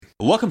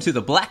Welcome to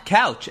the Black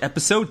Couch,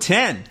 episode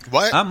 10.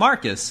 What? I'm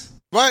Marcus.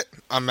 What?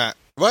 I'm Matt.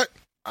 What?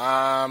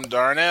 I'm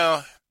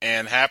Darnell,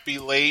 and happy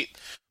late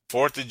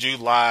 4th of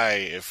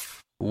July.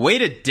 Way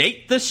to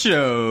date the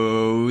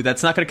show.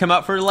 That's not going to come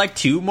out for like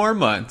 2 more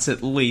months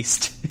at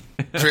least.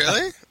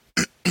 Really?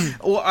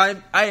 Well,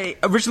 I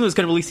originally was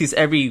going to release these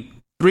every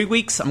 3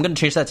 weeks. I'm going to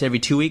change that to every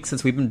 2 weeks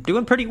since we've been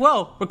doing pretty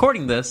well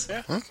recording this.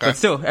 Yeah. Okay. But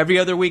still, every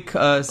other week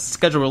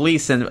schedule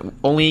release, and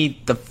only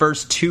the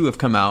first 2 have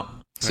come out.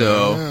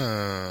 So,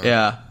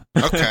 yeah.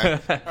 Okay.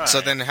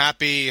 So then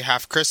happy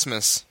half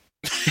Christmas.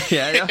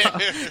 Yeah.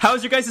 How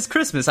was your guys'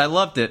 Christmas? I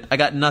loved it. I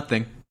got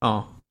nothing.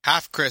 Oh.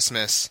 Half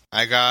Christmas.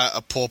 I got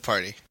a pool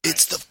party.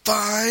 It's the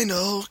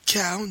final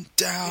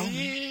countdown.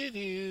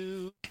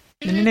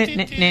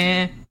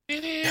 Yes.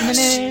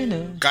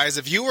 Guys,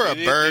 if you were a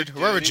bird,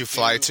 where would you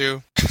fly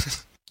to?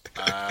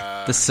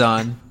 The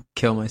sun.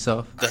 Kill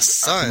myself. The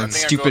sun.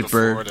 Stupid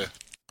bird. Florida.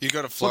 You go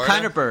to What Florida?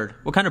 kind of bird?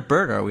 What kind of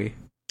bird are we?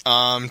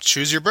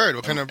 Choose your bird.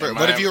 What kind of bird?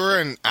 What if you were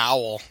an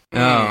owl?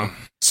 Oh.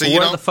 So Well, you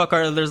where know, the fuck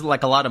are there's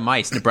like a lot of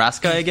mice?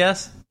 Nebraska, I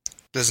guess?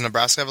 does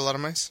Nebraska have a lot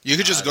of mice? You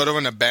could just go to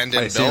an I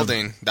abandoned assume.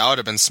 building. That would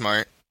have been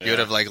smart. You would Yeah.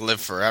 have like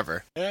lived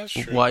forever. Yeah, that's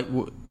true.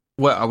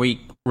 What are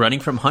we running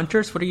from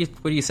hunters? What are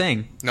you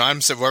saying? No,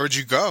 I'm saying, where would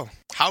you go?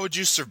 How would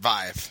you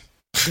survive?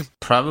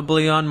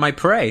 Probably on my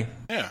prey.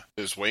 Yeah,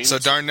 just waiting. So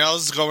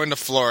Darnell's going to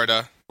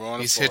Florida. Going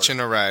to He's Florida. hitching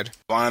a ride.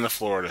 Flying to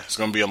Florida. It's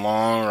going to be a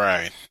long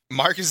ride.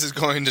 Marcus is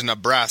going to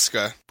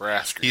Nebraska.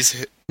 Nebraska. He's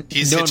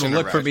No one hitching will a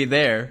look ride. for me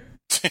there.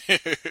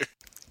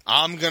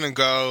 I'm gonna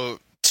go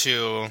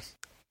to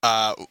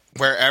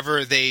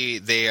wherever they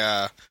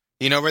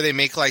you know where they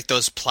make like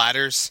those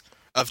platters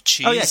of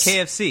cheese. Oh yeah,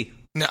 KFC.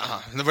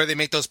 Nuh-uh. Where they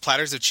make those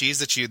platters of cheese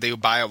that they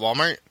buy at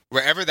Walmart.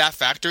 Wherever that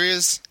factory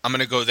is, I'm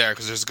gonna go there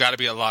because there's got to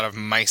be a lot of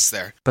mice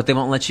there. But they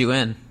won't let you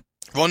in.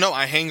 Well, no,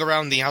 I hang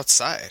around the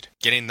outside,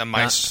 getting the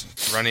mice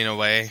running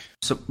away.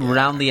 So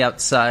round the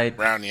outside.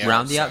 Round the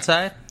Round the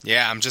outside?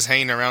 Yeah, I'm just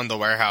hanging around the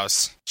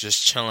warehouse,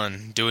 just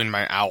chilling, doing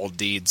my owl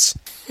deeds.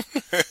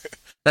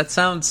 That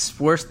sounds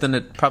worse than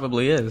it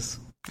probably is.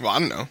 Well, I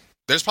don't know.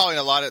 There's probably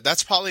a lot of...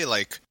 That's probably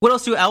like... What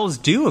else do owls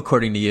do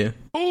according to you?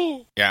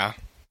 Ooh. Yeah,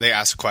 they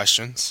ask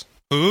questions.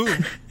 Ooh.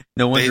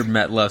 No wonder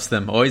Matt loves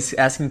them. Always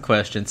asking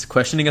questions,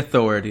 questioning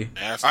authority.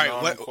 Ask All right,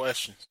 all what- the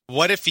questions.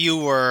 What if you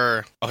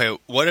were... Okay,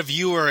 what if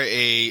you were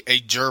a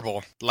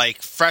gerbil,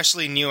 like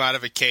freshly new out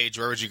of a cage?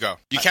 Where would you go?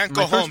 You can't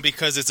go my first- home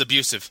because it's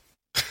abusive.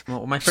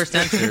 Well, my first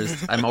answer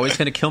is I'm always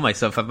going to kill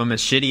myself if I'm a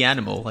shitty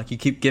animal, like you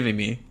keep giving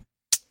me.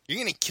 You're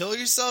gonna kill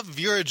yourself if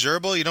you're a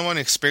gerbil? You don't want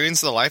to experience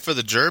the life of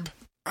the gerb?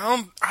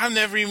 I've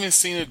never even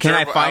seen a Can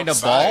I gerbil find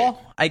outside. a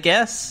ball? I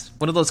guess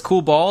one of those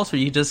cool balls where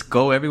you just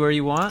go everywhere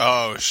you want.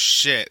 Oh,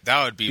 shit.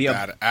 That would be Be a-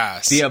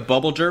 badass. Be a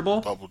bubble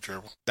gerbil. Bubble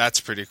gerbil. That's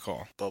pretty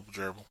cool. Bubble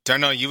gerbil.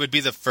 Darno, you would be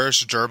the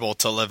first gerbil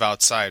to live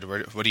outside.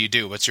 What do you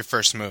do? What's your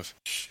first move?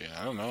 Shit,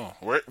 I don't know.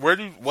 What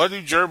do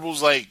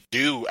gerbils like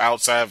do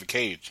outside of a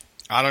cage?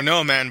 I don't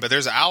know, man, but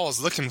there's owls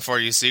looking for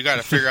you, so you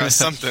gotta figure out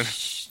something.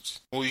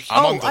 Well,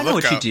 I'm on the I know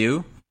what you lookout.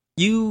 do.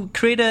 You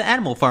create an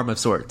animal farm of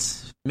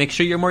sorts. Make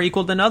sure you're more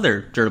equal than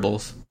other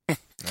gerbils.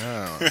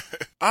 Oh.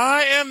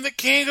 I am the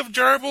king of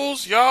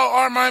gerbils. Y'all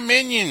are my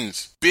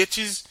minions,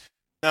 bitches.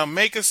 Now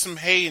make us some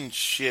hay and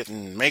shit,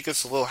 and make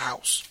us a little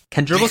house.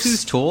 Can gerbils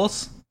use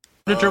tools?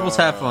 What do gerbils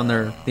have on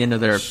the end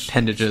of their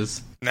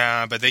appendages?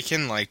 Nah, but they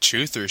can, like,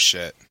 chew through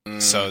shit.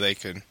 So they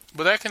could...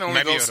 But that can only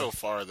Maybe go it'll- so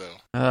far,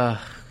 though.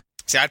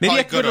 See, I'd Maybe probably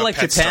I could go to a like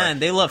pet Japan. store.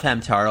 They love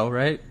hamtaro,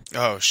 right?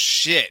 Oh,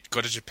 shit.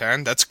 Go to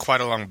Japan? That's quite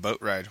a long boat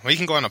ride. Well, you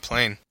can go on a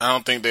plane. I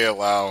don't think they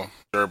allow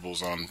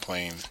gerbils on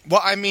planes.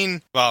 Well, I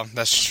mean... Well,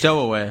 that's true.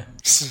 Stowaway.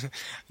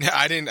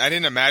 I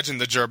didn't imagine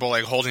the gerbil,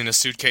 like, holding a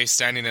suitcase,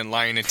 standing in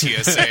line at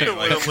TSA. With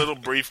like, a little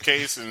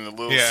briefcase and a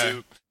little Yeah.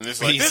 suit. And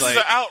it's like, He's this like- is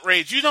an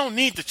outrage. You don't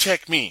need to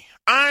check me.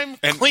 I'm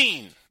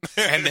clean.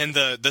 and then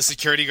the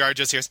security guard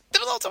just hears...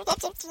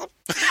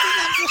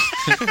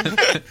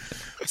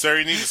 Sir,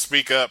 you need to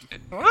speak up.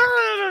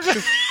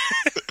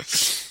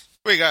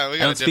 We got I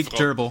don't a speak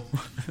difficult... gerbil.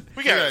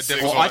 We Yeah, got a difficult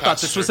Well, difficult. I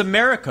thought this was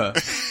America.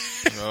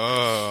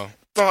 Oh.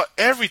 Thought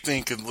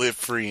everything could live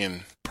free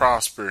and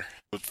prosper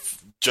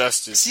with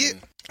justice. See,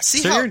 and- see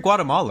So how... you're in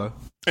Guatemala.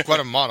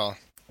 Guatemala.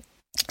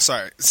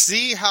 Sorry.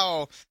 See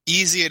how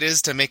easy it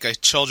is to make a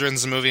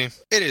children's movie?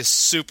 It is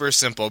super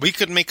simple. We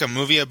could make a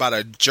movie about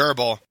a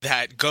gerbil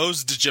that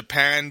goes to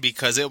Japan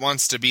because it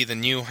wants to be the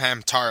new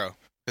Hamtaro.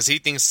 Because he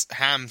thinks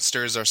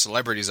hamsters are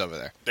celebrities over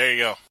there. There you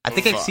go. I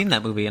think I've fuck. seen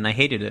that movie and I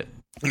hated it.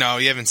 No,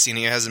 you haven't seen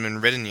it. It hasn't been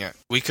written yet.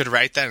 We could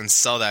write that and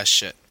sell that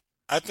shit.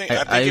 I think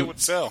I- it would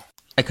sell.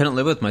 I couldn't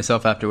live with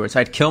myself afterwards.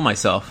 I'd kill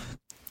myself.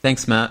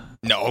 Thanks, Matt.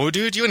 No,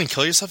 dude, you wouldn't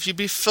kill yourself. You'd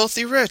be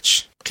filthy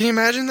rich. Can you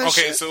imagine that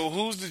Okay, shit? so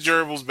who's the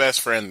gerbil's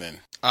best friend then?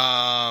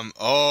 An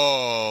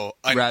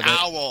Rabbit.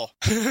 owl.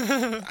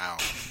 Ow.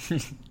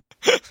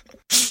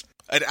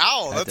 An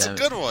owl. God That's a damn it.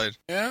 good one.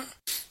 Yeah?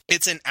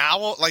 It's an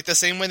owl, like the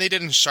same way they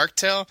did in Shark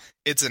Tale.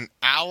 It's an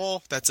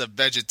owl that's a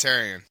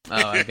vegetarian. Oh,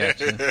 I got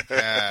you.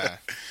 Yeah.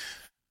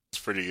 It's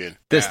pretty good.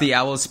 Does Yeah. the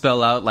owl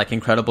spell out like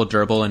incredible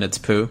gerbil in its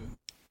poo?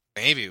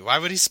 Maybe. Why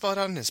would he spell it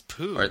out in his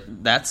poo? Or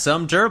that's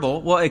some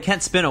gerbil. Well, it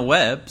can't spin a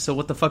web, so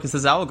what the fuck is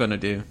this owl gonna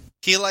do?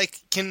 He,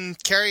 can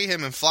carry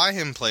him and fly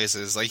him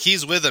places.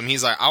 He's with him.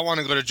 He's like, I want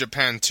to go to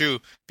Japan, too,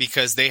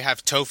 because they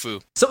have tofu.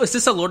 So is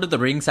this a Lord of the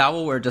Rings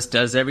owl where it just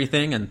does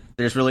everything, and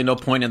there's really no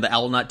point in the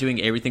owl not doing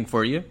everything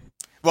for you?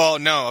 Well,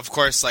 no, of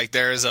course,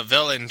 there is a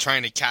villain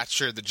trying to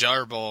capture the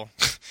gerbil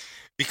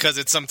because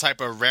it's some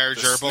type of rare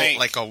gerbil.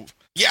 Snake.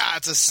 Yeah,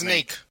 it's a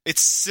snake.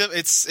 It's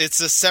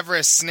a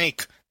Severus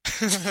snake.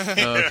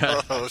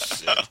 Okay. Oh,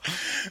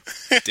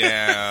 shit.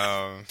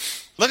 Damn.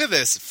 Look at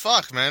this.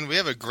 Fuck, man. We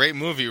have a great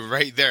movie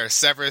right there.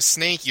 Severus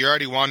Snake. You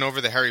already won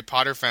over the Harry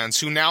Potter fans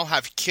who now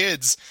have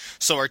kids,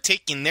 so are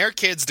taking their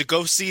kids to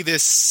go see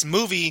this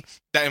movie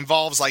that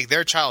involves,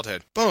 their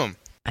childhood. Boom.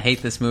 I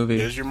hate this movie.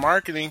 There's your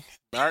marketing.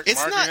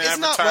 It's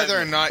not whether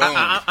or not...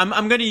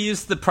 I'm going to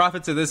use the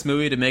profits of this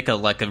movie to make a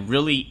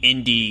really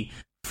indie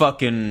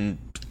fucking...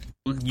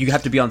 You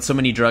have to be on so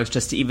many drugs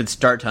just to even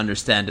start to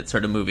understand it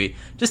sort of movie.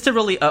 Just to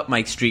really up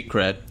my street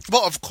cred.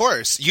 Well, of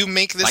course. You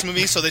make this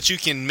movie so that you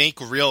can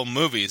make real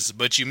movies,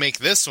 but you make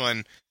this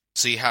one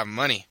so you have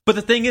money. But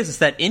the thing is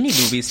that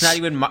indie movie, it's not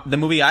even the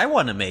movie I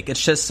want to make.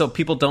 It's just so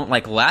people don't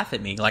laugh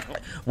at me.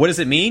 What does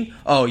it mean?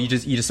 Oh, you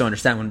just don't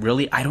understand. When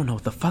really, I don't know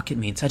what the fuck it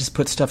means. I just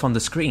put stuff on the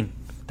screen.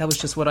 That was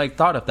just what I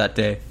thought of that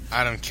day.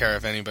 I don't care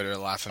if anybody would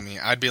laugh at me.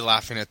 I'd be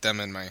laughing at them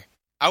in my...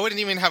 I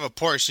wouldn't even have a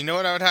Porsche. You know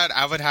what I would have?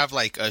 I would have a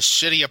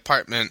shitty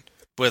apartment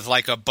with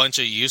a bunch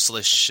of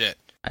useless shit.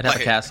 I'd have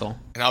a castle.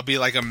 And I'll be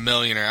a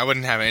millionaire. I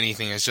wouldn't have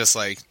anything. It's just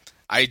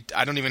I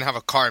don't even have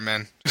a car,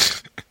 man.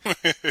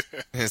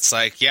 It's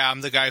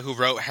I'm the guy who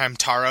wrote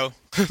Hamtaro.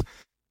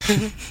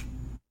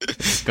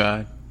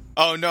 God.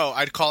 Oh no,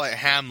 I'd call it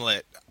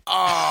Hamlet.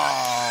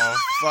 Oh,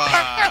 fuck.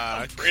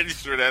 I'm pretty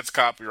sure that's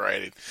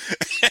copyrighted.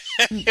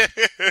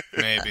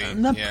 Maybe.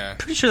 I'm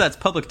pretty sure that's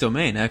public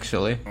domain,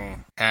 actually.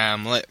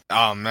 Hamlet.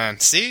 Oh, man.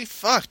 See?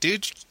 Fuck,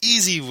 dude.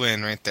 Easy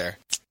win right there.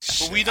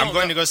 I'm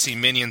going to go see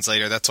Minions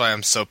later. That's why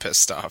I'm so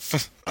pissed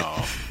off.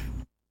 Oh.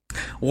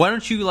 Why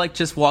don't you,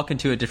 just walk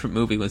into a different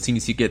movie as soon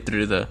as you get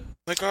through the...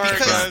 All right,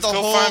 guys,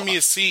 go find me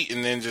a seat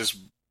and then just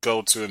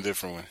go to a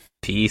different one.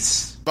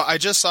 Peace. But I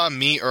just saw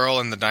Me, Earl,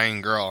 and the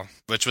Dying Girl,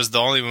 which was the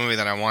only movie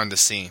that I wanted to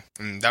see.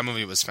 And that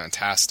movie was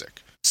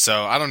fantastic.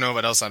 So I don't know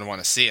what else I'd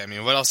want to see. I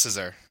mean, what else is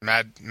there?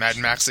 Mad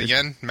Max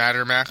again?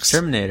 Madder Max?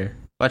 Terminator.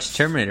 Watch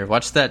Terminator.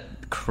 Watch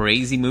that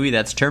crazy movie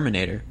that's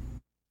Terminator.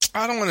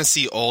 I don't want to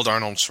see old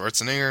Arnold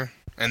Schwarzenegger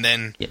and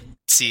then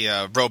see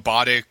a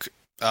robotic,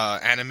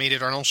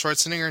 animated Arnold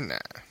Schwarzenegger. Nah.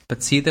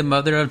 But see the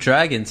Mother of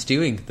Dragons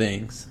doing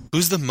things.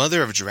 Who's the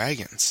Mother of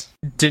Dragons?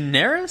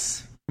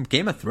 Daenerys? From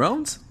Game of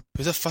Thrones?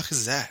 Who the fuck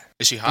is that?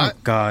 Is she hot? Oh,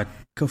 God.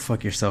 Go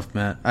fuck yourself,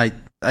 Matt. I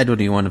don't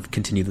even want to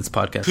continue this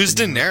podcast. Who's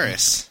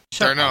Daenerys?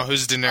 Or no,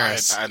 who's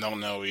Daenerys? I don't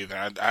know either.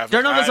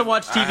 Darno doesn't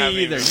watch TV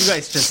either. You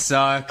guys just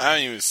suck. I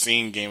haven't even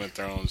seen Game of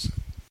Thrones.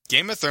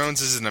 Game of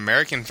Thrones is an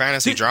American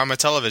fantasy drama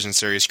television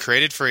series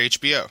created for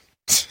HBO.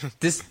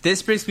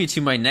 This brings me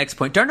to my next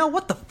point. Darno,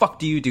 what the fuck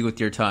do you do with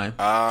your time?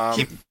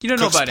 You don't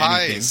know about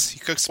anything. He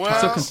cooks I'm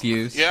pies. so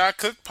confused. Yeah, I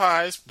cooked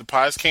pies. The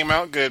pies came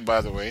out good,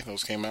 by the way.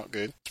 Those came out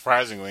good.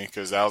 Surprisingly,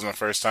 because that was my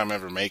first time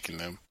ever making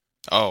them.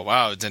 Oh,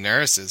 wow.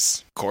 Daenerys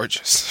is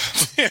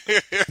gorgeous.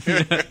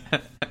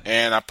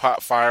 And I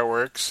popped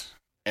fireworks,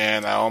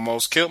 and I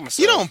almost killed myself.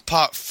 You don't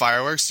pop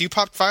fireworks. Do you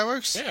pop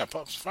fireworks? Yeah, I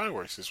popped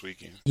fireworks this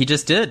weekend. He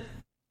just did.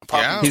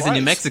 Yeah. He's a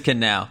New Mexican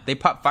now. They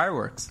pop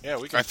fireworks. Yeah,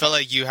 I feel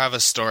like you have a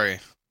story.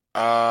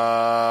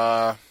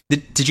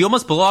 Did you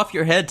almost blow off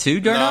your head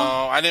too, Darno?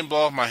 No, I didn't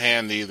blow off my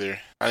hand either.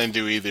 I didn't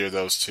do either of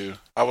those two.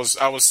 I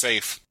was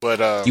safe,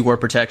 but you wore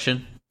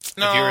protection?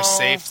 no. If you were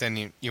safe,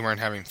 then you weren't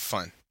having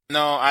fun.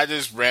 No, I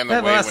just ran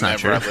away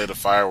whenever I lit a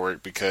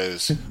firework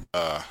because,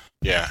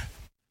 yeah.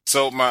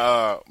 So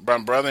my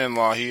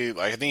brother-in-law,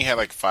 I think he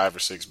had 5 or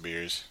 6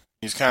 beers.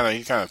 He's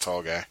kind of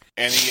tall guy,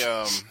 and he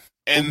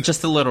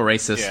just a little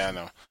racist. Yeah, I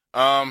know.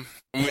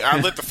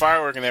 I lit the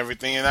firework and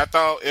everything, and I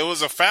thought it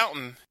was a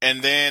fountain,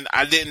 and then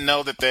I didn't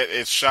know that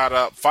it shot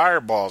up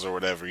fireballs or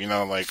whatever,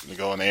 to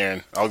go in the air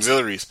and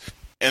auxiliaries.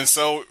 And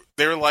so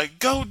they were like,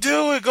 "Go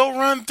do it, go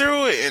run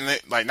through it," and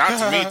not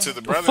to me, to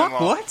the brother-in-law.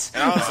 Fuck, what?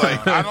 And I was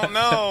like, "I don't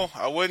know,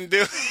 I wouldn't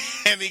do it."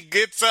 And he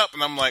gets up,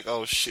 and I'm like,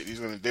 "Oh shit, he's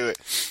gonna do it."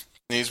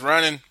 And he's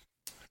running,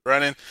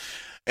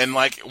 and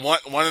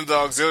one of the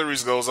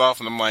auxiliaries goes off,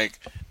 and I'm like,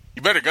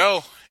 "You better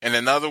go." And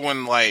another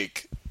one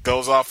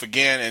goes off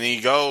again, and he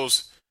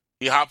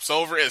hops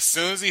over. As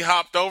soon as he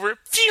hopped over,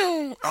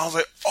 phew, I was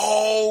like,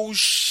 "Oh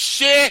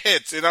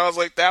shit!" And I was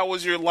like, "That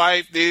was your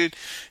life, dude."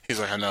 He's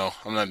like, "I know,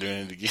 I'm not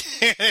doing it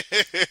again."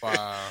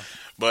 Wow.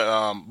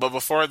 But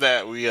before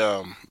that, we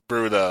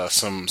brewed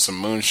some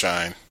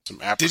moonshine, some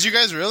apricot. Did you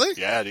guys really?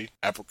 Yeah, dude.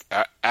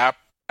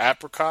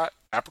 Apricot.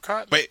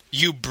 Wait,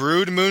 you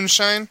brewed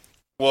moonshine?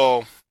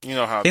 Well, you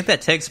know how I think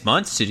that takes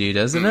months to do,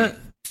 doesn't it?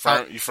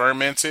 You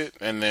ferment it,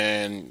 and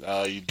then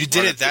you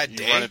did it that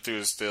day? You run it through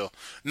the still.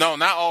 No,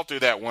 not all through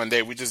that one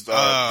day. We just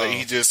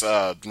he just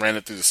ran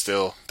it through the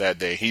still that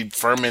day. He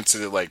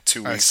fermented it like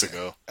 2 weeks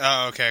ago.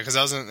 Oh, okay. Because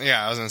I was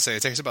gonna say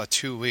it takes about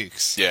 2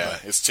 weeks. Yeah,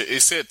 it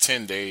said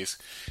 10 days.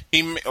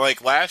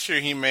 Like last year,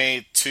 he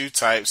made 2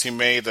 types. He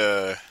made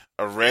a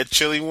red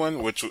chili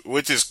one,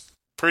 which is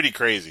pretty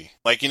crazy.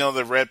 Like, you know,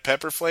 the red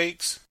pepper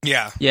flakes?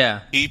 Yeah.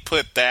 Yeah. He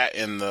put that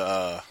in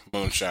the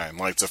moonshine,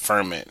 like to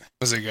ferment.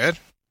 Was it good?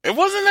 It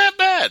wasn't that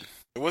bad.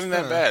 It wasn't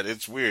that bad.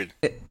 It's weird.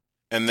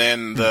 And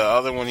then the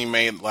other one he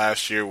made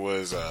last year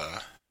was,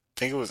 I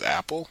think it was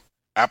apple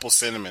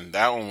cinnamon.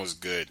 That one was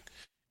good.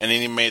 And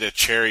then he made a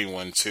cherry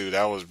one too.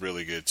 That was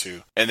really good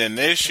too. And then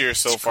this year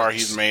so far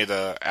he's made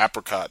a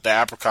apricot. The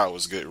apricot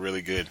was good,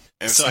 really good.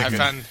 And so like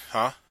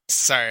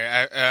Sorry,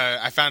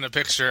 I found a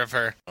picture of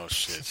her. Oh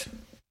shit.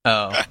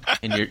 Oh,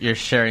 and you're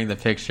sharing the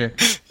picture.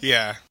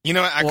 Yeah. You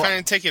know what? I kind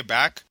of take it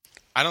back.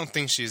 I don't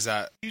think she's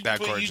that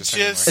gorgeous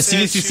anymore. As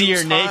soon as you see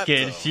her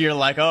naked, you're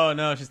like, oh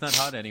no, she's not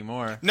hot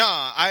anymore. No,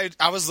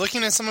 I was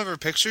looking at some of her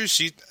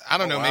pictures. I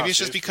don't know. Maybe it's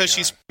just because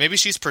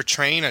she's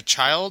portraying a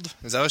child.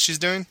 Is that what she's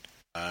doing?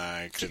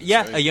 I couldn't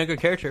say. A younger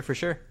character for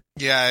sure.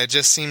 Yeah, it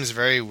just seems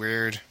very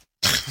weird.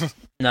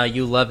 No,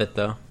 you love it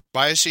though.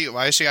 Why is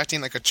she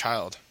acting like a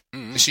child?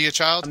 Mm-hmm. Is she a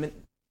child? I mean,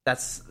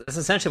 that's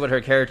essentially what her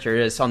character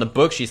is. On the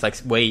book, she's like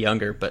way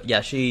younger, but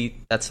yeah,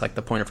 that's like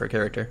the point of her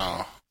character.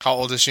 Oh, how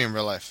old is she in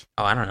real life?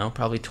 Oh, I don't know,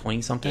 probably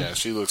 20 something. Yeah,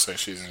 she looks like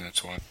she's in her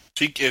 20s.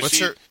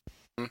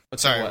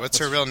 What's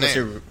her real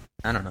name?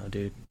 I don't know,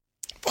 dude.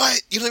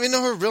 What? You don't even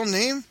know her real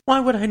name? Why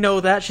would I know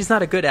that? She's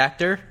not a good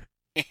actor.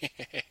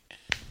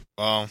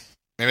 Well,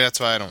 maybe that's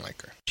why I don't like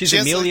her. She's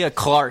Emilia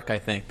Clarke, I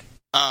think.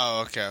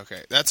 Oh,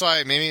 okay. That's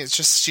why maybe it's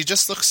just she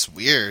just looks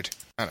weird.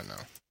 I don't know.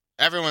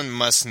 Everyone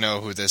must know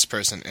who this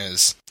person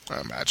is, I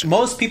imagine.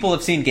 Most people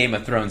have seen Game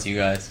of Thrones, you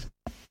guys.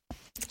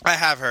 I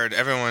have heard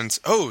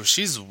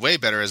she's way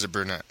better as a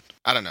brunette.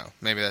 I don't know.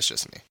 Maybe that's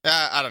just me.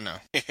 I don't know.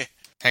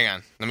 Hang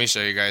on. Let me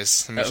show you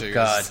guys.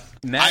 God.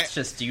 Matt's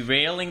just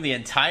derailing the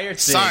entire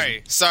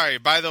thing. Sorry.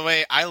 By the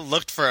way, I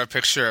looked for a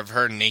picture of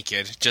her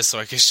naked just so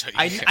I could show you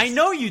guys. I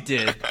know you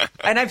did.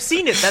 And I've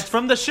seen it. That's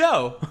from the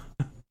show.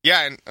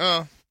 Yeah,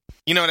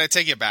 you know what? I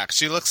take it back.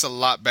 She looks a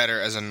lot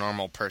better as a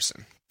normal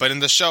person. But in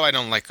the show, I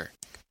don't like her.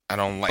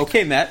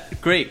 Okay,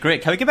 Matt. Great.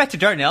 Can we get back to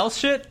Darnell's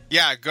shit?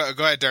 Yeah, go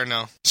ahead,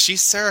 Darnell.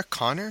 She's Sarah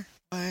Connor?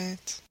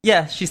 What?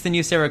 Yeah, she's the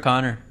new Sarah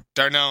Connor.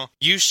 Darnell,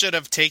 you should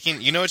have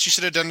taken... You know what you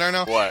should have done,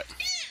 Darnell? What?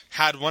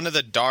 Have one of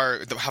the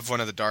dogs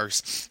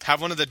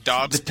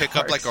pick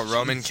up like a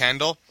Roman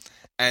candle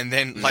and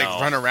then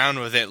run around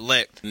with it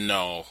lit.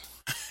 No.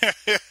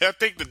 I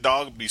think the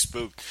dog would be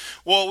spooked.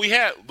 Well,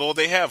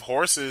 they have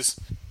horses,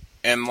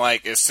 and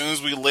like as soon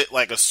as we lit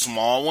like a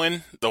small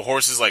one, the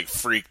horses like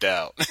freaked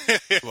out.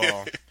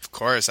 Well, of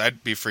course,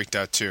 I'd be freaked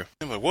out too.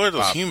 I'm like, what are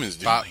those humans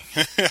doing?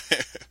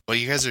 Well,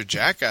 you guys are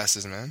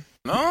jackasses, man.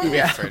 No,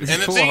 yeah. And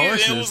the thing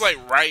is, it was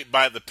like right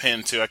by the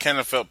pen too. I kind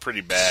of felt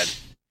pretty bad.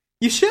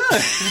 You should.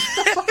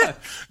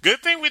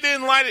 Good thing we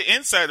didn't light it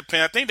inside the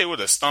pen. I think they would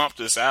have stomped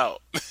us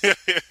out.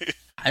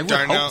 I would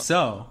hope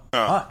so.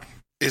 Fuck.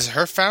 Is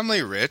her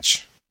family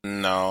rich?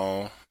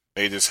 No.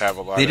 They just have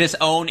a lot They just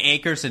own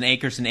acres and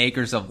acres and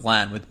acres of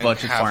land with a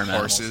bunch of farm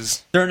horses.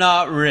 Animals. They're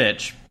not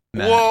rich.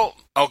 Matt. Well,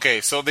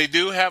 okay, so they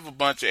do have a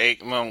bunch of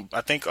acres. Well,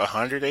 I think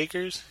 100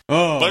 acres.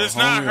 Oh, but it's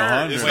not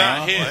her. It's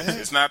not his. What?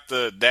 It's not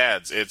the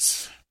dad's.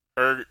 It's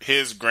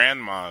his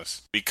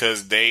grandma's,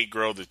 because they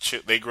grow green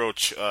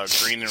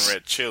and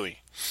red chili.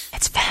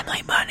 It's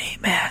family money,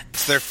 Matt.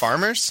 They're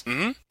farmers?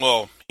 Mm-hmm.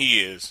 Well,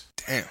 he is.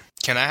 Damn.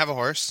 Can I have a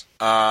horse?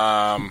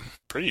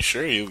 Pretty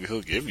sure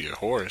he'll give you a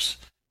horse.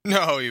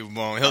 No, he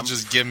won't. He'll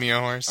just give me a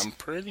horse. I'm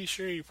pretty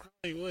sure he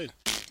probably would.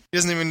 He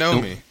doesn't even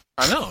know me.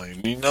 I know.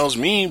 He knows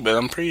me, but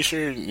I'm pretty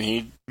sure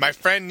My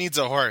friend needs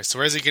a horse.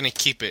 Where's he going to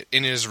keep it?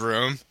 In his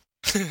room?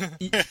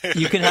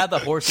 You can have the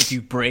horse if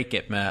you break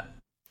it, Matt.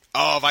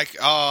 Oh,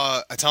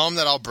 I tell him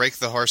that I'll break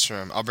the horse for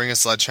him. I'll bring a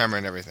sledgehammer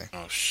and everything.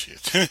 Oh,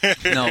 shit.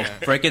 No,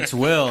 break its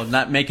will,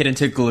 not make it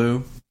into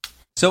glue.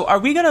 So are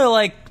we going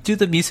to, do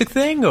the music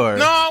thing, or?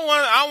 No,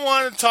 I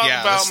want to talk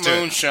about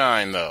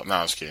moonshine, though. No,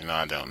 I was kidding. No,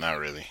 I don't. Not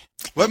really.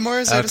 What more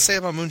is there to say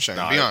about moonshine?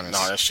 No, be honest.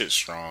 No, that shit's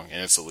strong,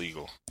 and it's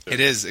illegal. It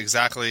is,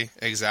 exactly.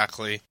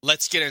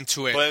 Let's get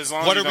into it.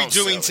 What are we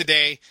doing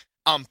today?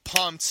 I'm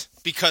pumped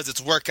because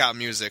it's workout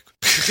music.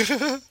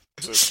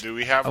 So do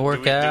we have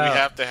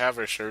to have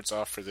our shirts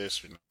off for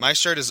this? Or no? My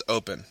shirt is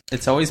open.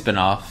 It's always been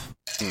off.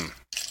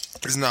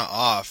 It's not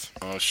off.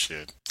 Oh,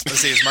 shit. Let's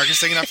see, is Marcus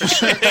taking off his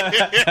shirt?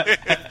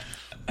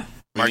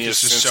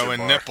 Marcus is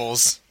showing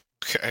nipples.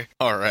 Okay.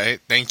 All right.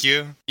 Thank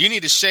you. You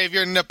need to shave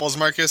your nipples,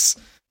 Marcus.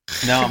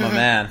 No, I'm a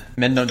man.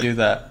 Men don't do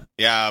that.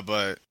 Yeah,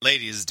 but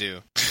ladies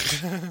do.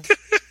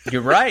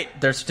 You're right.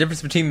 There's a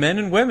difference between men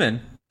and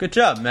women. Good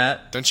job,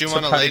 Matt. Don't you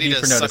want a lady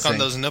to suck on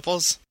those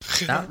nipples?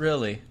 Not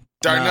really.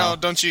 Darnell,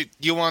 don't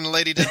you want a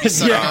lady to be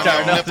sucking on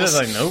those nipples?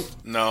 Like, nope.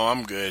 No,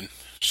 I'm good.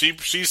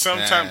 She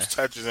sometimes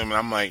touches him, and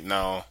I'm like,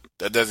 no,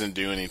 that doesn't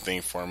do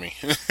anything for me.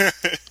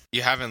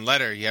 You haven't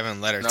let her.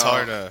 No. Tell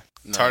her to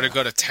It's hard to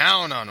go to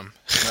town on him.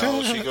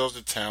 No, she goes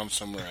to town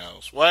somewhere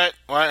else. What?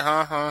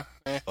 Huh?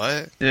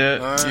 What?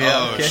 Yeah.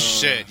 Oh,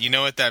 shit. You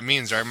know what that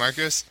means, right,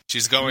 Marcus?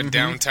 She's going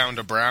downtown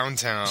to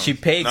Browntown. She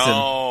pegs him.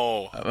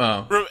 No.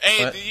 Oh.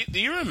 Hey, do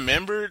you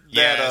remember that?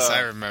 Yes,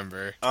 I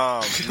remember.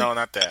 No,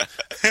 not that.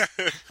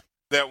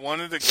 That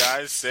one of the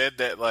guys said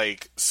that,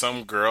 like,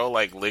 some girl,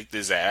 like, licked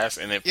his ass,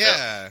 and it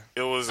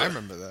was... I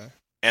remember that.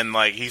 And,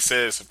 like, he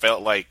says it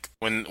felt like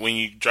when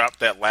you drop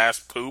that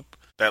last poop,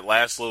 that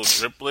last little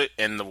driplet,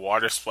 and the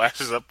water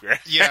splashes up your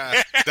ass.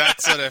 Yeah,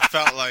 that's what it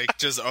felt like,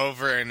 just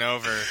over and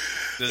over.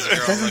 This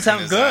girl Doesn't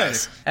sound good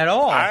at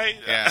all.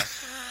 Yeah.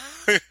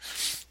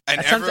 And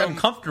that sounds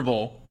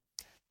uncomfortable.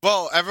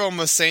 Well, everyone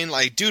was saying,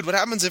 like, dude, what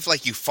happens if,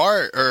 like, you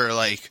fart, or,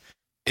 like,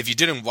 if you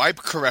didn't wipe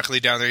correctly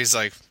down there? He's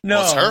like,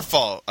 well, it's her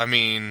fault. I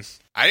mean,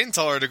 I didn't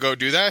tell her to go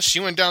do that. She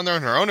went down there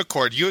on her own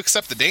accord. You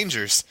accept the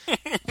dangers.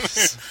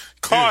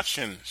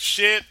 Caution.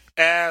 Shit,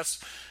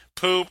 ass,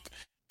 poop,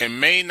 and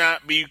may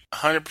not be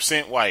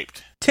 100%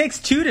 wiped. Takes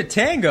two to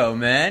tango,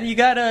 man. You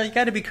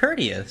gotta be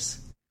courteous.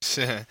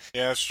 Yeah,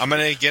 that's true. I'm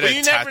gonna get but a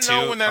you tattoo.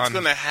 never know when that's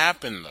gonna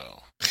happen,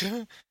 though.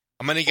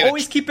 I'm gonna get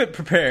always keep it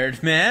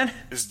prepared, man.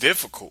 It's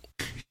difficult.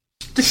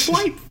 Just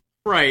wipe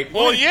right.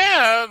 Well,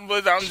 yeah,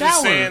 but I'm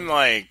just saying,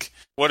 like,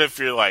 what if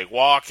you're, like,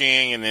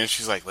 walking, and then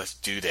she's like, let's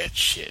do that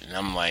shit. And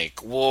I'm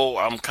like, well,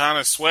 I'm kind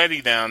of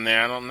sweaty down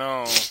there. I don't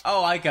know.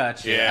 Oh, I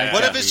got you. Yeah.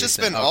 What if it's just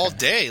been all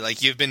day?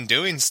 Like, you've been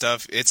doing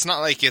stuff. It's not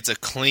like it's a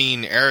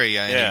clean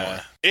area anymore.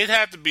 It'd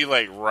have to be,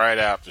 like, right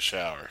out the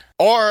shower.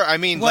 Or, I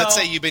mean, let's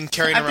say you've been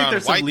carrying around I think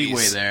there's wipies. some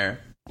leeway there.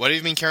 What have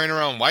you been carrying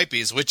around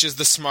wipies? Which is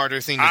the smarter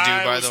thing to do,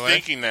 by the way? I was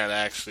thinking that,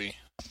 actually.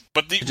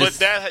 But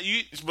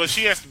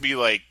she has to be,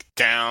 like,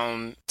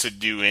 down to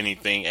do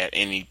anything at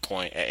any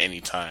point, at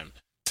any time.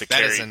 To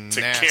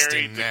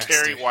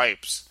carry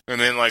wipes.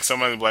 And then, like,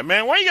 somebody will be like,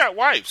 man, why you got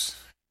wipes?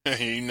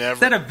 You never... Is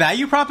that a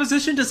value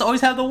proposition? Just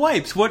always have the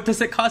wipes. What does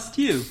it cost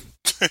you?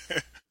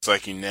 It's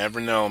like, you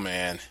never know,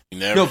 man. You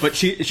never... No, but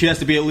she has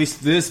to be at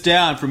least this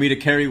down for me to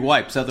carry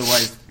wipes.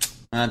 Otherwise,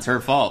 that's her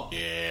fault.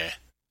 Yeah.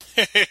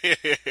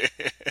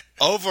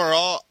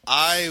 Overall,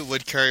 I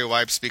would carry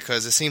wipes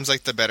because it seems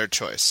like the better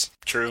choice.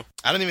 True.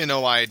 I don't even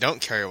know why I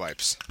don't carry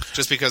wipes.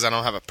 Just because I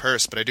don't have a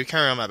purse, but I do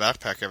carry on my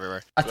backpack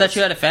everywhere. I thought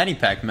you had a fanny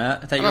pack,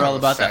 Matt. I thought you were all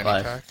about that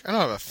life. I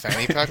don't have a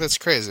fanny pack. That's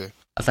crazy.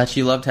 I thought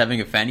you loved having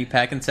a fanny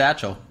pack and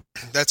satchel.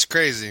 That's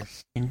crazy.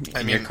 In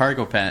your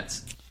cargo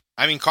pants.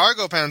 I mean,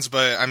 cargo pants,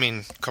 but, I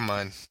mean, come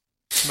on.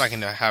 I'm not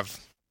going to have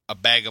a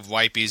bag of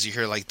wipies. You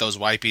hear, like, those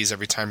wipies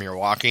every time you're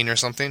walking or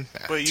something.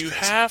 But you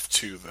have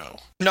to, though.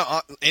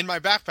 No, in my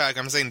backpack,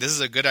 I'm saying this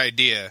is a good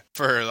idea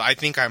for, I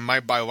think I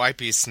might buy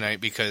wipies tonight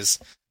because,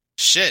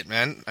 shit,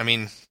 man. I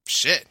mean,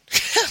 shit.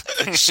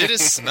 Shit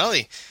is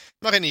smelly.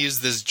 I'm not going to use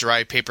this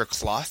dry paper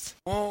cloth.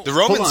 Well, the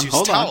Romans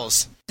used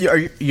towels.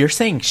 You're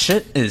saying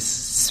shit is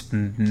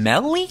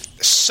smelly?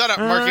 Shut up,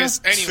 Marcus.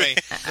 Anyway,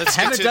 let's I get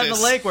to haven't done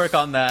this. the legwork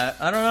on that.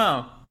 I don't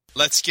know.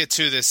 Let's get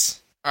to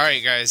this. All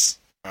right, guys.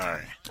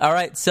 All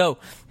right, so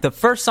the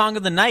first song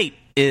of the night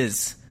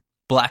is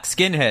Black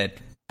Skinhead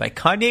by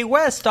Kanye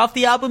West off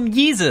the album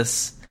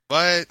Yeezus.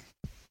 What?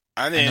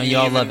 I know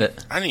y'all love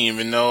it. I didn't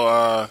even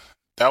know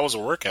that was a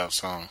workout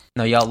song.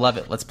 No, y'all love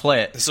it. Let's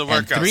play it. It's a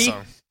workout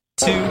song.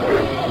 3, 2,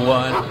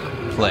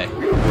 1, play.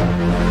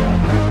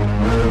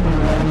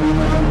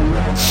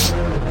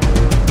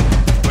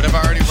 What have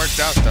I already worked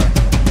out, though?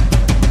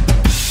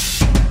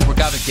 Work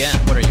out again.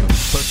 What are you,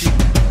 pussy?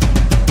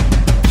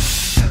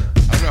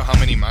 I don't know how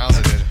many miles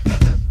I did.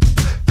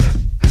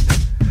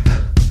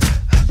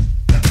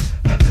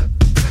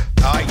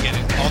 Oh, I get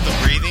it. All the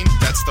breathing,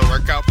 that's the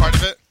workout part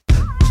of it?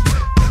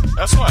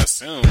 That's what I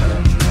assume.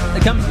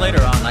 It comes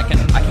later on. I can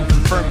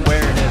confirm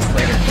where it is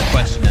later if you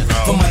question it.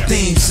 For my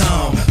theme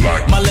song,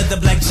 my leather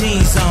black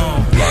jeans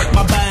on,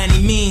 my by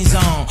any means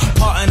on,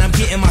 part and I'm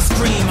getting my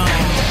scream on.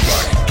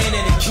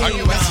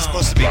 Kanye West is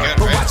supposed to be good,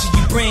 But right? watch it,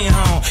 you bring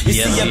home. You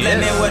Yes, see a he black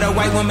is. man with a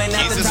white woman at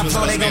the Jesus top was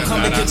floor, they supposed gon'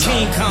 to be come a to badass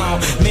King Kong.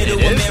 Middle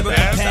It is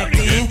America badass. packed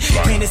in.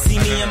 Can't see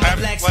me in my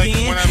black Like,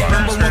 skin. when I first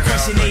Number one heard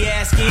question that, they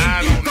asking.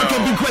 I don't Fuck know.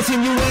 every question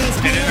you ain't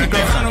spin. Cause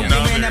I don't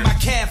another- get ran out by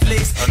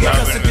Catholics. Because of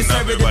another,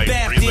 conservative like,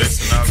 Baptists.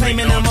 re-listen, I was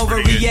Claiming like, I'm no, it's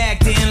pretty good.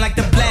 overreacting like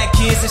the black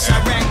kids in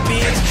Chirac,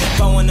 bitch.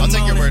 4 in the I'll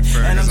take your morning, word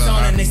for it, and I'm 'cause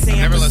zoning, they say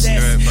I've I'm never listened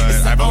to it, possessed. but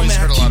It's I've an always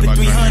omen, heard a I lot keep about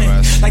it Kanye 300.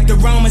 West. Like the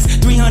Romans,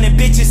 300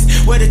 bitches.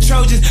 We're the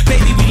Trojans,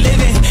 baby, we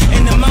living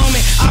in the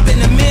moment. I've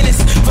been a menace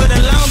for the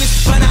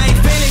longest, but I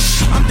ain't finished.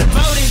 I'm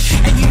devoted,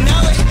 and you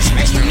know it,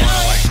 and you know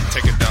it.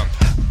 Take a dump.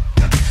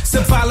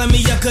 So follow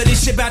me up, cause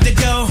this shit about to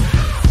go.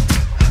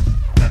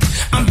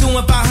 I'm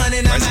doing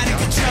 500, I'm out of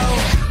control.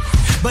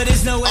 But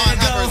there's no way Oh, I to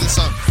have heard go. this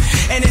song.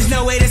 And there's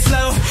no way to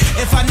slow.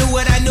 If I knew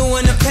what I knew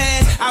in the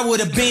past, I would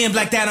have been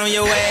blacked out on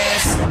your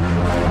ass.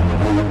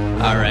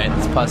 All right,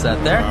 let's pause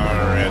that there.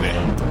 Already.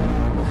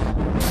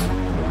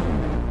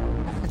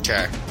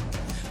 Okay.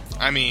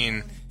 I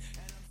mean,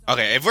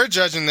 okay, if we're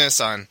judging this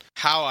on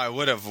how I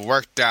would have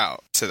worked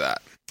out to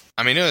that,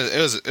 I mean, it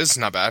was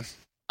not bad.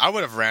 I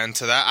would have ran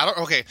to that.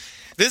 Okay,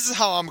 this is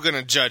how I'm going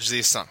to judge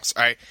these songs,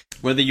 all right?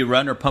 Whether you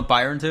run or pump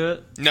iron to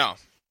it? No.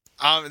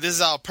 This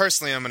is how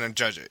personally I'm going to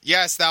judge it.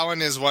 Yes, that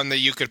one is one that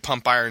you could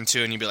pump iron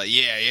to and you'd be like,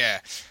 yeah.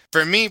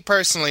 For me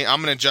personally,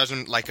 I'm going to judge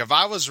them. Like if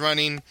I was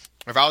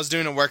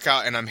doing a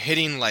workout and I'm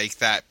hitting like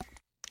that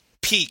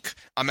peak,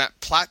 I'm at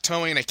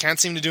plateauing, I can't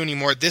seem to do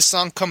anymore. This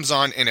song comes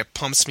on and it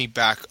pumps me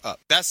back up.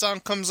 That song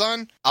comes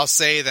on, I'll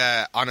say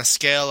that on a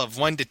scale of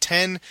 1 to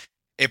 10,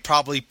 it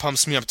probably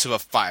pumps me up to a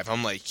 5.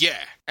 I'm like, yeah.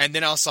 And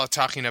then I'll start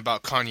talking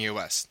about Kanye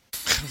West.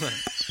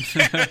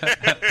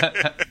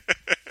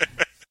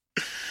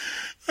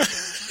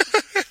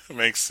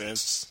 Makes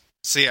sense.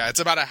 So yeah, it's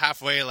about a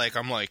halfway, like,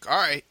 I'm like, all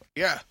right,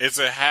 yeah. It's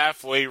a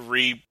halfway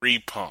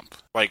re-pump,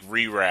 like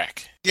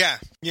re-rack. Yeah.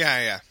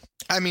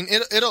 I mean,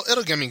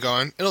 it'll get me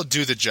going. It'll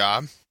do the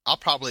job. I'll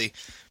probably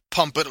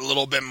pump it a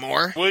little bit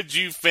more. Would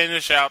you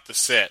finish out the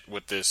set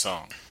with this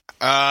song?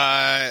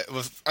 I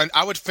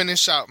would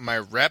finish out my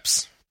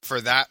reps for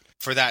that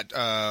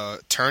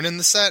turn in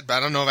the set, but I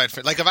don't know if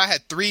I'd... Like, if I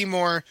had 3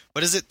 more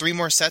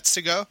sets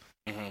to go?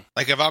 Mm-hmm.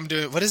 Like, if I'm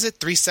doing... What is it?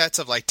 3 sets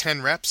of, like,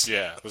 10 reps?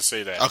 Yeah, let's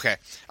say that. Okay.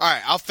 All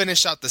right, I'll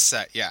finish out the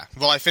set, yeah.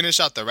 Will I finish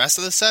out the rest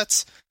of the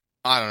sets?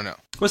 I don't know.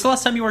 When's the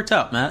last time you worked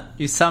out, Matt?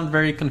 You sound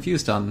very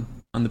confused on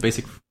the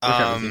basic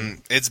workout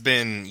routine. It's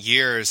been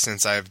years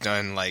since I've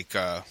done, like,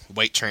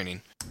 weight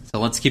training. So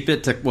let's keep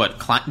it to what?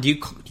 Do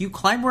you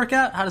climb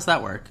workout? How does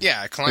that work?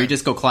 Yeah, I climb. Or you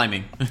just go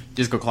climbing?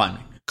 Just go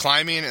climbing.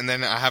 Climbing, and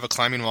then I have a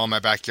climbing wall in my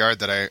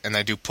backyard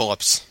I do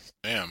pull-ups.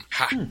 Damn.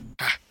 Ha.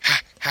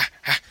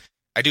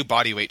 I do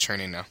body weight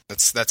training now.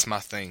 That's my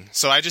thing.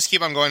 So I just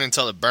keep on going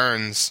until it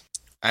burns,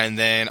 and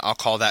then I'll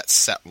call that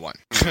set 1.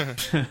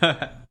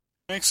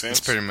 Makes sense. That's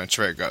pretty much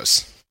where it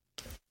goes.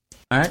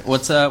 All right.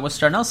 What's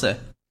Darnell say?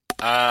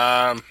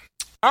 I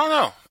don't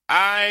know.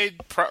 I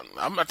think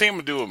I'm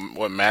gonna do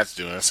what Matt's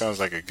doing. That sounds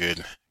like a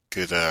good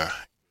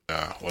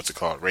what's it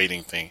called,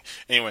 rating thing.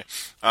 Anyway,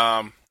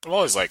 I've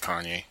always liked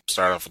Kanye.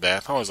 Start off with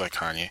that. I always liked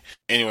Kanye.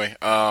 Anyway,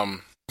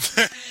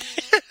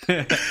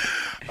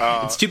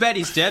 it's too bad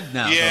he's dead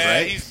now. Yeah, though,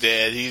 right? He's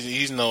dead.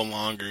 He's no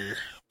longer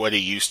what he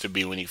used to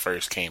be when he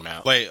first came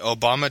out. Wait,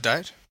 Obama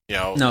died?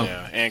 Yeah, no,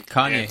 yeah. And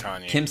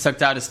Kanye. Kim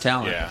sucked out his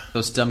talent. Yeah.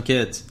 Those dumb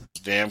kids.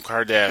 Damn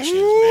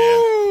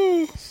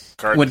Kardashians,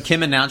 man. When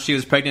Kim announced she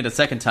was pregnant a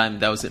second time,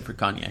 that was it for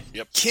Kanye.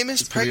 Yep. Kim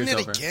is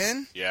pregnant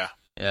again? Yeah.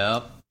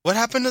 Yep. What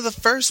happened to the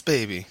first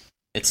baby?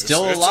 It's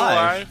still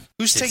alive.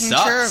 Who's taking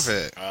care of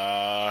it?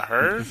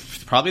 Her?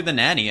 Probably the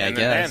nanny, I guess.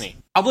 The nanny.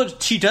 Although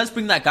she does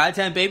bring that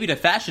goddamn baby to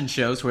fashion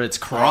shows where it's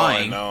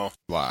crying. Oh,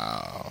 no.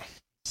 Wow.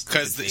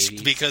 Because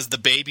the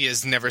baby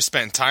has never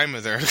spent time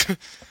with her.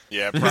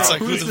 Yeah, probably. It's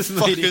like, who the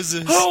fuck is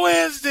this? Who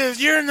is this?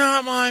 You're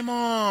not my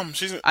mom.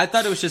 I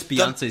thought it was just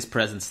Beyonce's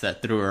presence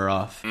that threw her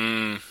off.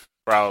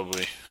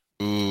 Probably.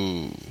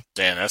 Ooh.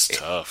 Damn, that's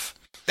tough.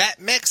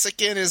 That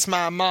Mexican is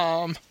my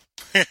mom.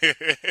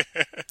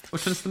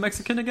 Which one's the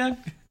Mexican again?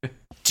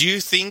 Do you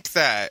think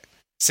that,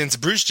 since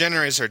Bruce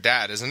Jenner is her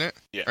dad, isn't it?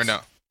 Yes. Or no?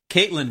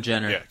 Caitlyn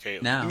Jenner. Yeah,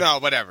 Caitlyn. Now. No,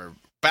 whatever.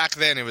 Back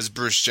then it was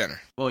Bruce Jenner.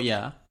 Well,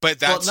 yeah. But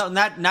that's... Well,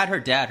 no, not her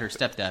dad, her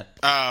stepdad.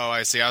 Oh,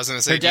 I see. I was going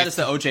to say... Her dad is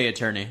the OJ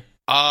attorney.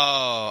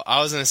 Oh,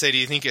 I was going to say, do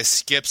you think it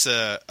skips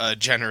a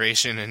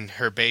generation and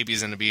her baby's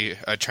going to be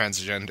a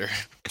transgender?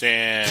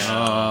 Damn.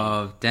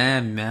 Oh,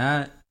 damn,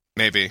 Matt.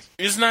 Maybe.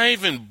 He's not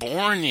even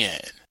born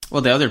yet.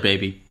 Well, the other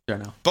baby. I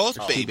don't know.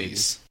 Both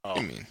babies. Oh. What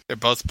do you mean? They're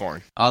both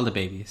born. All the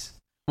babies.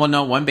 Well,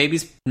 no, one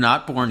baby's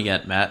not born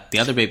yet, Matt. The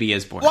other baby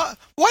is born.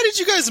 Why did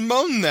you guys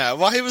moan that?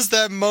 Why was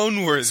that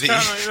moan-worthy?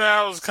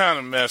 That was kind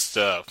of messed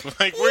up.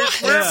 Like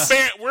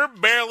we're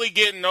barely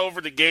getting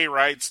over the gay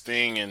rights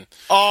thing, and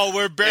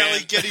we're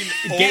barely getting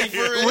over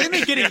it. What do you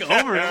mean getting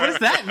over it? What does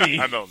that mean?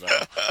 I don't know.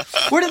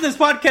 Where did this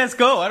podcast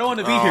go? I don't want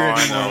to be here anymore.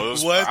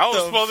 I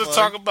was supposed to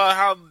talk about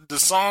how the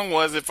song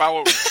was if I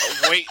would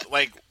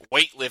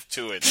weightlift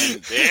to it.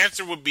 And the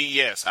answer would be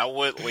yes, I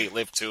would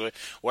weightlift to it.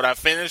 Would I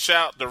finish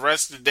out the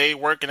rest of the day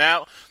working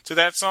out to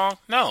that song?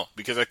 No,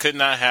 because I could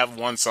not have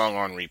one song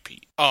on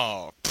repeat.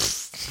 Oh,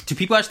 do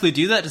people actually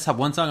do that? Just have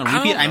one song on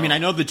repeat? I mean, I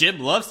know the gym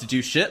loves to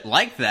do shit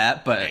like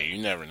that, but hey,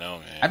 you never know,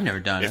 man. I've never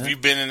done it. If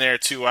you've been in there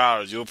 2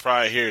 hours, you'll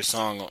probably hear a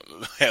song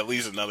at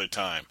least another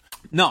time.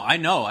 No, I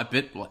know. I've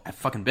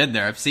fucking been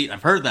there.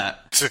 I've heard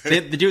that.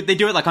 they do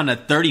it like on a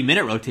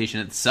 30-minute rotation.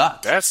 It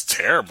sucks. That's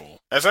terrible.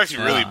 That's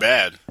actually really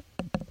bad.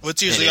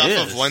 What's usually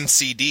off of one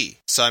CD?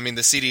 So, I mean,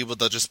 the CD,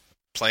 they'll just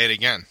play it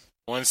again.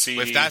 One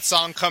CD. If that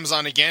song comes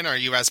on again, are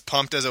you as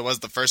pumped as it was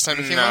the first time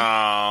it came on?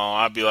 No,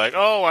 I'd be like,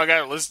 oh, I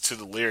gotta listen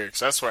to the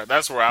lyrics. That's where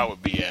I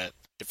would be at.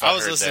 If I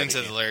was listening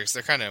to the lyrics.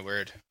 They're kind of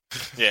weird.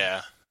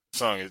 Yeah,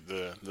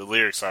 the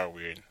lyrics are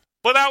weird.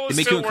 But I was.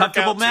 They make you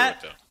uncomfortable,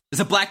 Matt? Does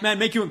a black man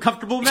make you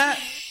uncomfortable, Matt?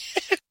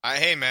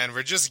 Hey, man,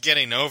 we're just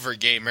getting over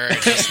gay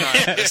marriage.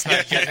 Let's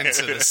not get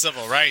into the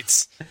civil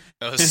rights.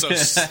 It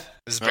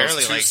was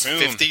barely like soon.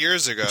 50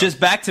 years ago. Just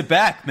back to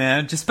back,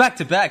 man. Just back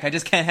to back. I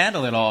just can't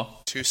handle it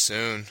all. Too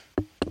soon.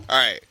 All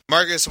right,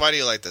 Marcus, why do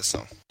you like this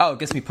song? Oh, it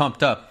gets me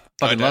pumped up.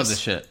 Fucking love this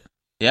shit.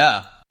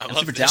 Yeah, I'm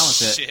super down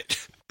with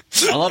it.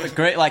 I love it.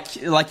 Great, like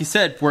you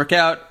said,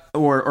 workout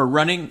or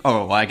running.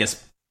 Oh, well, I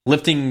guess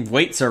lifting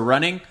weights or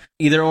running.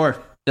 Either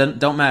or,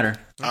 don't matter.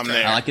 I'm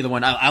there. I like either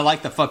one. I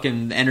like the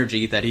fucking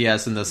energy that he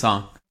has in the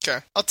song. Okay,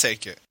 I'll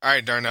take it. All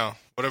right, Darnell,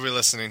 what are we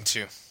listening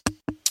to?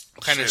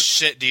 What kind of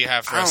shit do you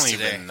have for us today?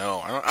 I don't even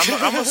know.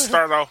 I'm going to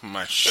start off with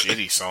my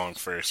shitty song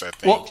first, I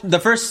think. Well,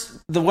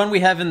 the one we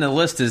have in the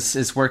list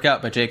is "Work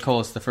Out" by J. Cole.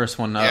 It's the first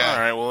one. Yeah. All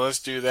right, well, let's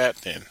do that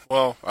then.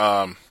 Well,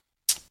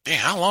 damn,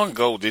 how long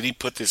ago did he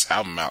put this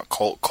album out,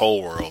 Cold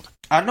World?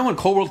 I don't know when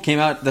Cold World came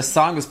out. The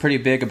song was pretty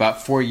big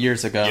about 4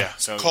 years ago. Yeah,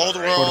 Cold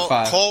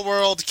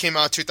World came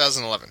out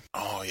 2011.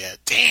 Oh, yeah.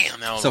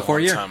 Damn, that was so a 4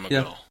 long years time ago.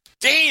 Yeah.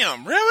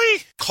 Damn,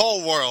 really?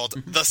 Cold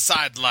World, the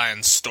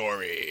sideline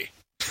story.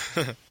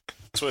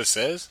 That's what it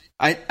says?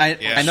 I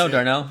know, shit.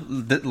 Darnell.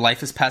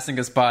 Life is passing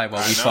us by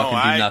while we fucking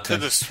do nothing. I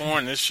could have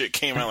sworn this shit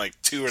came out like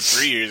 2 or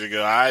 3 years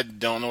ago. I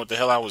don't know what the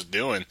hell I was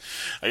doing.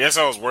 I guess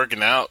I was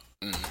working out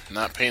and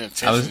not paying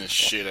attention to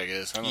shit, I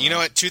guess. I don't know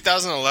what?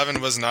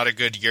 2011 was not a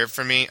good year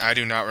for me. I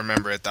do not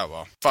remember it that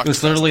well. Fuck. It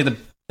was literally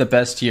the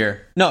best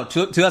year. No,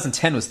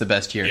 2010 was the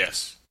best year.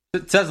 Yes.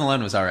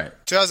 2011 was alright.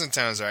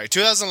 2010 was alright.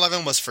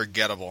 2011 was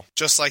forgettable,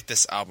 just like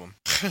this album.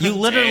 You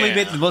literally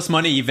made the most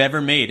money you've ever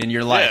made in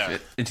your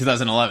life in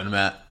 2011,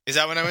 Matt. Is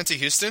that when I went to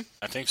Houston?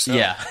 I think so.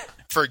 Yeah.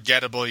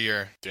 Forgettable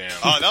year. Damn.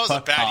 Oh, that was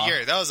a bad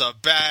year. That was a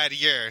bad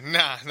year.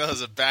 Nah, that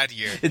was a bad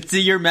year. It's the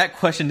year Matt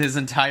questioned his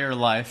entire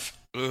life.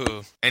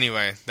 Ooh.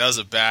 Anyway, that was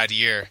a bad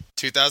year.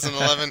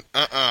 2011?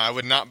 I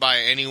would not buy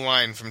any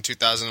wine from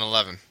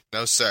 2011.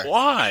 No, sir.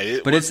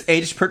 Why? But it's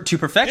aged to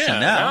perfection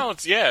now.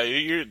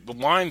 The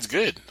wine's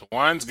good. The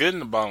wine's good in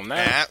the bottle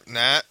now.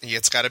 Nah.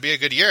 It's got to be a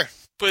good year.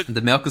 But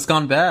the milk has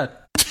gone bad.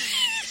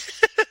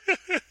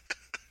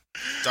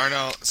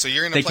 Darnell, so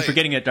you're going to Thank you for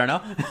getting it,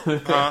 Darnell. You're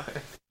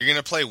going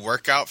to play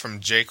Workout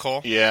from J.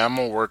 Cole? Yeah, I'm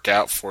going to work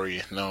out for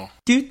you. No.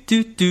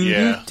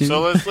 Yeah.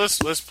 So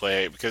let's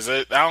play it, because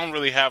I don't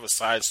really have a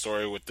side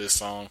story with this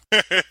song.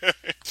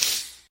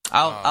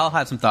 I'll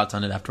have some thoughts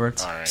on it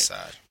afterwards. All right.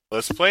 Sad.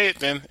 Let's play it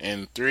then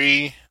in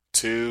 3,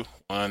 2,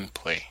 1,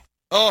 play.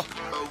 Oh.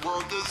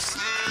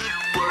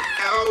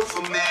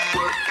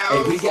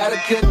 Hey, we got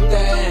a good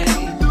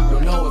thing.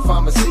 Don't know if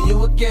I'ma see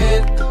you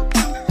again,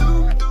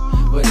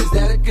 but is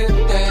that a good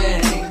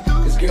thing?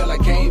 Cause girl, I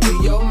can't be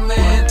your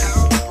man.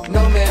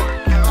 No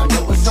man, I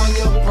know what's on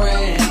your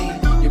brain.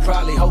 You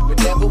probably hope it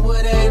never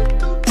would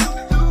end.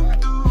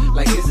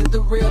 Like, is it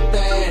the real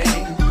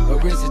thing?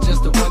 Or is it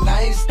just a one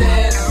night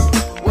stand?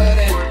 Well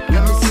then,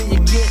 let me see you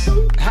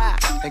get high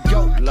and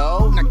go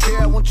low. Now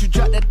girl, won't you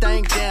drop that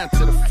thing down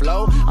to the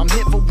floor? I'm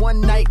here for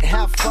one night,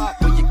 how far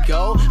will you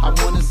go? I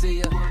wanna see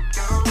you.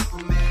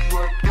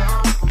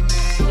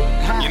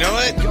 You know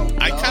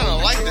what? I kind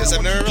of like this.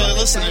 I've never really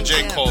listened to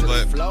J. Cole,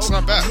 but it's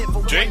not bad.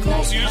 J.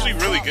 Cole's usually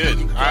really good.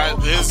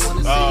 His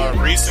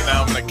recent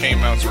album that came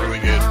out is really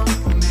good.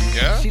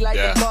 Yeah?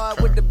 Yeah. I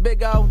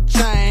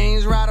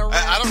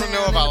don't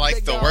know if I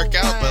like the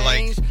workout, but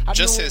like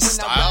just his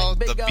style,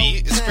 the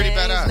beat is pretty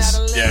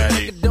badass. Yeah,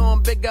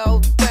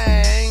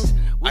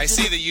 I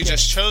see that you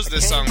just chose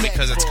this song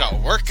because it's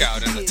got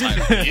workout in the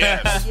title.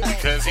 Yes,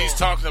 because he's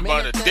talking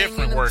about a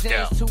different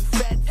workout.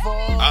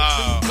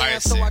 Oh, I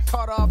see.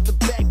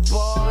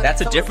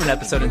 That's a different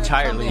episode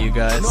entirely, you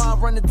guys. I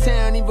run the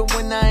town even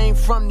when I ain't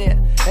from there,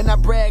 and I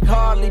brag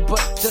hardly, but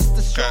just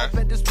to show up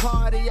at this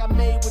party I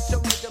made with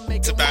your nigga make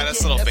it's a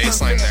badass little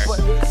bass line there.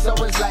 So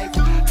it's like,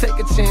 take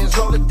a chance,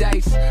 roll the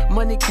dice.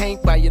 Money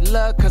can't buy your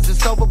love cause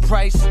it's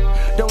overpriced.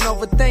 Don't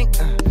overthink,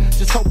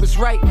 just hope it's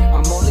right.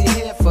 I'm only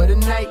here for the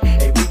night.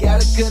 Hey, we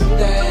got a good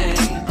thing.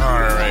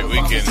 Alright, we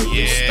can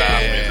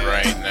stop it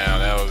right now.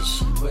 That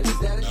was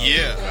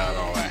about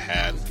all I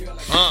had.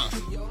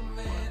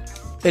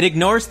 It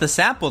ignores the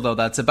sample, though,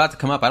 that's about to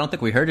come up. I don't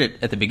think we heard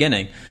it at the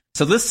beginning.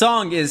 So this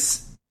song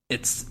it's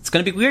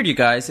going to be weird, you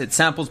guys. It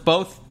samples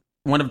both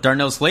one of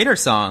Darnell's later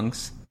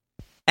songs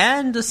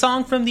and a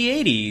song from the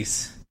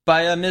 80s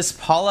by Miss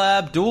Paula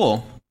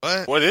Abdul.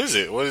 What is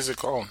it? What is it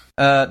called?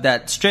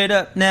 That straight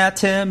up, now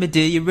tell me, do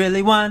you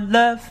really want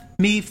love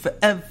me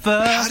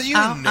forever? How do you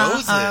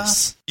know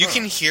this? You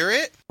can hear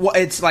it? Well,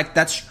 it's like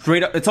that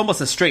straight up. It's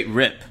almost a straight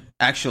rip,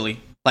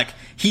 actually. Like,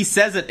 he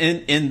says it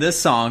in this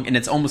song, and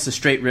it's almost a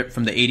straight rip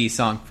from the 80s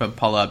song from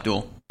Paula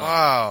Abdul.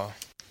 Wow.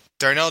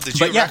 Darnell, did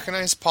you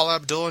recognize Paula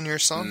Abdul in your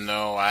song?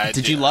 No, I didn't.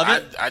 Did you love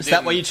it? Is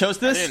that why you chose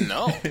this? I didn't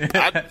know.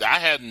 I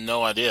had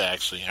no idea,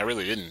 actually. I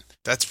really didn't.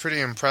 That's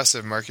pretty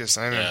impressive, Marcus.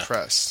 I'm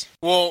impressed.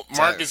 Well,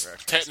 Marcus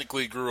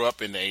technically grew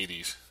up in the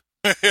 80s.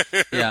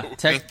 Yeah,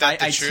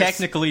 I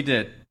technically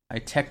did.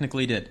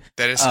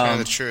 That is kind of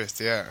the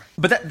truth, yeah.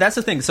 But that's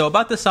the thing. So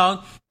about this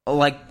song,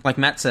 like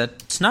Matt said,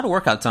 it's not a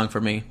workout song for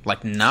me.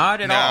 Like,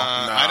 not at all.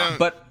 I don't.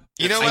 But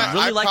you know what? I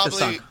really like this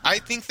song. I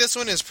think this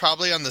one is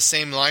probably on the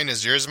same line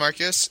as yours,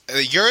 Marcus.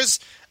 Yours,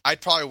 I'd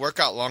probably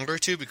work out longer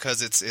to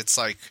because it's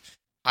like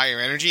higher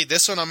energy.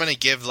 This one, I'm gonna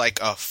give like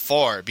a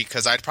 4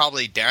 because I'd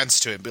probably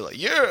dance to it and be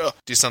like, yeah,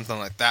 do something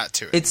like that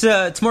to it.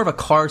 It's more of a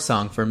car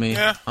song for me,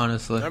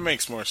 honestly. That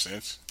makes more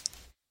sense.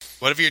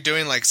 What if you're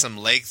doing like some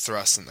leg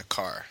thrusts in the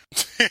car?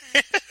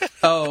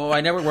 Oh,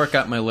 I never work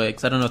out my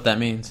legs. I don't know what that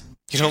means.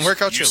 You don't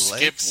work out your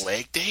legs? You skip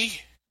leg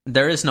day?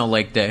 There is no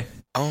leg day.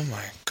 Oh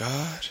my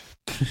god.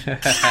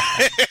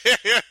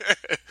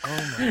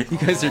 You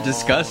guys are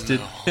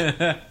disgusted.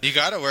 You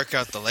gotta work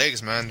out the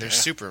legs, man. They're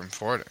super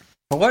important.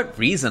 For what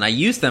reason? I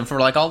use them for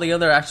like all the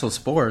other actual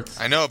sports.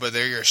 I know, but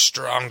they're your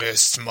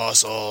strongest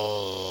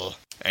muscle.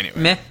 Anyway.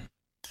 Meh.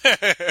 I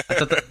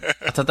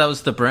thought that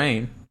was the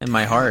brain and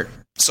my heart.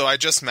 So I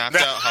just mapped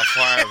out how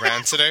far I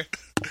ran today.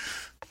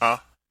 Huh?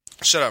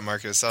 Shut up,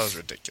 Marcus. That was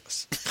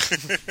ridiculous.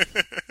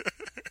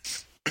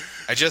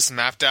 I just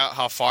mapped out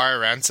how far I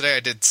ran today. I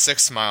did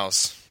 6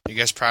 miles. You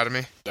guys proud of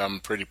me? I'm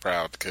pretty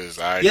proud because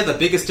You have the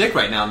biggest dick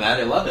right now, Matt.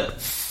 I love it.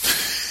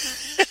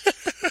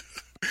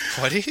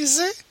 What did he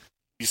say?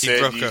 You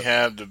said you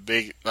have the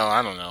big... No,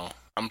 I don't know.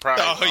 I'm proud.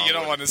 Oh, you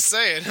don't want to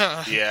say it,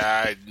 huh?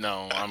 Yeah,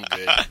 no, I'm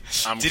good.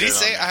 Did he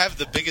say I have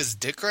the biggest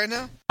dick right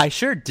now? I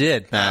sure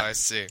did, Matt. Oh, I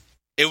see.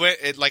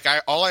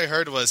 All I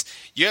heard was,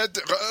 yeah,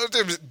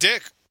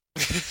 dick.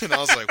 And I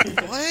was like,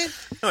 what?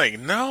 Like,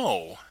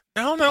 no.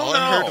 All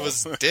I heard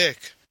was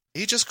dick.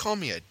 He just called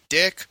me a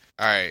dick.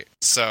 All right,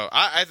 so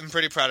I'm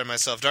pretty proud of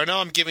myself. Darnell,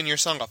 I'm giving your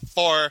song a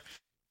 4. If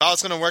I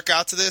was going to work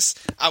out to this,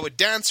 I would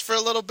dance for a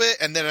little bit,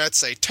 and then I'd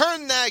say,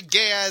 turn that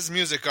gay-ass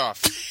music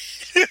off.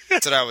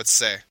 That's what I would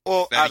say.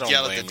 Well, and I I'd don't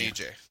yell blame at the you.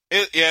 DJ.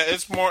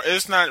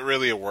 It's not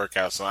really a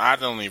workout song. I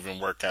don't even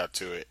work out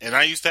to it. And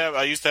I used to have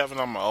it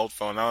on my old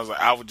phone.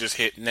 I would just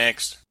hit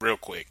next real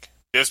quick.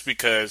 Just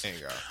because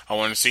I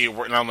want to see it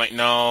work. And I'm like,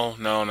 no,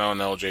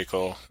 J.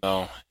 Cole.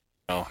 No.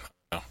 Not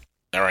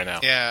right now.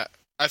 Yeah,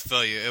 I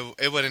feel you.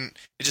 It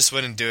just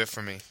wouldn't do it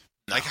for me.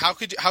 No. Like, how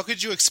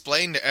could you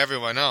explain to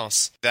everyone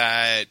else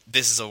that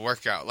this is a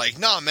workout? Like,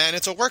 no, man,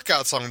 it's a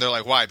workout song. They're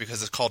like, why?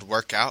 Because it's called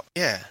Workout?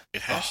 Yeah.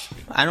 It has.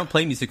 I don't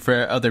play music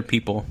for other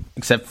people,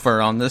 except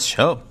for on this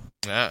show.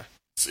 Yeah.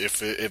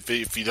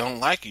 If you don't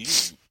like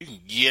it, you can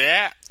get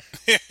out.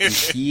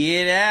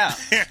 Get out.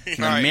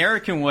 An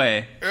American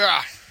way.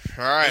 Yeah.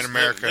 All right,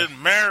 America. In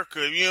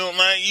America, if you don't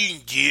like it, you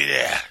can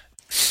get out.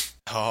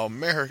 Oh,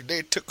 America,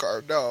 they took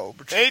our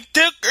dog. They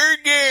took our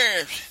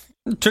gas.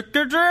 Took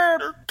their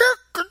job.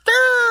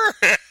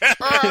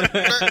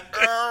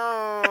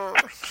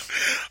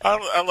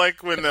 I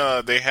like when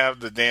they have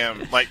the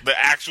damn, like, the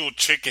actual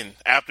chicken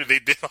after they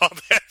did all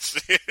that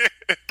shit.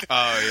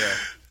 Oh, yeah.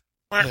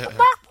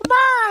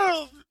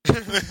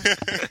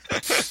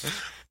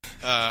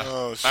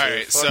 Oh, shit. All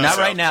right, so not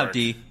right now,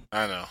 D.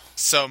 I know.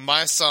 So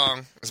my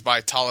song is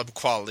by Talib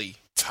Kweli.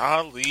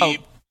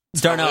 Talib.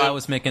 Darnell, I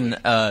was making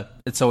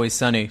It's Always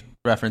Sunny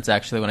reference,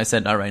 actually, when I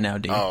said not right now,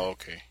 D. Oh,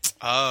 okay.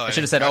 Oh, I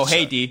should have said, oh,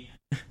 hey, D.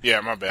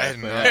 Yeah, my I bad.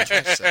 didn't know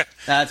catch that.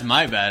 That's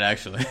my bad,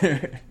 actually.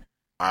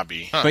 I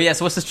be. But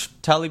yes, what's the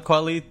Talib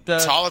Kweli?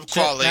 Talib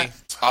Kweli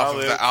off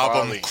of the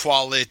album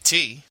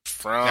Quality.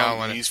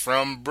 He's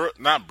from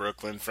not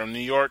Brooklyn, from New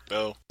York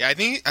though. Yeah,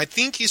 I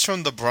think he's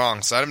from the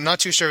Bronx. I'm not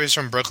too sure if he's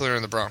from Brooklyn or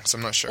the Bronx.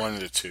 I'm not sure. One of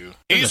the two.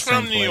 He's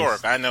from New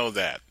York. I know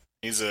that.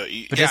 But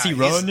does he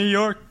raw in New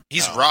York?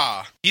 He's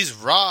raw. He's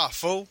raw,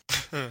 fool.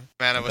 Man,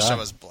 I wish I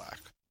was black.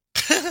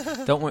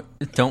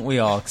 Don't we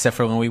all? Except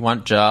for when we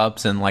want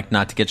jobs and like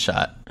not to get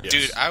shot. Yes.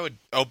 Dude,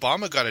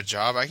 Obama got a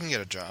job. I can get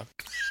a job.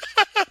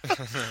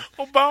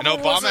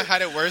 Obama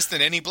had it worse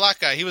than any black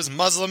guy. He was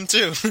Muslim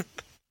too.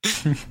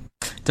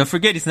 Don't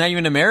forget, he's not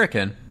even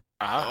American.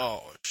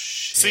 Oh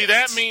shit! See,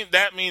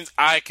 that means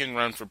I can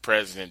run for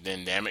president.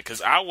 Then, damn it,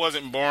 because I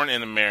wasn't born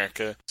in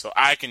America, so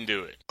I can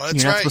do it. Oh,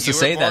 that's You're not right. supposed You to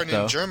were say born that,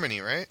 though. in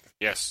Germany, right?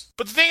 Yes,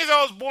 but the thing is,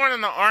 I was born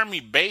in the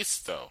army base,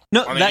 though.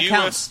 No, on that a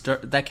counts.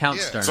 That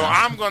counts, Yeah. Darnell. So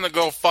I'm gonna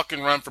go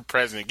fucking run for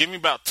president. Give me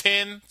about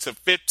 10 to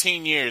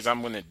 15 years.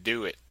 I'm gonna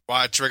do it.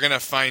 Watch, we're gonna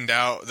find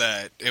out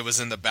that it was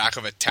in the back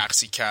of a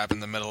taxi cab in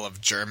the middle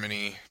of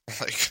Germany.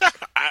 Like,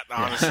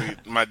 Honestly,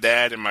 my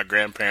dad and my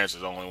grandparents are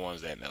the only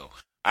ones that know.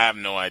 I have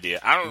no idea.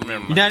 I don't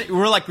remember.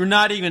 We're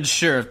not even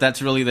sure if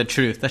that's really the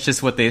truth. That's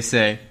just what they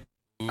say.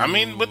 I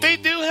mean, but they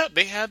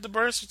have the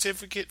birth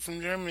certificate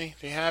from Germany.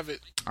 They have it.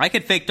 I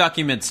could fake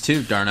documents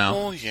too, Darnell.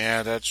 Oh,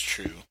 yeah, that's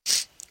true.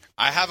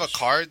 I have a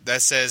card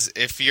that says,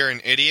 if you're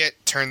an idiot,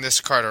 turn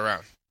this card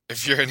around.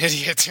 If you're an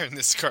idiot, turn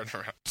this card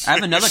around. I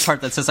have another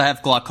card that says I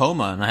have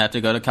glaucoma and I have to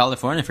go to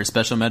California for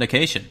special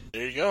medication.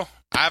 There you go.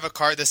 I have a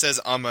card that says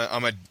I'm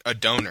a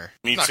donor.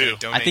 Me I'm not too.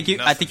 gonna I think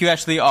donate you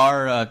actually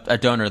are a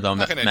donor, though, I'm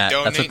not Matt.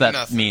 gonna That's what donate that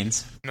nothing.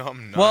 means. nothing. No,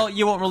 I'm not. Well,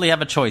 you won't really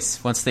have a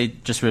choice once they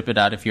just rip it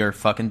out of your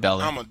fucking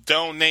belly. I'm gonna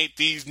donate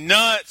these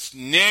nuts,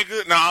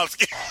 nigga. No, I was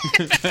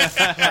kidding.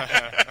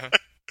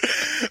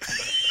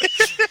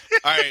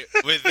 All right,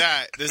 with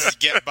that, this is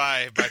Get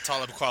By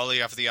Talib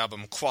Kweli off the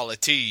album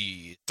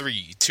Quality.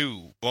 3,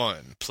 2,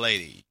 1,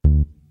 play.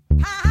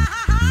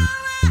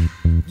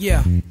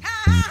 Yeah.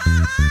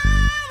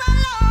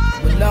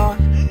 Well, Lord.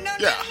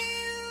 Yeah.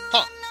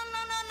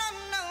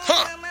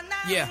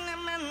 Yeah.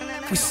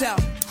 We sell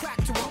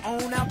crack to our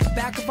own out the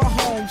back of our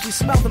homes. We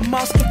smell the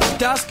musk of the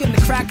dusk and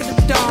the crack of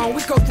the dawn.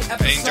 We go through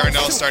episodes. I think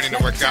Darnell's starting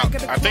to work out.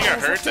 I think I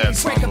heard that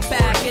song Break a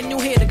back and you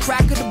hear the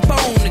crack of the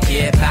bone to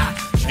get by.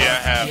 Yeah,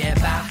 I have.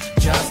 Get by,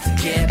 just to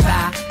get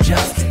by,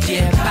 just to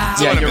get by.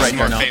 Yeah, you're right,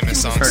 more Darnell.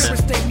 famous songs. Heard it.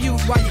 Stay mute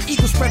while your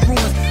ego spread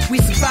rumors. We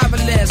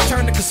survivalists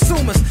turn to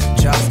consumers.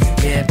 Just to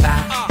get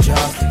by,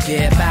 just to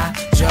get by,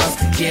 just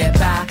to get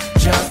by,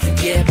 just to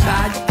get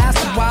by. You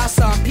ask them why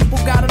some people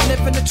gotta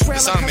live in the trailer.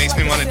 This song makes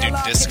me wanna do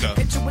disco.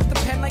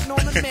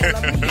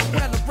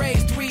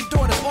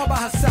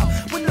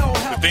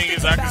 The thing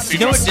is, I can see You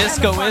know what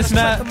disco is,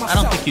 Matt? I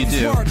don't think you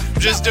do. I'm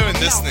just doing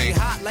this thing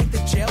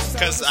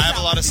because I have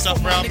a lot of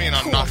stuff around me and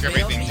I'm knocking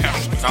everything down.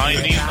 All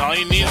you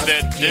need is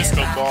that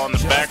disco ball in the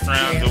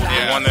background, the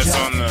one that's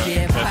on the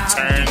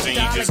turns, and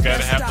you just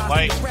gotta have the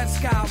light.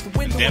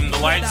 Dim the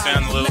lights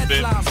down a little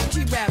bit,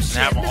 and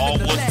have an all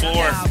wood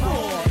floor,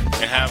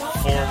 and have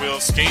 4-wheel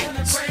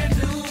skates.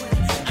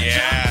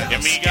 Yeah, I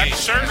mean, you got the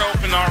shirt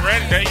open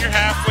already. Then you're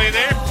halfway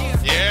there.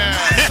 yeah.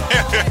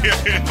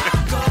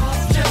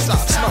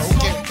 Stop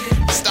smoking,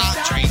 stop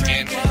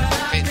drinking,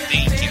 been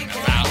thinking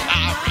about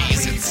my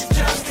reasons.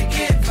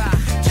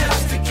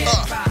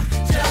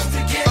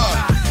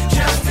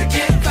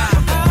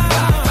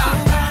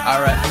 All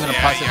right, I'm gonna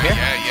pause it here.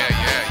 Yeah.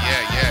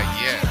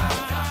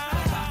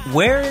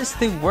 Where is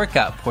the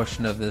workout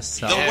portion of this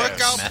song? The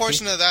workout Matthew?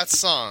 portion of that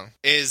song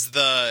is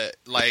the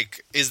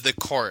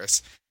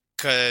chorus.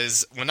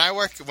 Because when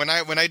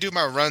I do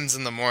my runs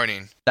in the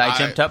morning, I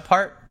jumped up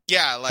part?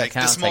 yeah, like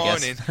counts, this I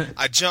guess. morning,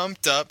 I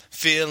jumped up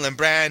feeling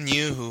brand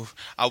new.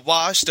 I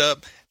washed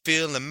up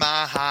feeling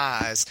my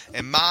highs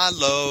and my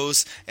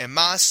lows and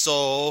my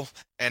soul,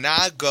 and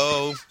I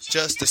go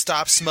just to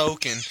stop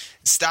smoking,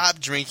 stop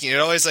drinking. It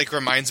always like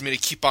reminds me to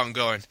keep on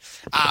going.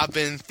 I've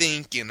been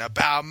thinking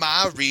about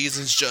my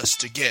reasons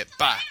just to get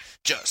by,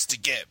 just to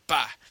get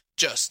by.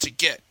 Just to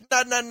get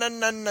na.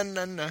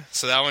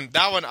 So that one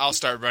I'll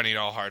start running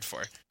all hard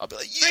for. I'll be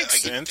like, yeah,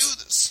 Makes I can sense.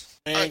 do this.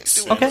 Makes I can do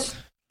sense. it. Okay.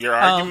 Your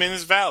argument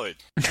is valid.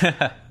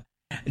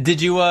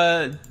 Did you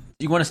want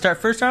to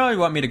start first, or you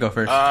want me to go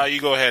first?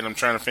 You go ahead. I'm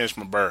trying to finish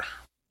my burr.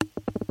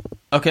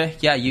 Okay,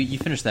 yeah, you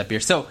finished that beer.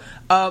 So,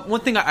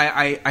 one thing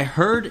I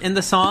heard in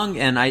the song,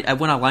 and I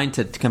went online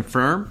to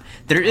confirm,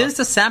 there is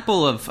a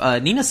sample of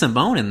Nina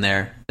Simone in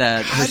there,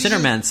 her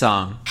Sinnerman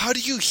song. How do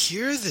you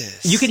hear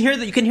this? You can hear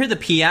the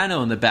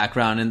piano in the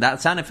background, and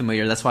that sounded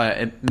familiar. That's why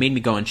it made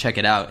me go and check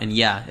it out. And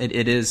yeah,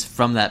 it is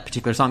from that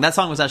particular song. That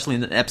song was actually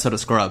in the episode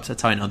of Scrubs.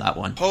 That's how I know that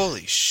one.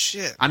 Holy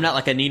shit. I'm not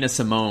like a Nina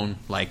Simone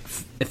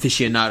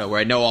aficionado where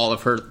I know all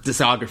of her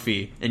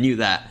discography and knew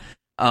that.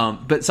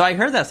 But so I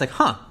heard that. It's like,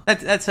 huh,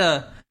 that's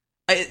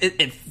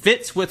it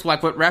fits with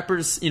like what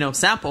rappers,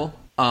 sample.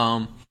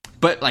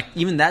 But like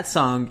even that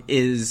song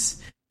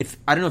is,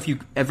 I don't know if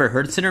you've ever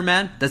heard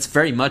Sinnerman, that's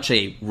very much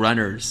a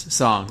runner's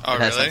song. Oh, it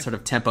has really? that sort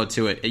of tempo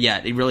to it.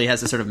 Yeah, it really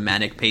has a sort of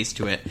manic pace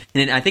to it.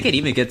 And I think it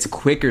even gets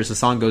quicker as the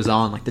song goes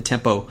on, like the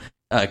tempo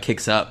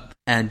kicks up.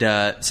 And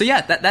so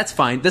yeah, that's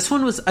fine. This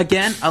one was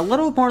again a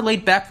little more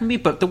laid back for me,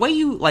 but the way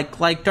you like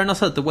Darnell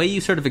said, the way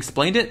you sort of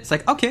explained it, it's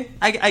like, okay,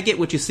 I get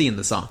what you see in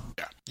the song.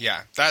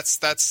 Yeah, that's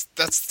the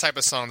type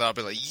of song that I'll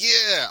be like,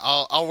 yeah,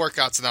 I'll work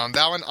out to that one.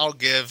 That one I'll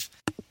give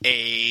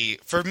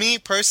for me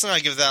personally, I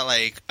give that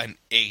like an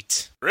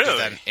 8. Really? Give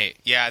that an 8.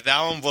 Yeah,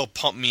 that one will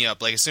pump me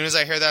up. Like as soon as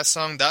I hear that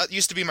song, that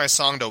used to be my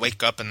song to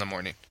wake up in the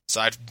morning.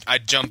 So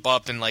I'd jump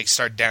up and like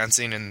start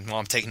dancing and while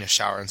I'm taking a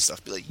shower and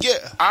stuff, be like,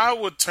 yeah. I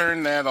would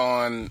turn that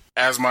on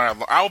as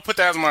I would put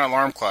that as my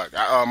alarm clock.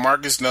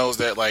 Marcus knows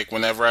that like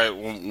when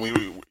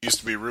we used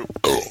to be God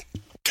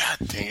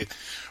dang it.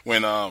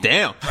 When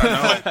Damn.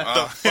 What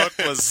the fuck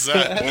was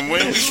that? when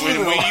we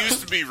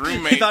used to be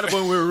roommates. He thought of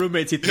when we were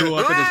roommates, he threw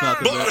up in his mouth.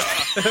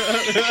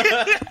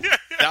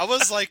 That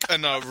was like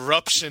an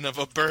eruption of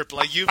a burp.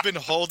 Like you've been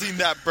holding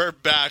that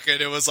burp back,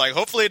 and it was like,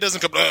 hopefully it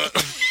doesn't come.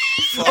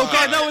 Oh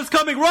god, that was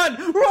coming!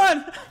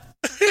 Run!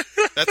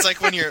 That's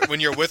like when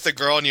you're with a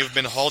girl and you've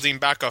been holding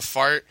back a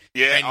fart,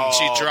 Yeah, and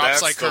she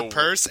drops that's like her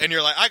purse, and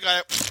you're like, I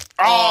got it.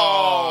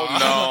 Oh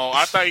no!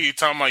 I thought you were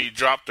talking about you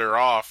dropped her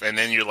off, and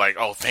then you're like,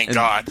 oh, thank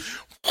God.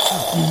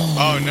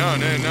 Oh no!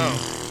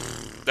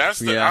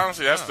 That's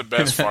honestly that's the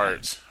best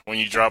farts when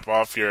you drop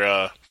off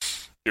your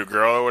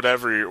girl or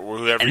whatever or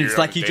whoever. And it's you're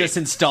like on a you date. just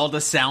installed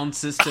a sound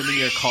system in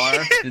your car.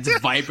 It's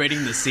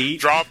vibrating the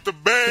seat. Drop the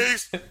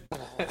bass.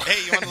 Hey,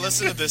 you want to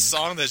listen to this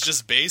song that's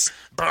just bass?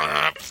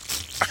 You're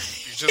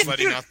just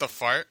letting out the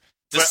fart.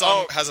 This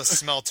song has a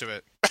smell to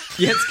it.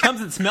 Yeah, it comes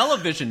in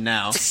smell-o-vision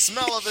now.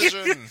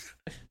 Smell-o-vision.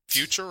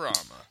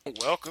 Futurama.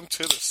 Welcome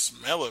to the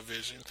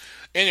smell-o-vision.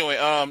 Anyway,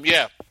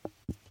 yeah.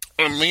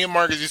 When me and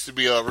Marcus used to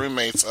be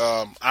roommates,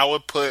 I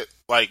would put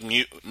like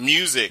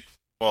music.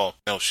 Well,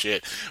 no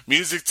shit.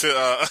 Music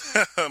to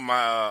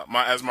my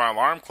as my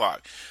alarm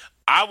clock.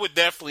 I would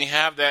definitely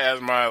have that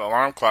as my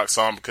alarm clock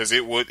song because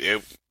it would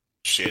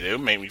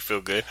make me feel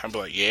good. I'd be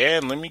like,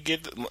 yeah, let me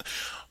get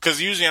because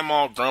usually I'm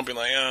all grumpy,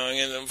 like, I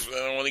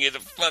don't want to get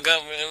the fuck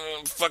up,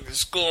 fucking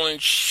school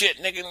and shit,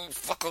 nigga,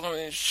 fuck all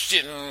and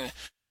shit.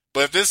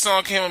 But if this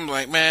song came, I'm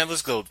like, man,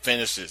 let's go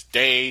finish this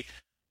day,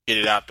 get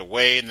it out the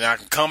way, and then I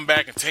can come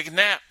back and take a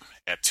nap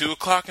at 2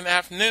 o'clock in the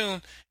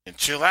afternoon and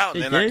chill out,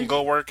 and then I can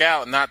go work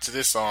out. Not to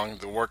this song,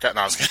 the workout.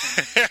 No, I was kidding.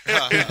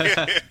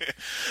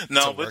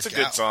 No, but it's a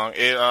good song.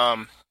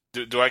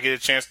 Do I get a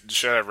chance?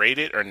 Should I rate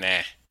it or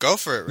nah? Go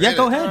for it. Yeah,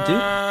 go ahead, dude.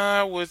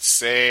 I would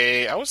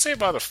say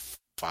about a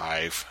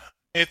 5.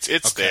 It's Okay.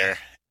 there.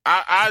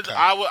 Okay.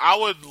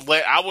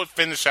 I would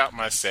finish out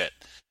my set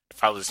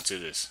if I listen to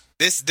this.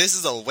 This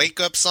is a wake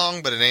up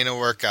song, but it ain't a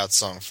workout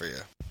song for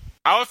you.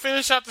 I would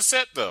finish out the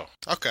set though.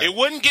 Okay. It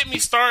wouldn't get me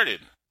started.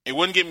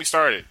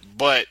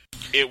 But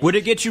it Would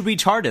it get you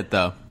retarded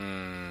though?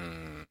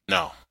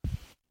 No.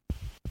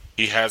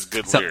 He has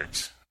good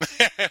lyrics.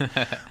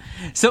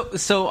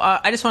 So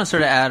I just want to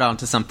sort of add on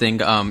to something.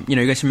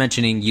 You guys are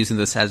mentioning using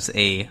this as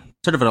a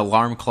sort of an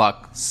alarm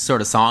clock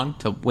sort of song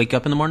to wake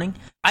up in the morning.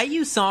 I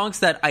use songs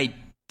that I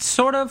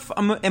sort of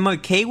am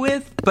okay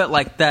with, but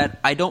like that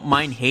I don't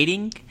mind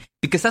hating,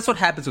 because that's what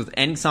happens with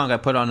any song I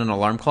put on an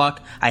alarm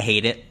clock. I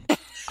hate it.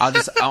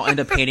 I'll end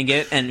up hating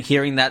it, and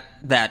hearing that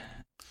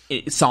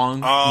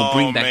song will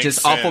bring back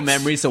just awful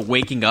memories of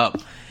waking up.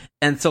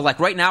 And so, like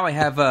right now, I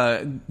have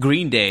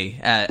Green Day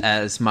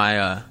as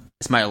my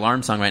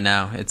alarm song right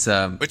now. It's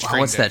Which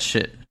Green what's Day? that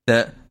shit?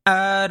 The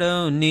I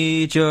don't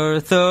need your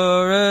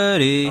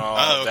authority.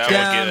 Oh, that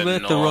down would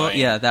with get the annoying.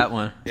 yeah, that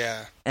one.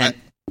 Yeah.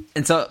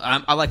 And so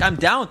I'm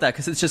down with that,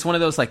 because it's just one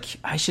of those like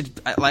I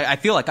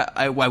feel like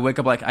I wake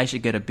up like I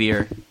should get a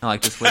beer and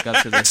like just wake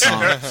up to this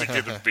song. I have to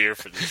get a beer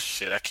for this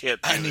shit. I can't.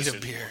 I do need this a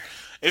anymore. beer.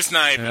 It's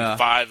not even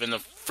 5 in the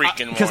freaking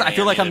morning. Because I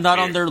feel like need I'm a not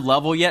beer. on their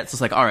level yet, so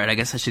it's like, all right, I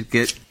guess I should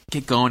get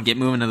going, get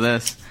moving to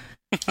this.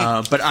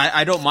 But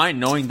I don't mind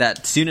knowing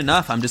that soon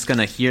enough I'm just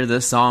gonna hear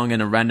this song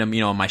in a random,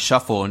 my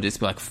shuffle, and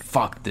just be like,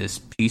 fuck this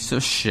piece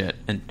of shit,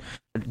 and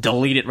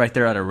delete it right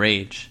there out of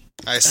rage.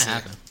 I see.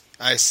 happen.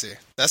 I see.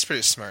 That's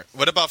pretty smart.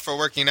 What about for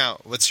working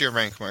out? What's your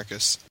rank,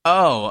 Marcus?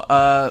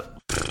 Oh,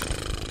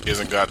 He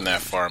hasn't gotten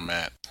that far,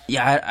 Matt.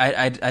 yeah,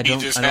 I don't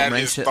just I had don't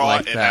rank his shit thought,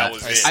 like and that. that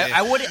was I it. see.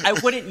 I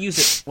wouldn't use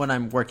it when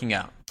I'm working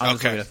out. I'll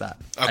just Okay. leave it at that.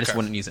 I just Okay.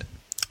 wouldn't use it.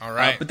 All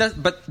right.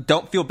 But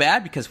don't feel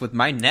bad, because with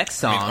my next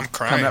song I'm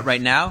crying. coming up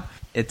right now,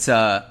 it's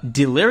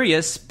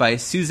Delirious by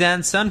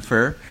Suzanne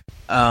Sunfer.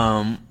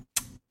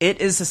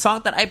 It is a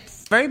song that I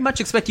very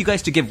much expect you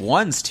guys to give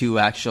ones to,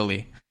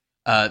 actually.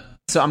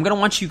 So I'm going to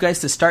want you guys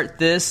to start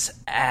this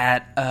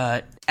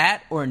at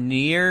or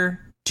near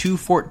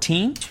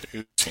 214.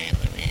 210,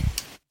 I mean.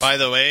 By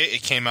the way,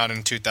 it came out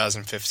in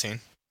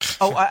 2015.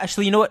 Oh,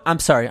 actually, you know what? I'm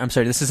sorry.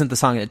 This isn't the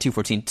song at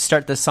 214.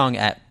 Start this song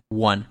at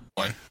 1.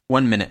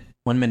 1 minute.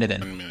 1 minute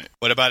in. 1 minute.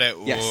 What about at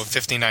Yes.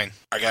 59?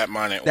 I got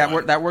mine at That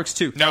 1. that works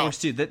too. No. That works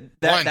too.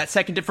 One. That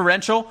second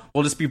differential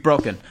will just be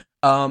broken.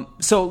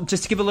 So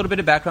just to give a little bit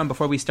of background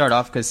before we start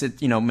off, because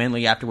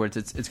mainly afterwards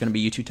it's going to be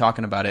you two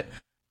talking about it.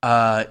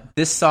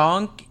 This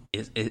song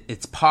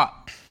it's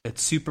pop.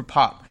 It's super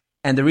pop,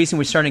 and the reason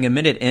we're starting a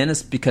minute in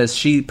is because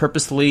she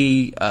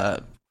purposely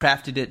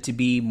crafted it to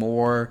be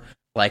more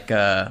like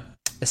a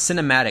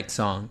cinematic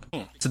song.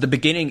 So the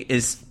beginning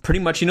is pretty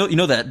much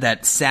that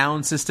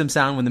sound system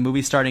sound when the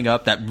movie's starting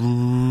up, that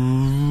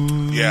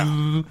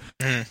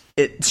Yeah.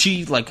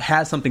 she like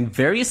has something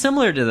very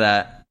similar to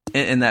that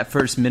in that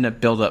first minute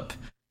buildup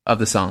of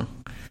the song,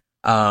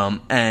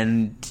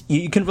 and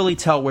you can really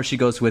tell where she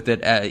goes with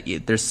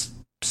it. There's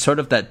sort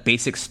of that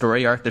basic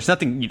story arc. There's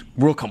nothing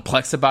real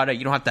complex about it.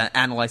 You don't have to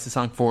analyze the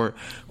song for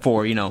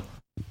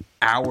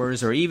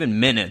hours or even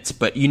minutes,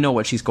 but you know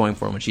what she's going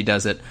for when she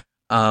does it.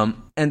 And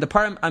the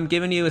part I'm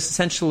giving you is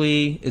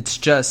essentially it's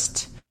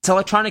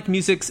electronic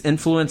music's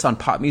influence on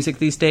pop music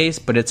these days,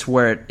 but it's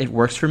where it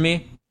works for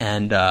me,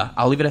 and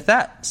I'll leave it at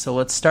that. So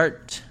let's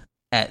start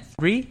at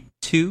 3,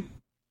 2,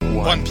 1.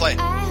 One play.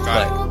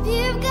 Got it. Hope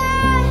you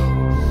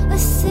got a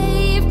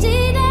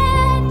safety net.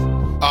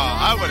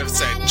 I would have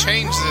said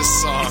change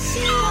this song.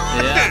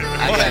 Yeah,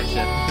 I What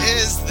gotcha.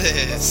 is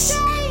this?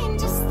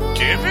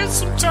 Give it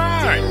some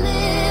time.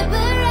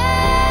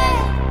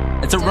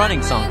 It's a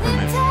running song for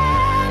me.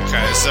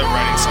 Okay, it's a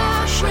running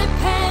song for sure.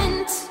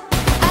 Repent.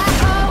 I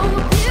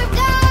hope you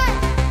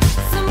got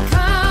some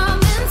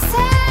common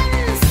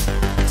sense.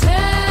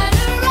 Turn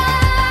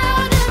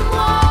around and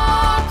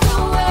walk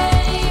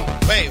away.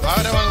 Wait, why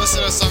would I want to listen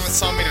to a song that's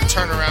telling me to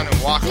turn around and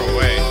walk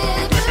away?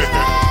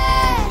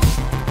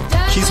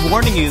 She's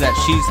warning you that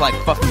she's like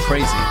fucking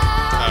crazy. Okay.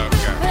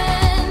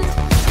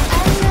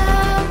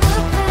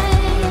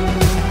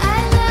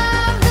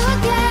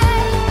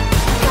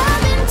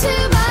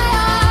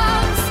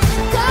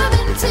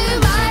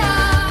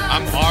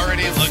 I'm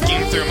already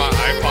looking through my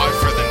iPod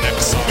for the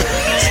next song.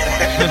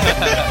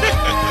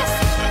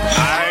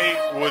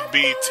 I would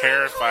be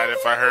terrified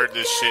if I heard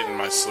this shit in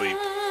my sleep.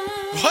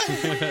 What?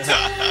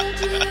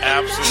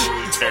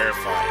 Absolutely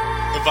terrified.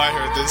 If I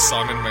heard this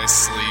song in my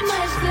sleep.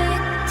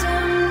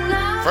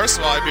 First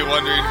of all, I'd be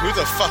wondering who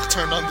the fuck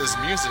turned on this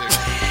music.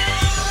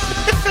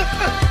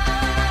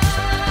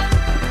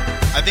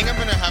 I think I'm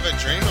gonna have a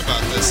dream about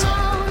this song.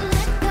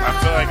 I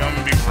feel like I'm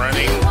gonna be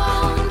running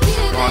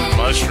on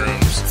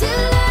mushrooms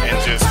and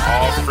just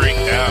all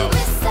freaked out.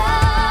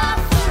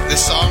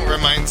 This song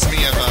reminds me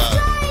of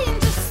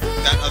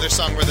that other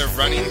song where they're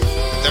running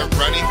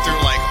through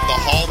like the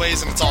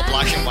hallways and it's all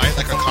black and white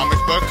like a comic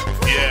book.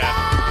 Yeah.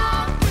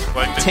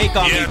 Like Take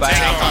On Me by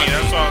Take On Take Me.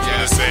 That's what I was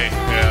gonna say.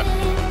 Yeah.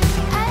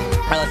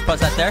 right, let's pause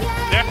that there.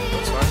 Yeah,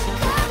 that's fine.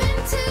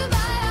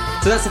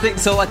 So that's the thing.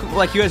 So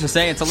like you guys are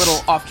saying, it's a little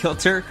off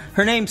kilter.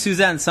 Her name's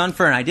Suzanne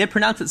Sunfer, and I did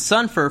pronounce it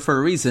Sunfer for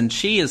a reason.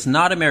 She is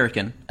not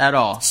American at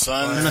all.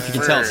 Sun. I don't know if you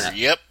can tell that.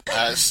 Yep,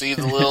 I see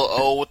the little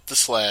O with the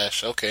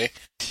slash. Okay.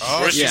 Oh,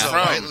 Where's she's she a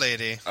from? white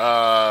lady.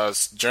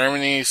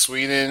 Germany,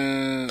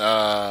 Sweden.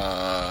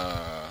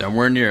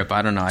 Somewhere in Europe.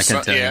 I don't know. I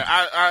can't tell you.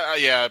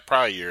 Yeah,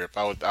 probably Europe.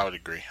 I would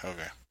agree.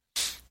 Okay.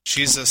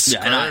 She's a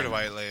scared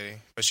white lady,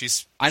 but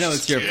she's. I know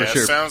it's Europe for It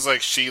sure. sounds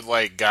like she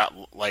got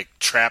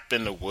trapped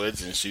in the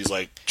woods and she's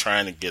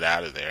trying to get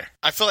out of there.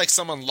 I feel like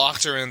someone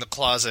locked her in the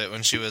closet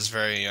when she was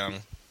very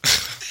young.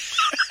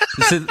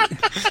 So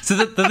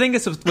the thing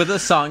is with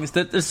this song is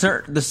that there's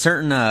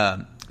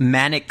certain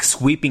manic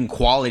sweeping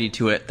quality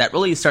to it that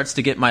really starts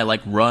to get my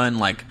run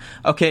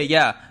okay,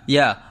 yeah,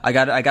 I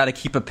gotta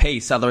keep a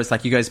pace, otherwise,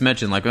 like you guys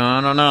mentioned, I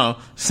don't know,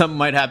 something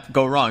might have to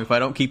go wrong if I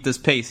don't keep this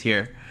pace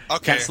here.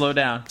 Okay. Can't slow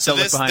down. So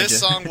Don't look behind this you.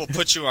 song will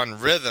put you on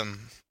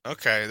rhythm.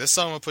 Okay, this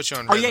song will put you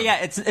on Oh rhythm. yeah,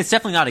 it's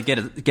definitely not a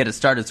get it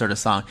started sort of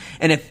song.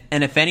 And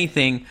if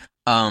anything,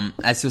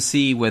 as you'll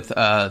see with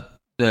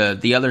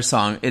the other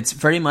song, it's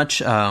very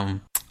much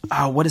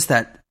what is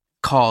that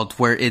called?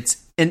 Where it's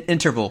an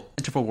interval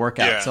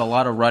workout. Yeah. So a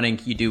lot of running,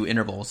 you do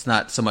intervals,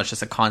 not so much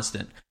as a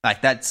constant.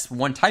 Like that's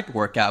one type of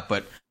workout,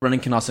 but running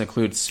can also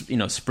include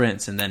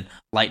sprints and then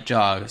light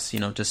jogs.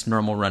 Just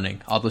normal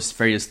running, all those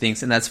various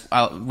things. And that's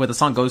what the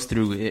song goes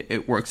through.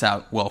 It works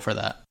out well for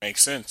that.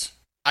 Makes sense.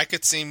 I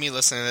could see me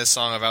listening to this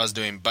song if I was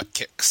doing butt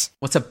kicks.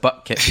 What's a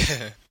butt kick?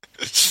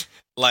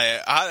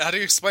 How do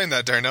you explain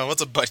that, Darnell?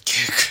 What's a butt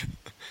kick?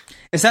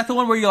 Is that the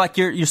one where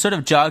you're sort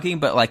of jogging,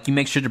 but you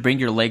make sure to bring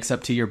your legs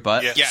up to your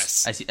butt? Yes.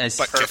 Yes. I see.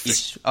 Butt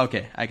kicks.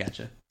 Okay, I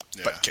gotcha.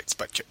 Yeah. Butt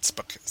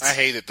kicks. I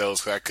hated those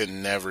because I could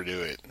never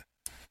do it.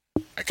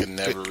 I could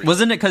never.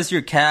 Wasn't it because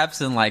your calves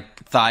and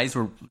thighs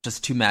were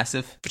just too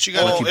massive? But you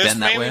gotta Well, you it's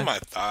bend that mainly way? my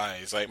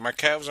thighs. My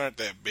calves aren't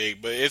that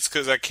big, but it's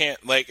because I can't.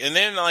 And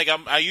then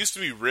I used to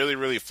be really,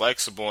 really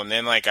flexible, and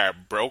then I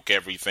broke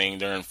everything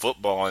during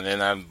football, and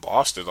then I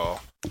lost it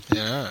all.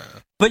 Yeah.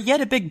 But you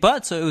had a big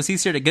butt, so it was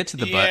easier to get to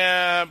the butt.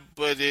 Yeah,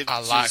 but I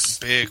like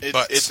big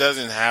butts. It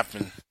doesn't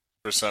happen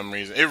for some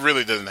reason. It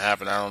really doesn't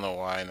happen. I don't know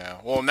why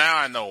now. Well, now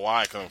I know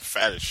why, because I'm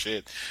fat as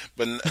shit.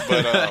 But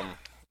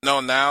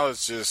no, now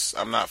it's just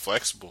I'm not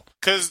flexible.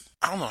 Because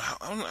I don't know how.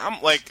 I'm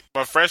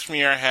my freshman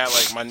year I had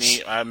my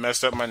knee. I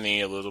messed up my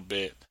knee a little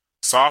bit.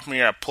 Sophomore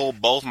year I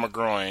pulled both my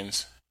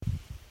groins.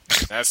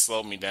 That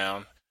slowed me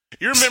down.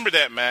 You remember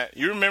that, Matt?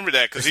 You remember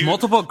that because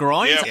Multiple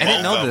groins? Yeah, I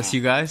didn't know both of this, them.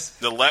 you guys.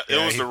 The left,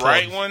 Yeah, it was he the pulled.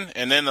 right one,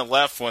 and then the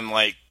left one,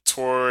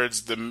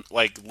 towards the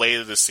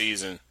later the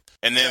season.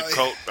 And then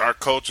our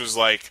coach was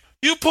like,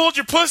 "You pulled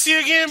your pussy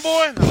again,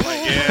 boy?" And I'm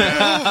like,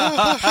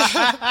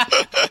 "Yeah."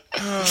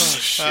 Oh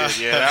shit,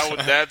 yeah,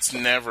 that's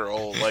never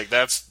old.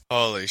 That's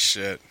Holy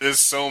shit. there's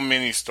so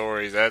many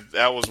stories.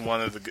 That was one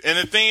of the. And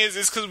the thing is,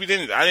 it's because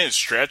I didn't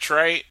stretch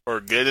right or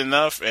good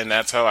enough, and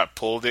that's how I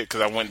pulled it.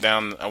 Because I went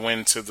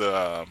into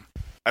the.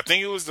 I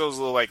think it was those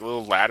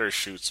little ladder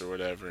chutes or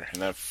whatever,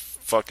 and I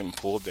fucking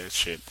pulled that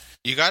shit.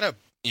 You gotta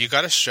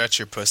stretch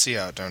your pussy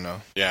out,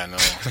 Darnell. Yeah, I know.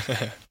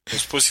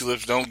 Those pussy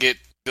lips don't get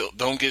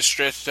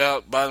stretched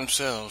out by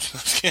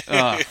themselves.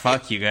 Oh,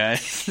 fuck you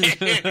guys.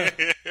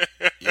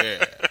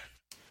 Yeah.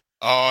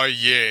 Oh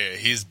yeah,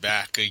 he's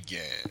back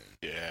again.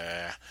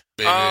 Yeah.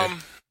 Baby. I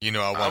want I'm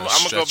to gonna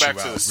stretch go back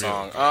you to out the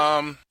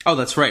song. Oh,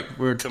 that's right.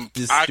 We're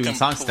just I doing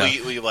song stuff.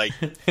 completely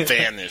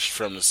vanished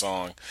from the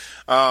song.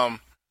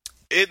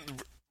 It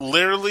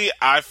literally,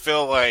 I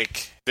feel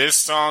like this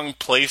song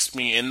placed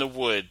me in the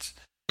woods,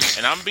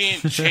 and I'm being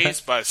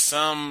chased by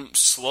some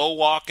slow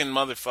walking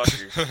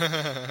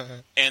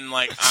motherfucker, and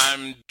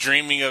I'm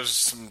dreaming of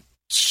some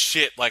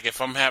shit,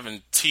 if I'm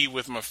having tea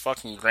with my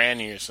fucking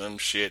granny or some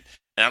shit,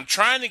 and I'm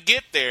trying to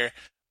get there.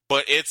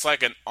 But it's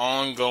an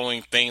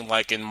ongoing thing,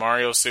 like in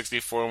Mario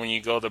 64 when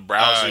you go to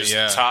browser's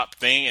top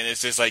thing, and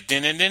it's just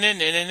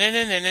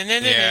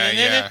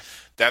Yeah.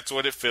 That's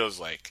what it feels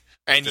like.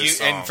 And this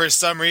and song. for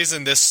some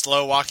reason this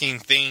slow walking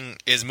thing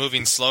is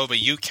moving slow, but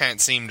you can't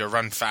seem to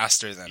run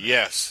faster than it.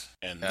 Yes,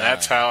 and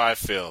that's how I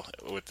feel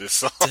with this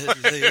song.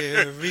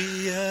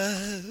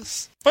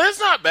 Delirious. But it's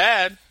not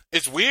bad.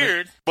 It's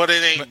weird, but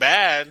it ain't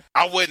bad.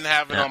 I wouldn't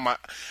have it on my...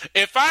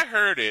 If I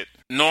heard it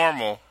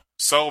normal,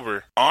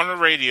 sober, on a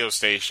radio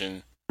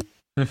station,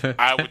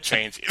 I would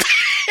change it.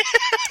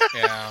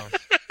 Yeah.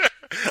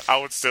 I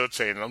would still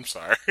change it. I'm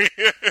sorry.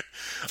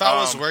 If I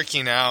was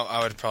working out,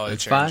 I would probably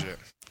It's change fine. it.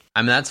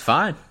 I mean, that's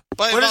fine.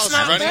 But But if I it's was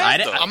not running, bad,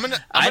 though. I'm I gonna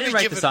didn't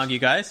write give the it, song, you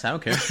guys. I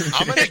don't care.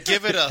 I'm gonna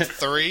give it a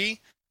 3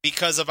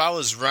 because if I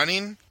was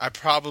running, I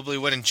probably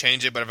wouldn't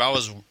change it. But if I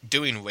was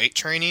doing weight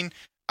training,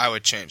 I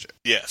would change it.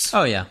 Yes.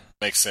 Oh, yeah.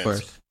 Makes Of sense.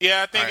 course.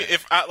 Yeah, I think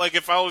Alright.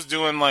 if I was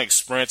doing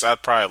sprints,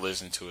 I'd probably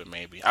listen to it.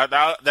 Maybe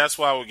that's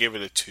why I would give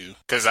it a 2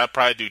 because I'd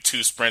probably do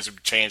 2 sprints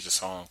and change the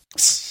song.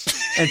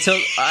 And so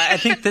I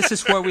think this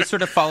is where we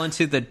sort of fall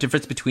into the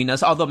difference between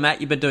us. Although,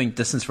 Matt, you've been doing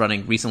distance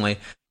running recently.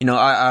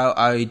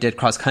 I did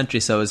cross country,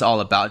 so it's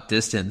all about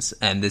distance.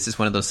 And this is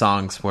one of those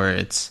songs where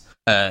it's,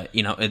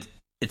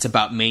 it's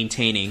about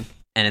maintaining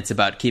and it's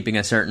about keeping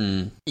a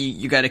certain.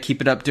 You got to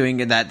keep it up, doing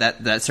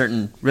that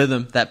certain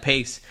rhythm, that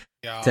pace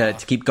to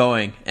keep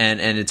going, and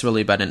it's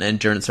really about an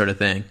endurance sort of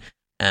thing.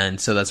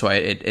 And so that's why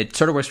it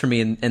sort of works for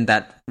me in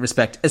that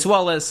respect, as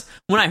well as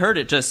when I heard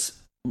it, just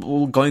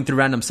going through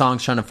random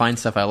songs trying to find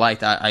stuff I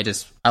liked. I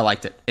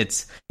liked it.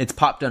 It's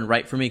pop done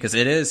right for me, because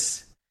it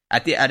is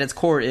at its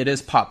core, it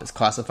is pop. It's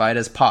classified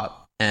as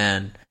pop,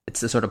 and it's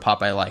the sort of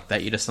pop I like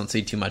that you just don't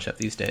see too much of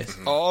these days.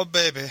 Oh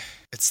baby,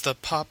 it's the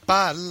pop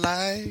I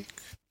like.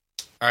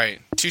 All right,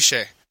 touche.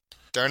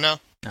 Darnell?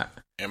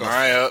 Am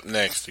I up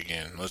next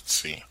again? Let's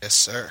see. Yes,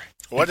 sir.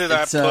 What did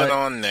I put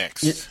on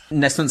next?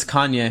 Next one's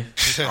Kanye.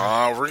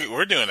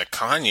 We're doing a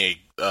Kanye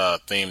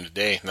theme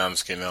today. No, I'm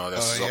just kidding. No,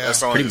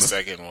 that's only the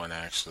second one,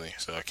 actually,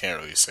 so I can't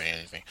really say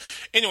anything.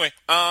 Anyway,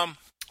 I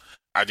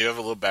do have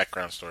a little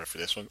background story for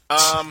this one.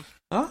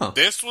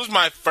 This was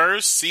my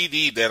first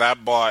CD that I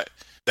bought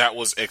that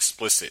was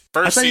explicit.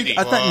 CD.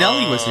 I thought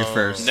Nelly was your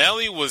first.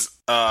 Nelly was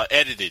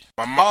edited.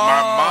 My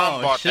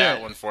mom bought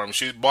that one for me.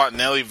 She bought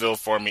Nellyville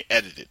for me,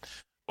 edited.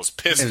 Was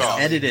pissed off.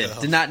 Edited.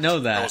 Did not know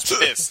that. I was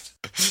pissed.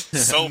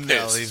 So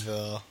pissed.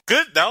 Nellyville.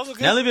 Good. That was a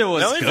good.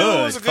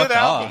 Nellyville was a good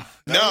album.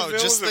 No,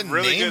 just the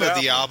really name of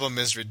the album. album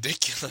is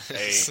ridiculous.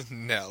 Hey,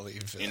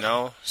 Nellyville. You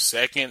know,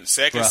 second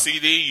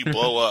CD, you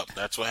blow up.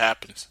 That's what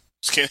happens.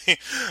 Just kidding.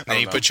 Now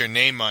you put your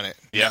name on it.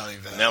 Yeah,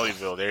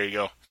 Nellyville. There you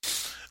go.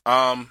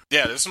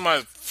 This is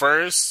my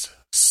first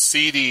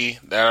CD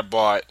that I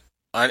bought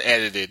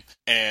unedited,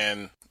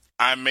 and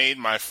I made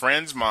my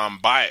friend's mom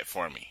buy it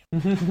for me.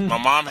 My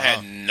mom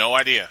had no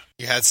idea.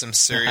 You had some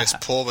serious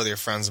pull with your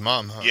friend's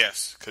mom, huh?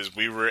 Yes, because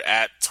we were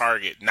at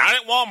Target. Not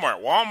at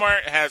Walmart.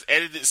 Walmart has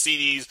edited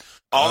CDs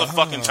all the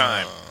fucking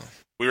time.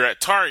 We were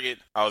at Target.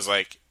 I was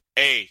like,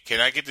 hey,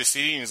 can I get the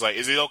CD? And he's like,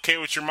 is it okay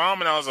with your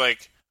mom? And I was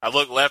like, I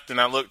looked left and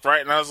I looked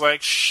right, and I was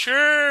like,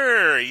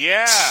 sure,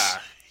 yeah.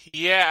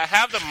 Yeah, I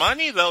have the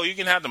money, though. You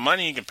can have the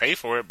money, you can pay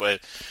for it,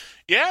 but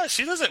yeah,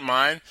 she doesn't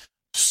mind.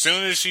 As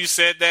soon as she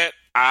said that,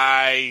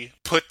 I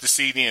put the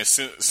CD in as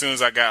soon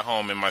as I got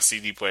home in my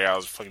CD player. I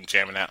was fucking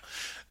jamming out.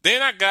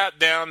 Then I got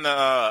down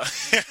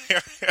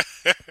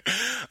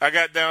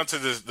to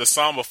the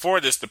song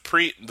before this,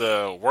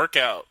 the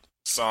workout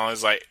song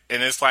is like,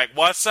 and it's like,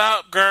 "What's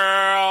up,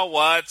 girl?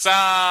 What's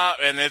up?"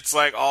 And it's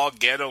like all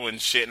ghetto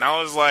and shit. And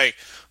I was like,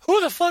 "Who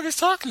the fuck is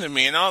talking to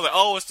me?" And I was like,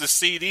 "Oh, it's the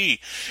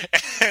CD."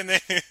 And then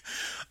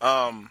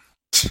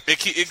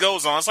it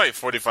goes on. It's like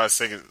 45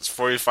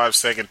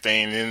 second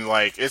thing, and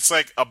like it's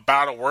like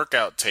about a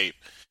workout tape,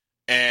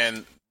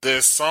 and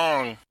this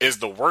song is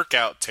the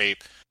workout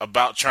tape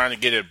about trying to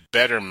get a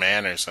better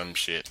man or some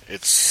shit.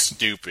 It's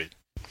stupid.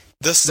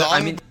 The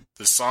song,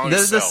 the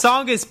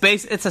song is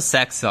based. It's a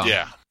sex song.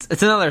 Yeah,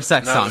 it's another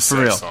sex song for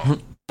real.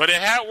 Song. But it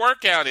had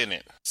workout in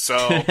it, so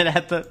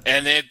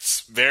and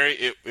it's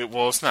very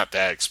well. It's not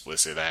that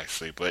explicit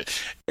actually, but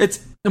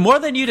it's more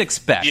than you'd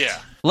expect. Yeah,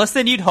 less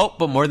than you'd hope,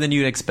 but more than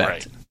you'd expect.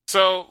 Right.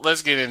 So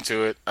let's get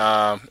into it.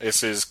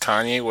 This is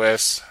Kanye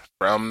West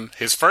from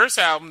his first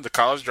album, The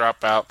College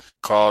Dropout,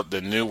 called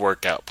The New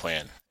Workout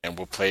Plan, and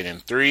we'll play it in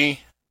 3,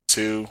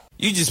 2.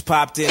 You just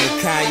popped in to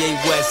Kanye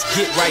West,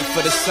 get right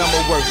for the summer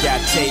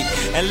workout tape.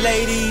 And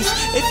ladies,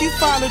 if you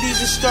follow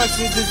these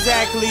instructions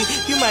exactly,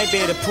 you might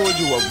be able to pull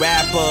you a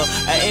rapper,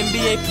 an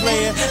NBA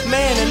player,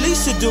 man, at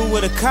least to do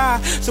with a car.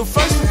 So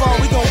first of all,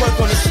 we gonna work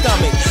on the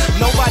stomach.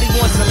 Nobody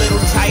wants a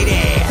little tight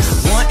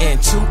ass. 1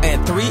 and 2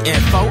 and 3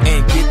 and 4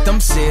 and get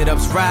them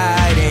sit-ups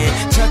right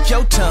and tuck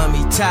your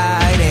tummy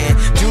tight and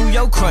do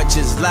your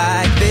crunches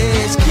like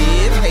this.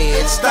 Give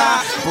head,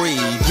 stop, breathe,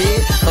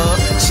 get up,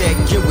 check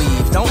your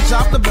weave. Don't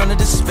drop the blunt,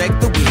 disrespect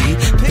the weed.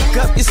 Pick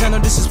up your son,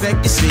 don't disrespect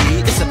your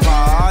seed. It's a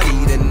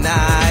party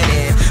tonight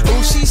and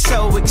ooh, she's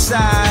so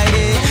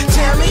excited.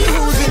 Tell me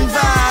who's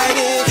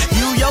invited.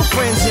 You, your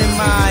friends, and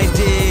my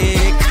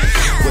dick.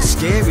 What's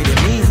scary to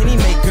me, and he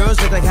make girls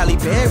look like Halle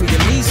Berry to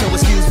me. So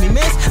excuse me,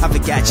 miss, I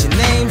forgot your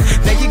name.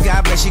 Thank you,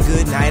 God bless you,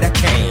 good night. I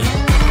came.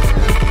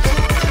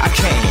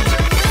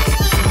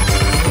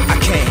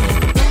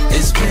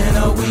 It's been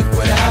a week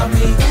without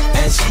me,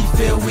 and she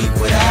feel weak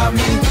without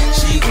me.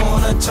 She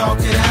wanna talk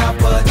it out,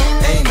 but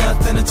ain't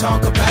nothing to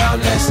talk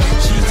about.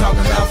 She talking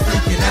about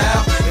freaking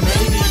out, and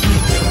maybe we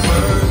can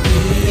work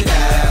it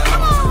out.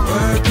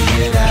 Work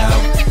it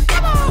out.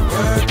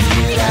 Work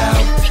it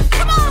out.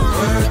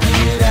 Work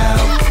it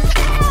out.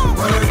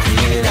 Work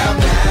it out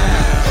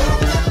now.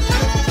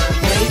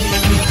 Maybe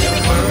we can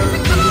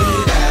work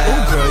it out.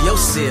 Oh girl, your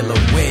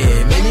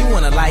silhouette made me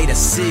wanna light a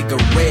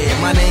cigarette.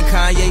 My name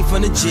Kanye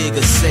from the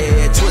Jigger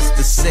said,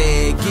 Twister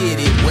said, get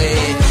it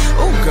wet.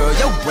 Oh girl,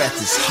 your breath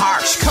is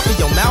harsh. Cover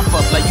your mouth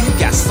up like you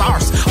got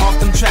SARS. Off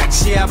them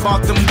tracks, yeah, I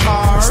bought them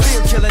cars.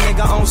 Still kill a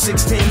nigga on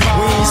 16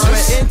 bars. We ain't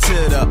sweating to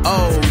the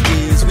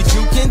oldies. We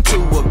juke into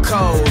a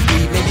cold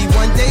beat. Maybe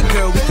one day,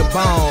 girl, we could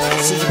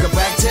bone. So you go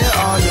back to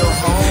all your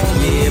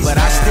homies. Yeah, but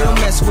I still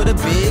mess with a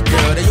big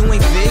girl. That you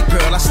ain't big,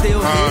 girl, I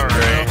still hit,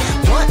 girl.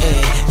 One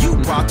end, you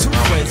brought 2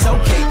 friends.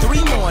 Okay,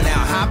 3 more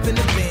now. Hop in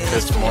the Benz.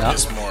 It's more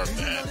of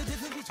that.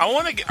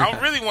 I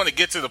really want to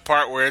get to the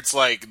part where it's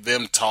like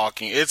them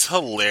talking. It's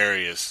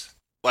hilarious.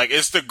 Like,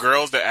 it's the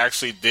girls that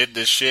actually did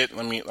this shit.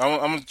 I'm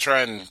gonna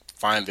try and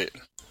find it.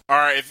 All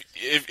right,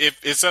 if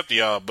it's up to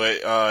y'all, but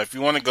if you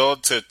want to go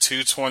to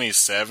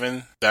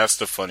 227, that's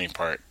the funny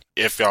part.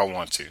 If y'all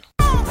want to. Hey,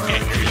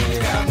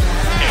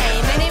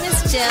 my name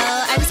is Jill.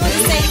 I just want to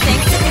say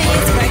thanks to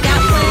Kanye's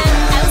workout plan.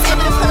 I was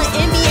able to pull an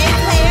NBA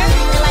player,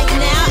 and like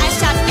now I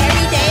shop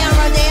every day on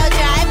Rodeo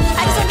Drive.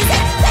 I just want to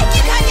say thank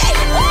you, Kanye.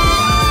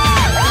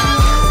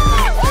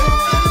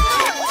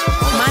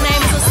 My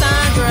name is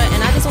Alessandra,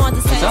 and I just wanted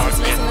to say I was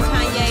listening to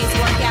Kanye's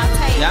workout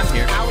tape. Yeah, I'm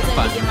here. I was able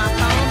Fine. to get my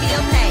phone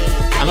bill paid.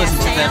 I'm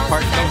listening to that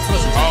part. Don't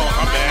listen to Oh,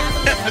 my bad.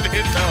 I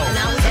didn't know. And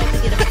I was able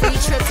to get a free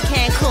trip to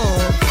Cancun.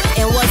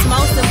 And what's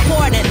most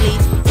importantly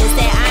is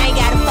that I ain't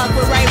gotta fuck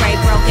with Ray Ray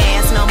broke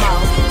ass no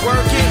more.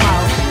 Work it, Mo.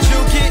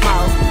 juke it, Mo.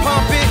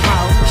 pump it, Mo.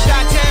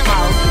 shot town, Mo.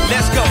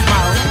 let's go,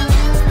 Mo.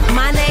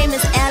 My name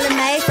is Ella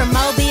Mae from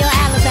Mobile,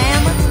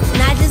 Alabama.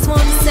 And I just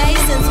want to say,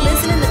 since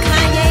listening to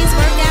Kanye's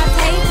workout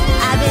tape,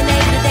 I've been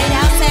able to date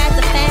outside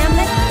the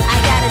family. I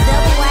got a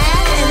double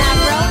wife and I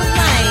rode a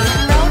plane.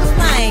 Rode a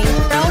plane.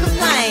 Rode a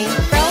plane.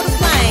 Rode a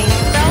plane.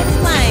 Rode a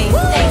plane.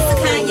 Thanks to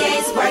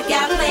Kanye's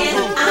workout plan,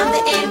 I'm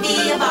the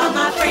envy of all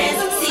my friends.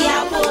 See,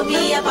 I pulled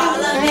me a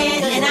baller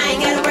man, and I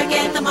ain't gotta work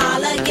at the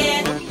mall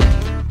again.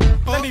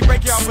 Let me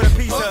break y'all for the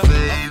pizza.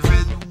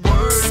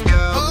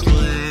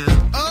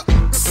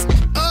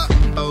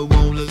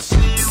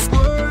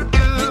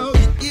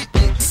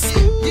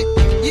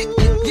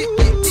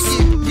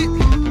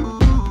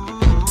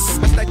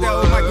 That's like that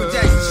old Michael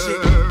Jackson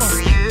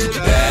shit.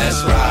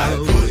 That's right,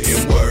 put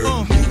in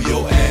work, move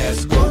your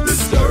ass, go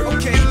berserk.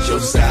 Okay. Eat your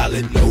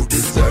salad, no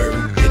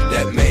dessert. Get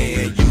that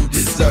man you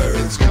deserve.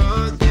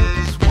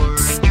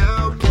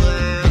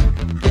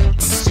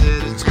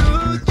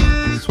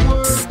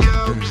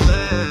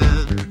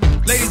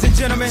 Ladies and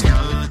gentlemen,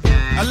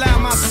 allow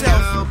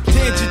myself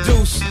to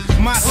introduce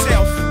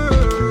myself.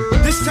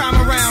 This time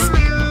around,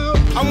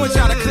 I want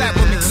y'all to clap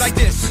with me like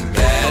this.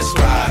 That's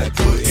right,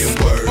 put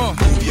in work,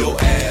 move your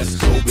ass,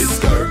 go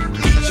berserk.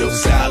 Eat your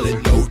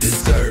salad, no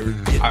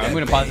dessert. Get All right, I'm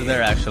going to pause it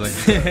there, actually.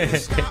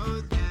 It's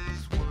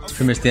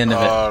pretty much the end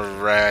of it.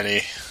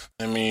 Alrighty.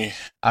 Let me.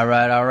 All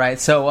right.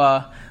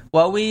 So,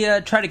 while we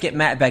try to get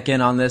Matt back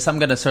in on this, I'm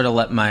going to sort of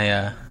let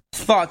my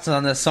thoughts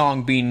on the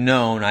song be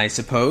known, I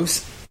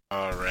suppose.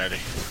 Alrighty.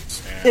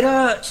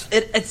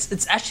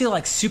 It's actually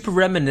like super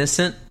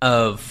reminiscent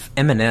of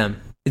Eminem.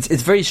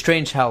 It's very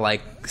strange how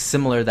like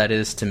similar that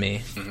is to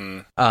me. Mm-hmm.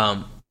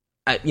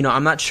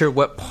 I'm not sure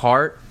what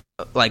part.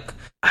 Like,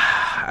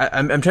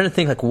 I'm trying to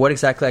think like what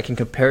exactly I can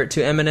compare it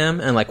to Eminem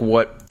and like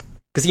what.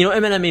 Because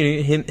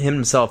Eminem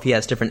himself, he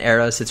has different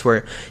eras. It's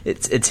where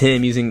it's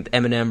him using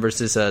Eminem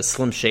versus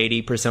Slim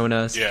Shady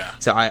personas. Yeah.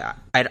 So I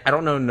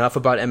don't know enough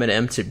about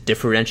Eminem to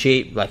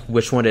differentiate like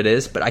which one it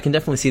is, but I can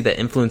definitely see the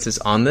influences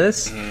on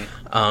this.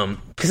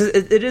 Because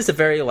it is a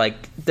very like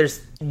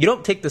you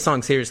don't take the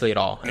song seriously at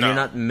all, and No. you're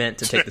not meant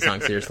to take the song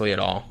seriously at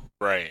all.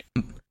 Right.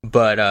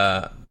 But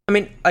I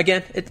mean,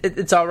 again,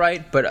 it's all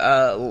right. But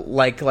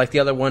like the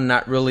other one,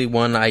 not really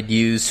one I'd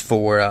use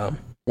for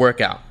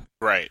workout.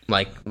 Right.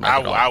 Like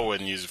at all. I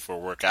wouldn't use it for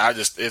workout.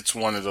 It's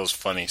one of those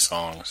funny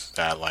songs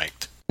that I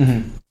liked.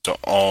 Mm-hmm. The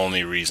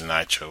only reason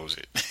I chose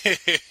it.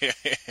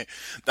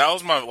 That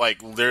was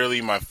literally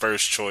my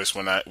first choice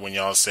when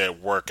y'all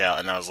said workout,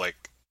 and I was like,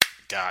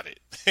 got it.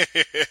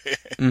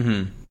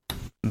 Mm-hmm.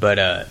 But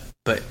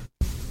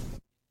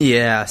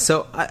yeah.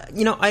 So I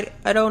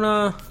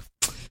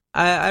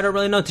don't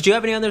really know. Did you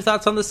have any other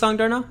thoughts on this song,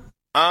 Darnell?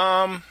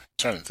 Trying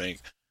to think.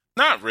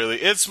 Not really.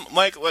 It's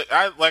like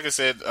I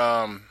said.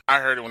 I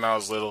heard it when I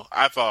was little.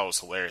 I thought it was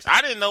hilarious.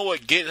 I didn't know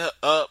what get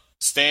up,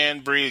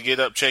 stand, breathe, get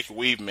up, check,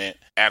 weave meant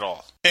at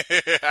all.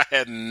 I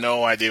had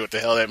no idea what the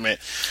hell that meant.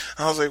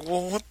 I was like,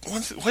 well,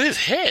 what is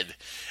head?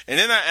 And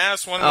then I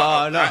asked one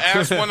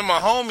of my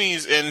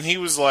homies, and he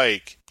was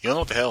like, you don't know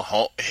what the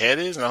hell head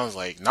is? And I was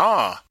like,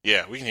 nah.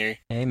 Yeah, we can hear you.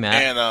 Hey,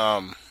 Matt.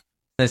 And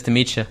nice to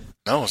meet you.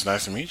 no, it's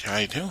nice to meet you. How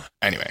you doing?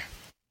 Anyway,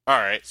 all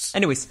right.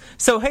 Anyways,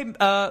 so hey,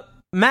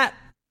 Matt.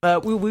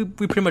 We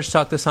pretty much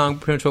talked the song,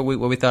 pretty much what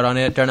we thought on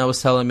it. Darnell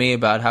was telling me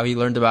about how he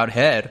learned about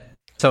head.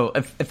 So,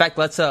 in fact,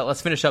 let's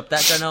finish up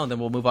that, Darnell, and then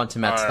we'll move on to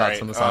Matt's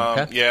thoughts on the song.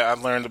 Okay? Yeah, I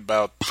learned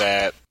about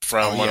that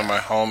from one of my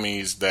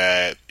homies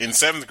that in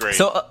 7th grade.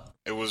 So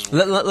it was.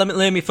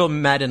 let me fill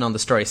Matt in on the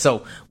story.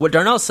 So, what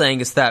Darnell's saying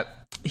is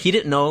that he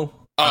didn't know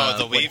the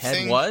what weave head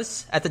thing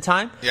was at the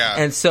time. Yeah.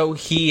 And so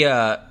he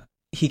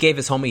gave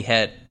his homie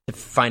head to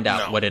find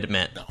out what it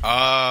meant. No.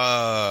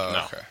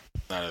 Oh, okay.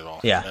 Not at all.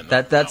 Yeah,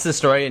 that's the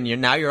story,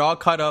 and now you're all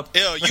caught up.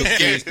 Ew, you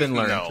It's been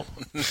learned. No.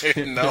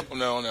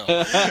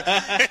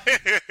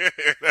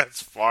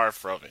 That's far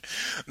from it.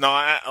 No,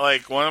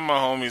 like one of my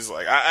homies,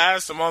 like I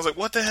asked him, I was like,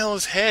 "What the hell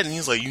is head?" And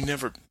he's like, "You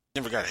never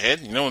got head?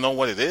 You don't know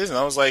what it is?" And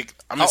I was like,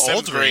 "I'm in How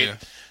old 7th were grade. you?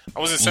 I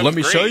was in 7th Let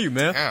me grade. show you,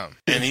 man. Damn.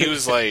 And he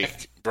was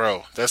like,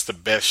 "Bro, that's the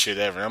best shit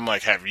ever." And I'm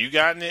like, "Have you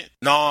gotten it?"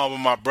 No, but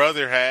my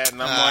brother had.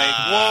 And I'm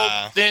like,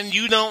 "Well, then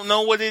you don't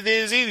know what it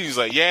is either." He's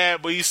like, "Yeah,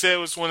 but you said it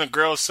was when a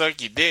girl suck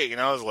your dick."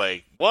 And I was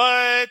like,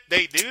 "What?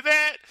 They do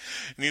that?"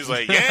 And he was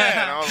like,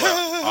 "Yeah." And I was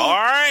like, "All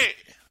right.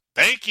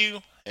 thank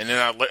you. And then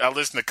I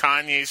listened to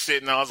Kanye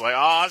shit, and I was like,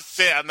 oh,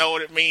 shit, I know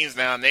what it means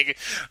now, nigga.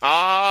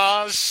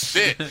 Oh,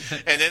 shit.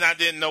 And then I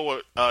didn't know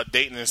what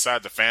dating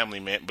inside the family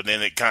meant, but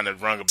then it kind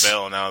of rung a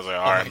bell, and I was like,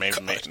 all right, maybe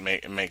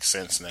it makes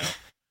sense now.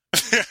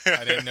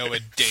 I didn't know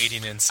what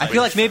dating inside. I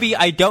feel like maybe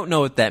I don't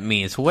know what that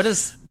means. What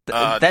is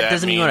that?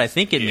 Doesn't mean what I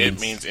think it means. It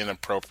means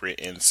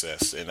inappropriate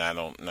incest, and I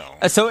don't know.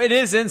 So it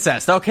is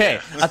incest. Okay,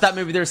 I thought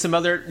maybe there was some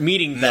other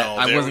meaning that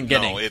I wasn't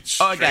getting. No, it's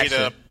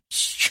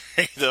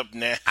straight up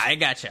now. I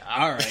gotcha.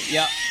 All right,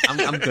 yeah,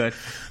 I'm good.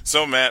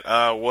 So Matt,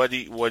 what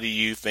do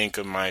you think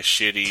of my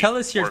shitty? Tell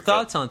us your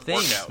thoughts on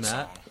things, Matt.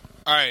 Song?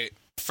 All right.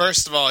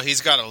 First of all,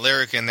 he's got a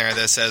lyric in there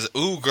that says,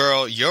 "Ooh,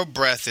 girl, your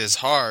breath is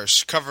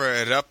harsh. Cover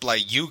it up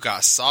like you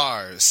got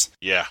SARS."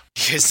 Yeah.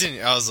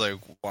 I was like,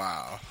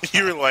 wow.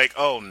 You were like,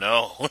 oh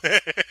no.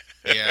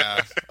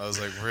 Yeah. I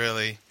was like,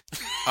 really?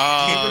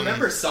 You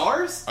remember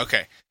SARS?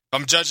 Okay.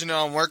 I'm judging it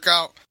on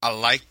workout. I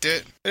liked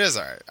it. It is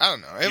alright. I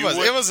don't know.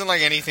 It wasn't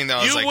like anything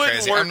that was like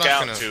crazy. You I'm wouldn't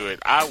not work out to it.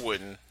 I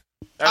wouldn't.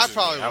 I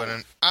probably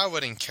wouldn't. I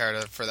wouldn't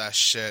care for that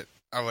shit.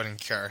 I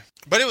wouldn't care.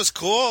 But it was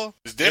cool.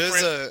 It's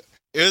different.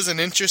 It was an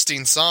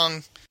interesting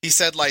song. He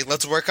said, like,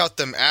 let's work out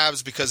them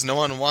abs because no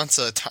one wants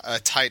a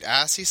tight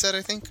ass, he said,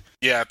 I think.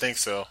 Yeah, I think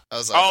so. I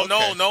was like,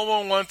 okay. No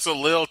one wants a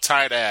little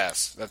tight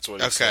ass. That's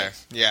what he said. Okay,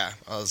 yeah.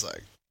 I was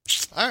like,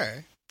 all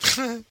right.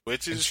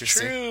 Which is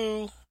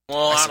true.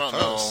 Well, I don't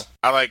know.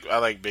 I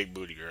like big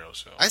booty girls.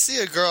 So. I see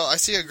a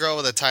girl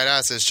with a tight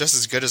ass. It's just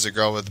as good as a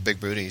girl with a big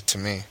booty to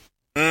me.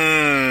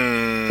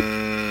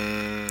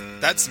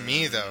 That's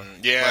me though.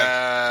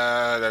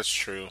 Yeah, that's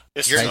true.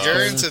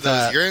 You're into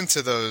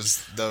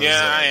those.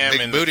 Yeah, I am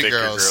big into booty thicker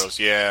girls.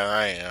 Yeah,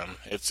 I am.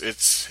 It's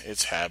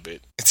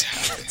habit. It's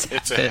habit.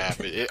 It's a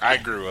habit. I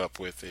grew up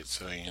with it,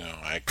 so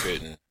I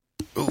couldn't.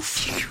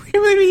 Oof.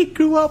 You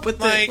grew up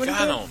with I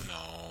don't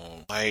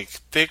know. Like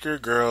thicker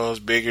girls,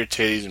 bigger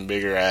titties, and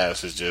bigger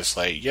ass is just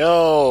like,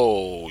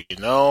 yo,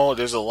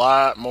 there's a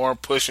lot more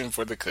pushing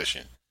for the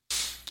cushion.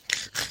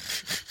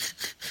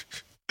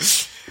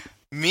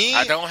 Me,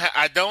 I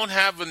don't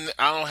have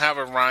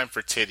a rhyme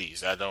for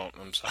titties. I don't.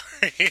 I'm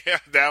sorry.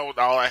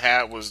 All I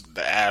had was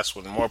the ass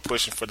with more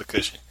pushing for the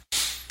cushion,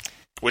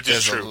 which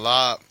is true. There's a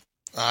lot.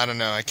 I don't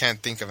know. I can't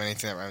think of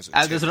anything that rhymes with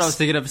titties. That's what I was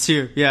thinking of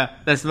too. Yeah,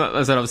 that's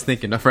what I was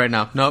thinking of right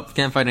now. Nope,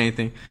 can't find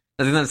anything.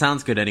 I think that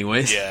sounds good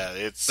anyways. Yeah,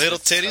 it's little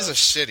titties are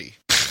shitty.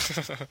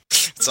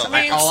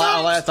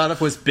 All I thought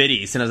of was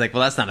biddies, and I was like,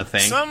 well, that's not a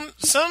thing.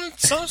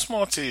 Some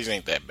small titties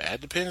ain't that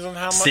bad. Depends on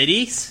how much.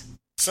 Cities?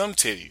 Some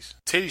titties.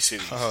 Titty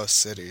cities. Oh,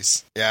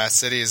 cities. Yeah,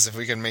 cities. If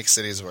we can make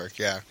cities work,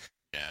 yeah.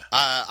 Yeah.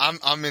 I'm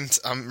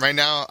right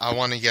now. I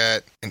want to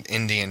get an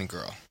Indian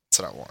girl. That's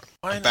what I want.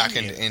 Why I'm back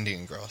into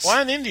Indian girls.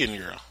 Why an Indian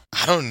girl?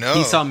 I don't know.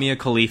 He saw Mia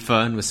Khalifa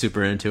and was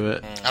super into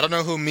it. I don't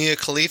know who Mia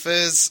Khalifa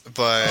is,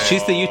 but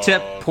she's the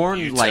UTEP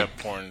porn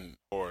porn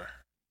whore.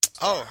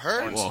 Oh,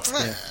 her. Porn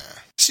star. Yeah.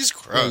 She's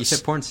gross. Yeah,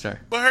 UTEP porn star.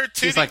 But her titties,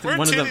 she's like one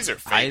of the are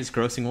fake. eyes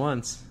grossing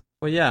ones.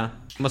 Well, yeah,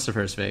 most of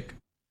her is fake.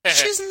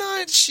 She's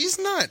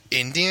not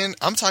Indian.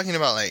 I'm talking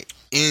about like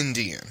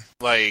Indian.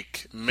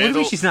 Like What do you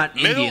mean she's not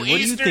Indian? What do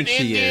you think she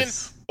Indian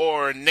is?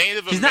 Or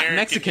Native She's American? Not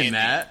Mexican, Indian.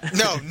 Matt.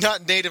 No,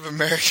 not Native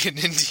American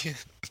Indian.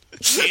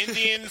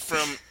 Indian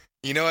from.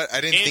 You know what? I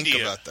didn't think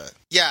about that.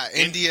 Yeah,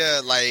 India,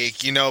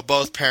 like,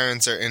 both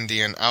parents are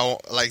Indian.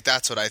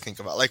 That's what I think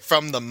about. Like,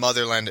 from the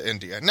motherland of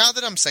India. Now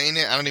that I'm saying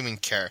it, I don't even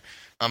care.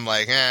 I'm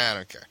like, I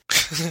don't care.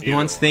 He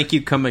wants thank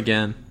you, come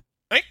again.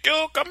 Thank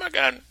you, come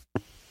again.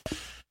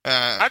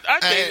 I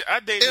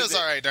dated it was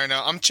alright,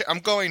 Darnell. I'm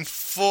going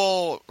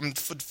full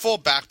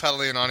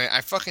backpedaling on it.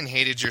 I fucking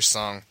hated your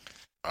song.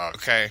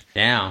 Okay.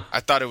 Damn. I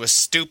thought it was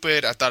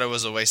stupid. I thought it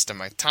was a waste of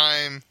my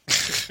time.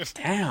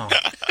 Damn.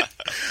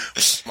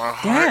 My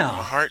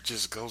heart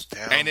just goes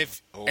down. And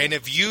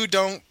if you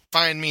don't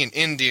find me an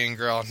Indian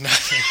girl,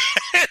 nothing.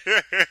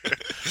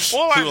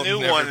 Well, I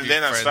knew one, and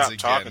then I stopped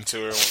talking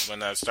to her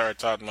when I started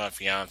talking to my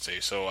fiance.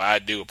 So I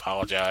do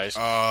apologize.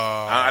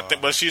 I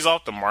think, but she's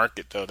off the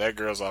market though. That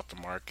girl's off the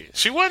market.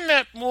 She wasn't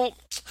that well.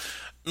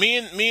 Me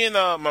and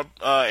my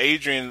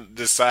Adrian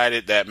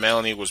decided that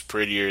Melanie was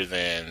prettier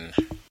than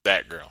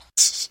that girl.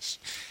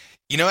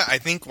 You know what? I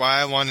think why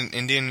I want an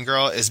Indian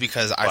girl is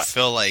because I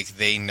feel like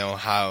they know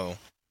how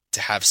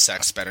to have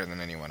sex better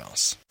than anyone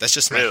else. That's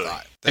just my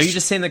thought. Are you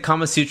just saying the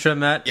Kama Sutra,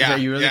 Matt? Yeah. Are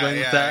you really going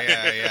with that?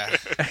 Yeah.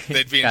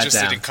 They'd be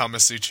interested in Kama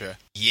Sutra.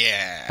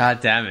 Yeah.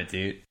 God damn it,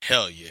 dude.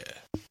 Hell yeah.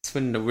 It's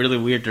went in a really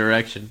weird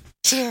direction.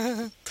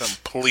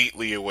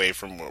 Completely away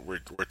from what we're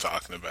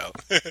talking about.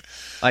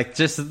 Like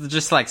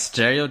just like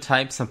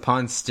stereotypes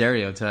upon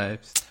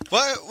stereotypes.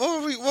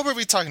 What were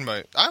we talking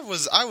about? I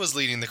was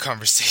leading the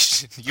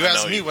conversation. You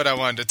asked me what I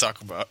wanted to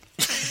talk about.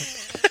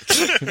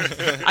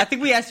 I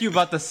think we asked you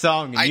about the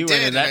song, and you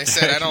went in that. I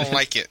said I don't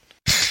like it.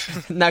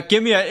 Now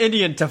give me an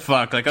Indian to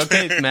fuck. Like,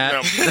 okay, Matt.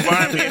 Now,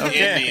 find me an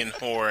Indian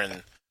whore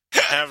and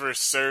have her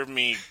serve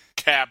me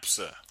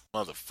capsa,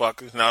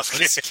 motherfucker. No,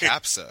 what is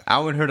capsa? I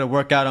want her to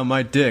work out on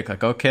my dick.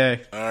 Like,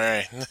 okay, all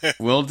right,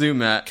 will do,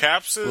 Matt.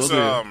 Capsa's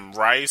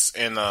rice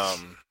and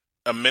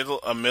a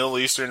Middle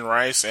Eastern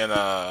rice and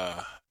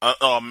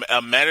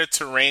a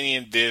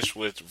Mediterranean dish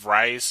with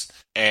rice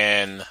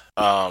and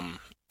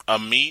a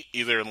meat,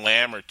 either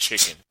lamb or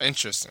chicken.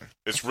 Interesting.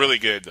 It's really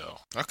good though.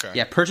 Okay.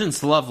 Yeah,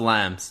 Persians love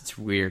lambs. It's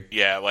weird.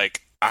 Yeah,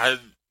 like I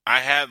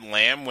had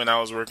lamb when I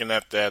was working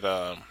at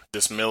that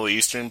this Middle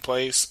Eastern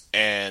place,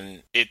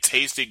 and it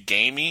tasted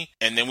gamey,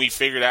 and then we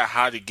figured out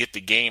how to get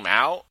the game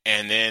out,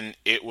 and then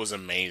it was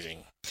amazing.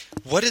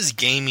 What does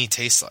gamey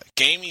taste like?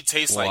 Gamey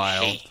tastes like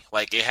hay.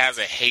 Like it has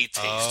a hay taste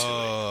to it.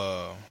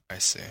 Oh, I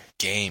see.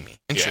 Gamey.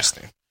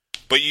 Interesting. Yeah.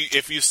 But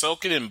if you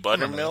soak it in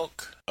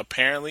buttermilk,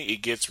 apparently it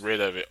gets rid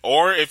of it.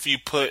 Or if you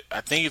put,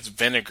 I think it's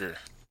vinegar,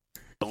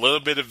 a little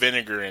bit of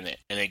vinegar in it,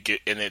 and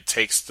it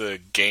takes the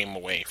game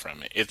away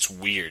from it. It's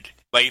weird.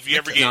 Like if you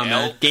ever get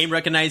elk, game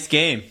recognized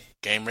game.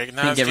 Game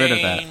recognized get game. rid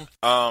of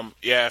that.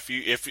 Yeah. If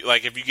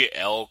you get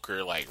elk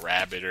or like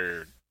rabbit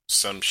or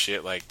some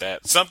shit like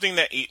that, something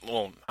that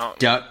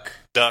Duck.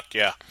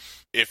 Yeah.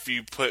 If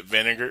you put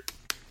vinegar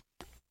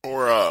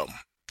or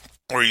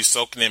you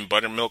soak it in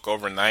buttermilk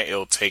overnight,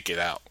 it'll take it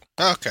out.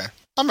 Okay,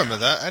 I remember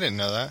that. I didn't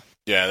know that.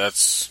 Yeah,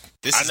 This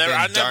has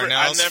been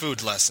Darnell's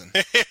food lesson.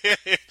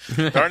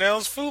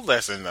 Darnell's food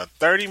lesson. A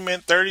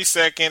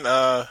 30-second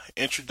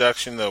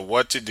introduction to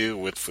what to do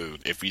with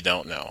food. If you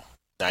don't know,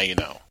 now you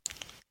know.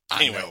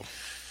 Anyway. I know.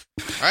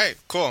 All right,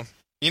 cool.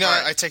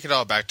 I take it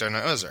all back,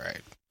 Darnell. It was all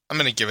right. I'm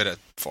gonna give it a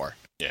 4.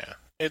 Yeah.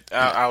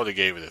 I would have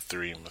gave it a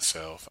 3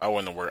 myself. I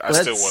wouldn't have I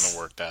still wouldn't have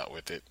worked out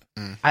with it.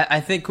 I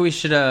think we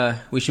should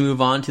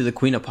move on to the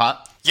Queen of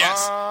Pop.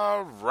 Yes.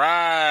 All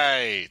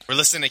right. We're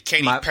listening to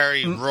Katy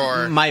Perry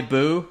roar. My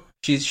boo.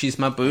 She's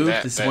my boo.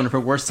 This is one of her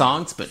worst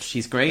songs, but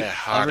she's great. That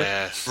hot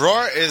ass.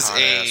 Roar is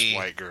hot-ass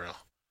white girl.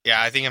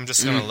 Yeah, I think I'm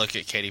just gonna look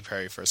at Katy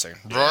Perry for a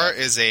second. Roar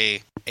is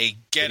a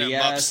get 'em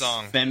up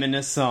song.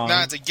 Feminist song.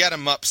 No, it's a get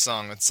 'em up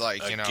song. It's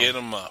like get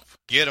 'em up.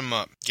 Get 'em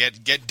up.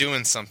 Get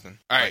doing something.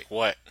 All right. Like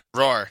what?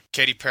 Roar,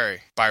 Katy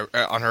Perry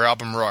on her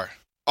album Roar.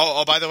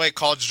 Oh, by the way,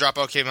 College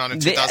Dropout came out in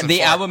 2004.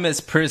 The album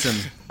is Prism,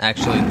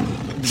 actually.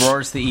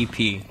 Roar's the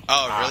EP.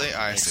 Oh, really?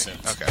 I see.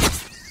 Sense.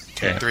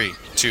 Okay. 3,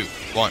 2,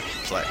 1,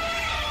 play.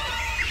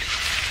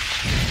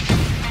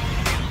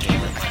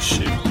 Damn it, my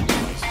shit.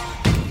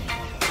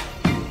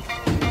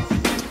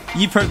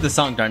 You've heard the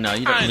song, Darnell.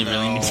 You don't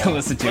really need to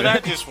listen to but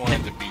it. I just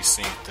wanted to be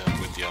synced up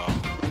with y'all.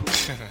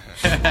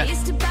 I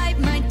used to bite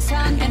my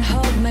tongue and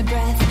hold my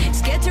breath.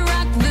 Scared to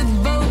rock the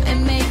boat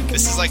and make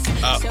This is like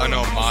an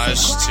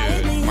homage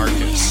to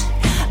Marcus.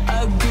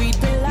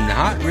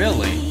 Not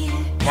really.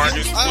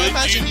 Marcus, I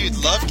imagine you'd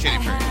love Katy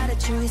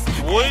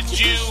Perry. would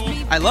you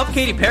I love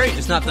Katy Perry,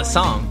 just not the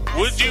song.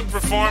 would you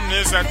perform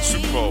this at the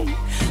Super Bowl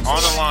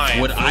on the line?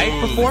 Would I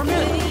perform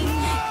it?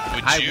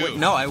 Would you?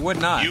 No, I would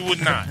not. You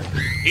would not.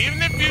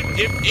 Even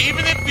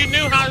if you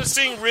knew how to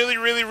sing really,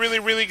 really, really,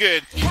 really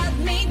good,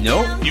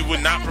 Nope. you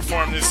would not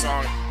perform this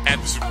song at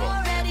the Super Bowl.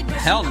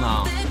 Hell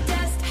no.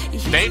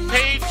 They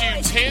paid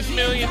you $10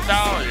 million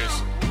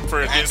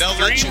for And this they'll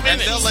 3 let you. And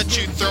minutes. they'll let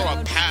you throw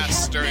a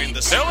pass during the.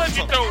 They'll let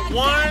you throw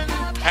one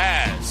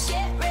pass.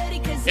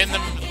 And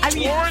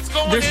before it's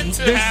going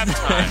into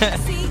halftime.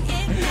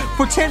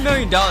 For $10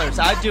 million,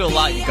 I'd do a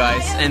lot, you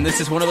guys, and this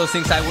is one of those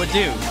things I would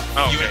do.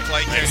 Okay. You would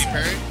play Katy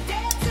Perry?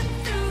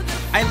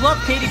 I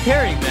love Katy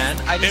Perry, man.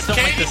 I just If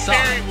don't like Katy the song.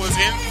 Perry was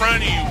in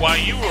front of you while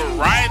you were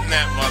riding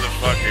that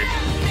motherfucker,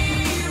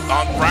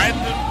 riding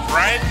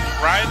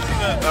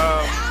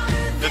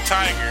the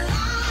tiger,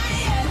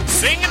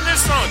 singing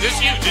this song, just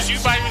you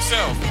by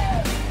yourself,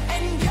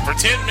 for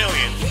 $10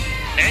 million,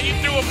 and you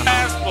threw a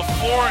pass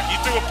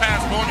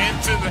going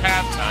into the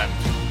halftime.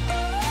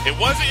 It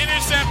wasn't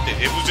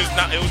intercepted. It was just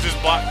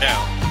blocked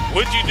down.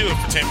 Would you do it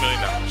for $10 million?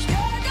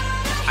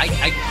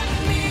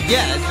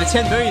 Yeah, the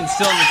 $10 million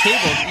still on the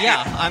table.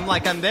 Yeah,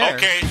 I'm there.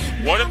 Okay,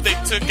 what if they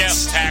took out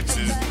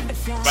taxes?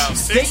 About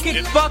They 6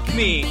 could fuck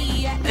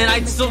me, and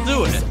I'd still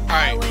do it.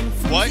 Alright,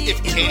 what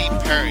if Katy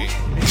Perry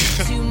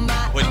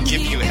would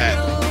give you head?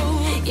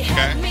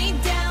 Okay?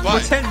 For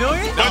 $10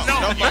 million? But no,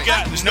 you money.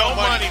 got There's no no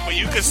money, money. but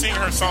you could sing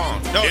her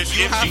song. No, If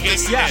you she have gave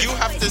to. you that. You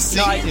have to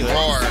sing I do it.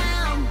 Roar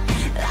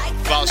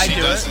while I she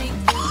do does it. it.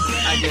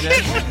 I did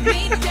it.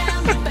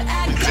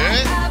 Did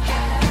it?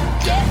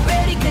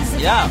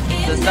 Yeah.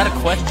 Is that a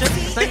question?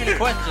 It's not even a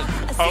question.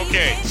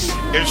 Okay,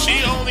 if she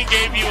only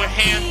gave you a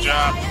hand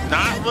job,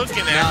 not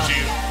looking at No.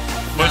 you,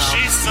 but No.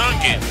 she sunk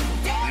it,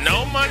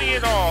 no money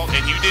at all,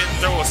 and you didn't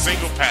throw a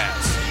single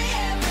pass.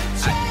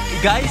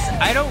 Guys,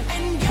 I don't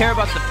care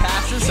about the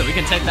passes, so we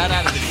can take that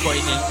out of the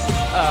equation.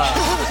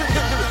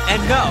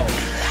 And no,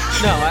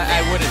 I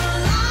wouldn't.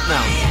 No.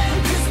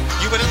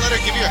 You wouldn't let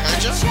her give you a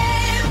hand job?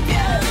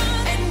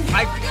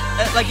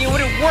 It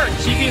wouldn't work.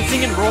 She'd be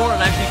singing Roar, and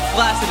I'd be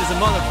flaccid as a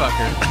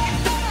motherfucker.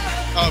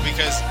 Oh,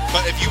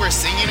 but if you were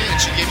singing it and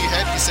she gave you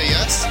head, you say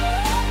yes?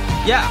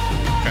 Yeah,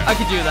 I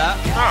could do that.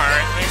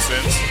 Alright, makes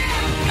sense.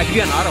 I could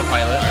be on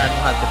autopilot. I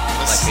don't have to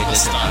Let's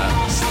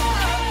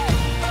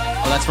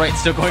Oh, that's right. It's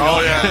still going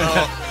Oh, on.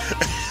 yeah.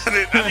 I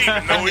didn't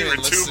even know we were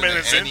didn't 2 listen to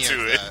minutes any into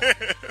of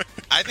it.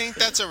 I think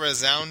that's a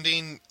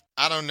resounding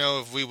I don't know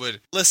if we would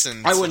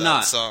listen I to would that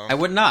not. song I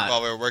would not.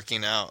 while we were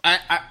working out.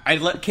 I'd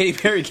let Katy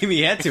Perry give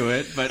me head to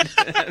it, but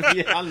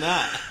beyond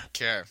that.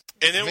 Okay.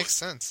 And It makes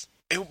sense.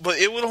 But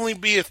it would only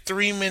be a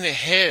 3-minute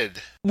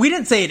head. We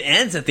didn't say it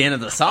ends at the end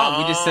of the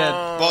song. We just said,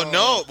 Well,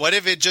 no. What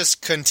if it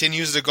just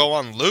continues to go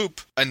on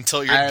loop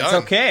until you're it's done?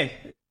 okay.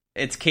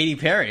 It's Katy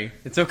Perry.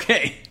 It's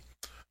okay.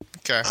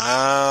 Okay.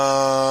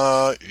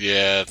 Yeah,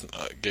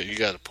 you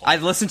got a point.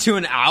 I've listened to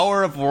an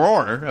hour of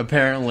Roar,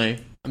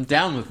 apparently. I'm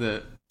down with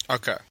it.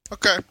 Okay.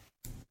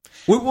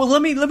 Well,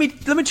 let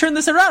me turn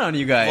this around on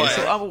you guys. What?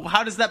 So,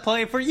 how does that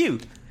play for you?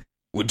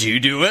 Would you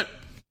do it?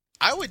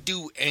 I would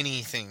do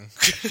anything.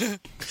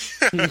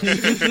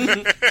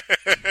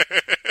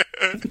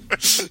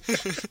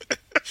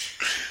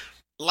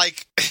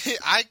 Like,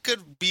 I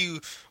could be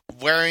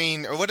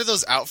wearing, or what are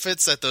those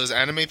outfits that those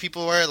anime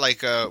people wear?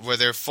 Like, where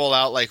they're full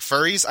out like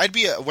furries? I'd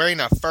be wearing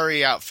a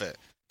furry outfit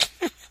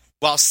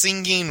while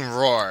singing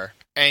Roar,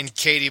 and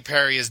Katy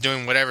Perry is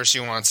doing whatever she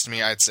wants to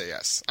me. I'd say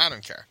yes. I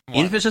don't care.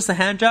 Even if it's just a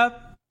hand job?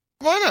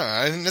 Why not?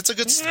 I mean, that's a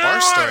good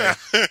bar story.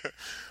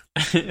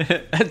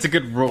 That's a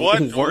good war What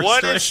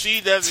story. if she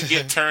doesn't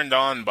get turned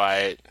on by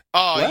it?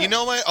 Oh, What? you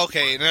know what?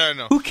 Okay,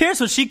 no. Who cares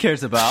what she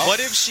cares about? What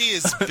if she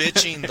is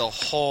bitching the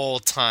whole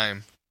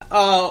time?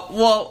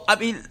 Well, I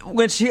mean,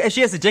 when she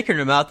has a dick in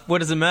her mouth, what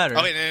does it matter?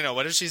 Oh wait, no.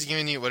 What if she's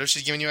giving you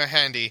a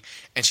handy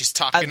and she's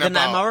talking Then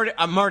about?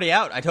 I'm already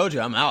out. I told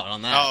you I'm out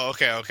on that. Oh,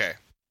 okay.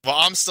 Well,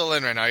 I'm still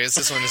in right now. Yes,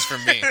 this one is for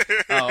me.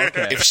 Oh,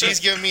 okay. If she's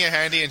giving me a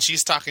handy and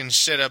she's talking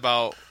shit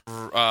about,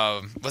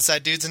 what's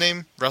that dude's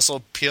name?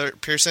 Russell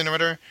Pearson or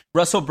whatever?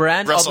 Russell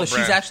Brand. Russell Although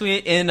Brand. she's actually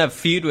in a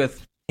feud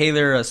with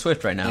Taylor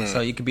Swift right now, so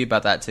you could be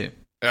about that too.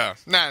 Yeah.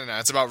 No.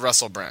 It's about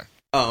Russell Brand.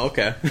 Oh,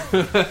 okay.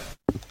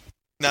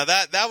 Now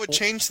that would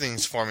change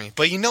things for me.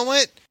 But you know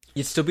what?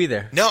 You'd still be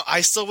there. No,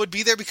 I still would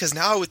be there because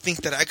now I would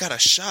think that I got a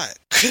shot.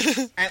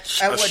 At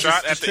A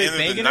shot at the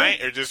end of the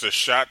night, or just a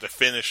shot to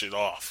finish it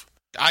off?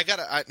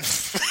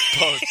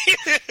 Both.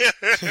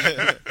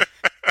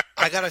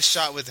 I got a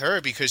shot with her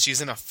because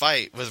she's in a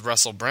fight with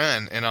Russell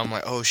Brand, and I'm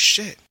like, oh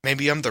shit,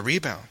 maybe I'm the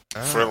rebound.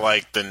 For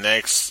like the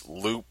next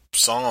loop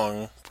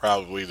song,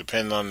 probably,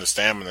 depending on the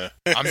stamina.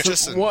 I'm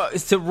just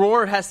So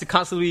Roar has to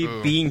constantly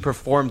be being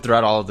performed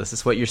throughout all of this.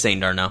 Is what you're saying,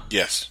 Darnell?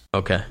 Yes.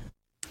 Okay,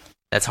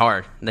 that's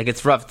hard. Like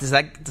it's rough. Does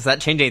that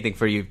change anything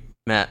for you,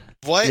 Matt?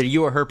 What? That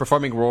you or her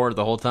performing Roar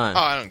the whole time? Oh,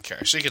 I don't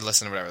care. She could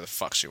listen to whatever the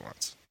fuck she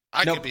wants.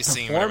 I No, could be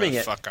singing whatever performing the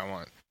it. fuck I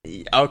want.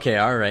 Okay,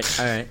 all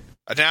right.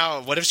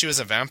 Now, what if she was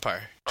a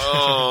vampire?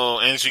 Oh,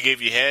 and she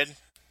gave you head?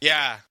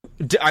 Yeah.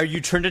 Are you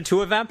turned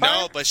into a vampire?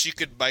 No, but she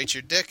could bite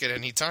your dick at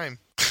any time.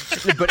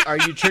 But are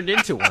you turned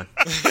into one?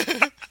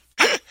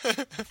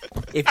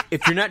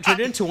 If you're not turned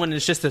into one,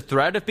 it's just the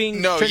threat of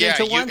being turned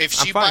into one. If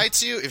she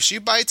bites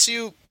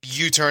you,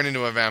 you turn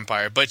into a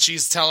vampire. But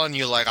she's telling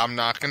you like, I'm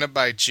not gonna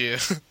bite you.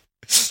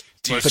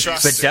 But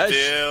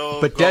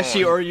does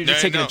she, or are you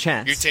just No, taking a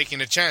chance? You're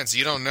taking a chance.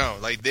 You don't know.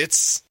 Like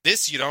this,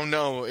 you don't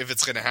know if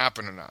it's gonna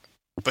happen or not.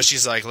 But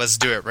she's like, let's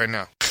do it right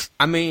now.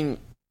 I mean,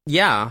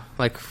 yeah.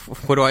 Like,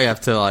 what do I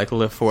have to like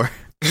live for?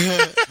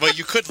 But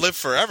you could live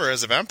forever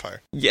as a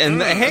vampire. Yeah,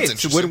 and hey, that's it's a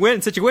interesting.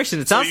 win-win situation.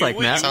 It sounds you like,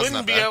 would- Matt. You Sounds wouldn't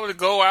not be bad. able to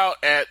go out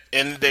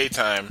in the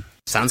daytime,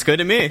 Sounds good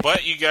to me.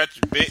 but you got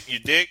your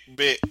dick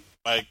bit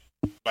by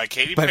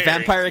Katy By Perry.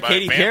 vampire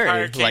Katy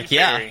Perry. Katy Like,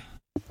 yeah. Perry.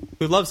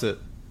 Who loves it?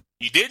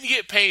 You didn't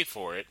get paid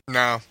for it.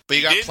 No, but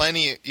you got did?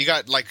 plenty. You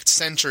got like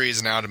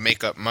centuries now to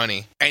make up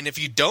money. And if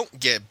you don't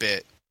get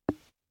bit,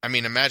 I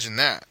mean, imagine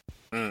that.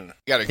 You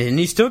gotta. And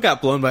you still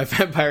got blown by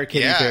vampire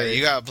Katy Yeah, Perry.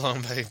 you got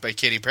blown by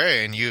Katy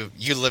Perry, and you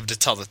live to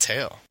tell the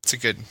tale.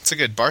 It's a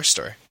good bar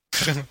story.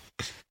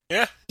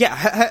 Yeah. Yeah,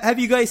 have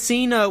you guys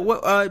seen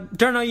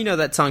Darnell, you know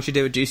that song she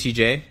did with Juicy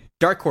J?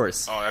 Dark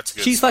Horse. Oh, that's a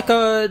good.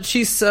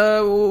 She's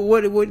song.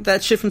 what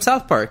that shit from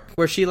South Park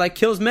where she like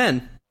kills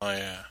men. Oh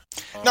yeah.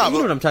 No, You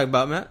know what I'm talking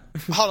about, Matt.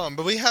 hold on,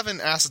 but we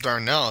haven't asked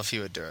Darnell if he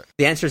would do it.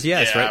 The answer is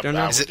yes, yeah, right,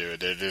 Darnell? I would do it.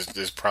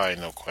 There's probably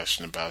no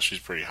question about it. She's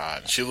pretty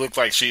hot. She looked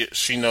like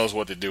she knows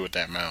what to do with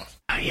that mouth.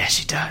 Oh yeah,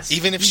 she does.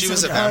 Even if she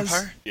was a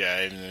vampire?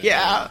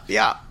 Yeah.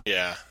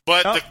 Yeah.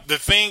 But Oh. the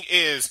thing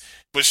is,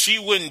 but she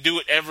wouldn't do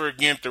it ever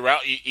again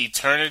throughout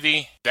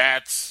eternity.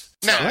 That's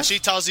No, she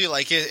tells you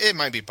like it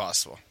might be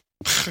possible.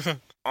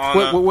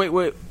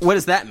 Wait. What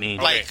does that mean?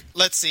 Okay. Like,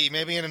 let's see,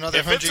 maybe in another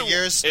If it's 100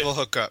 years we'll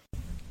hook up.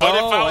 But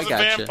if Oh, I was I a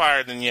gotcha.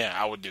 vampire, then yeah,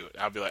 I would do it.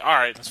 I'd be like, all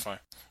right, that's fine.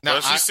 Now,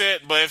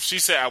 But if she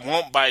said I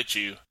won't bite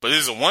you, but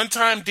this is a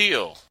one-time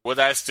deal, would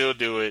I still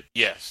do it?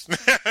 Yes.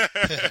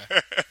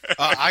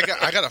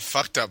 I got a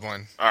fucked up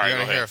one. All right, you go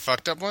want to ahead. hear a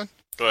fucked up one?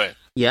 Go ahead.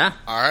 Yeah.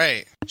 All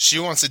right. She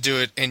wants to do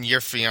it in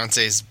your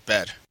fiance's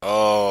bed.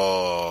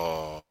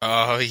 Oh.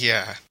 Oh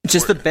yeah.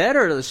 Just the bed,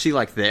 or is she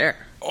like there?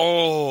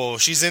 Oh,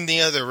 she's in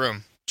the other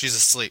room. She's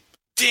asleep.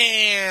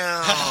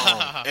 Damn.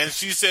 And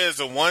she says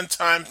a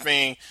one-time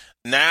thing,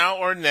 now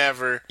or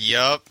never.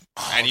 Yup.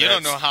 Oh, And you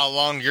don't that's- know how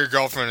long your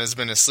girlfriend has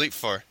been asleep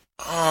for.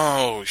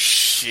 Oh,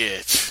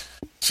 shit.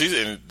 She's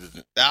in...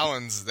 That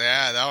one's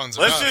Let's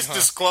rough, just huh?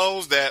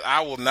 disclose that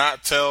I will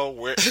not tell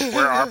where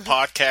our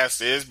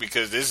podcast is,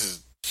 because this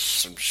is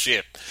some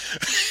shit.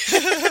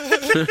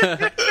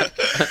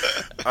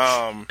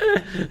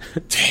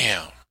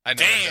 Damn. I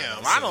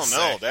don't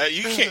know that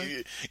you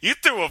can't. You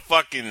threw a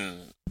fucking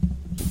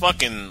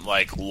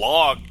like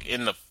log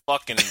in the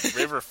fucking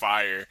river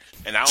fire,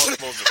 and I was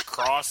supposed to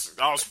cross.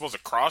 I was supposed to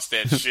cross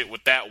that shit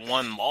with that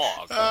one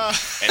log,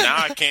 and now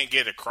I can't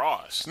get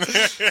across.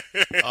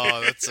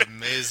 Oh, that's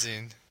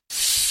amazing.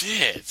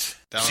 Shit,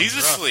 That she's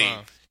one's rough, asleep.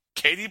 huh?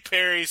 Katy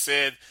Perry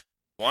said,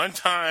 "One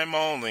time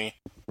only.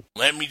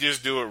 Let me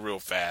just do it real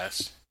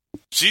fast."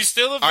 She's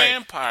still a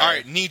vampire. All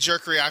right,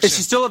 knee-jerk reaction. Is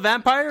she still a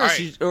vampire, or All right.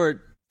 she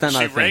or Is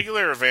she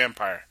regular or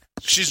vampire?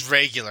 She's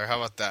regular. How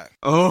about that?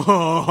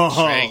 Oh,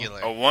 She's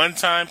regular. A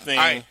one-time thing.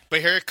 All right,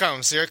 but here it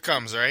comes,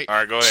 right? All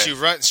right, go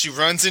ahead. She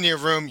runs in your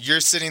room. You're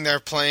sitting there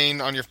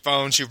playing on your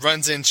phone. She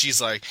runs in. She's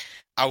like,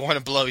 I want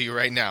to blow you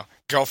right now.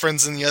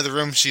 Girlfriend's in the other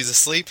room. She's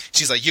asleep.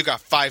 She's like, you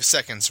got 5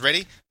 seconds.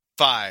 Ready?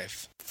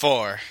 5,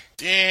 4,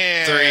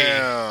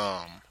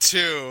 Damn. 3,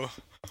 2,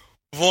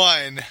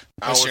 1.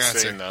 I What's would your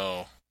say answer?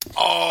 no.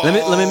 Oh.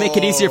 let me make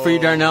it easier for you,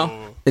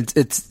 Darnell.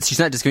 It's she's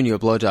not just giving you a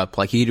blowjob.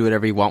 Like, you can do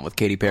whatever you want with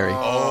Katy Perry.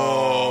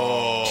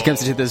 Oh. She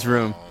comes into this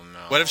room,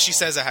 What if she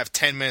says, I have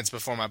 10 minutes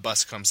before my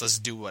bus comes? Let's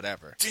do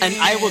whatever. and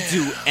I will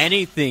do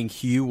anything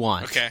you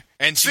want. Okay.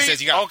 And she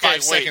says, you got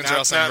 5 seconds or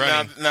else I'm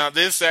running. Now,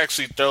 this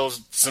actually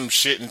throws some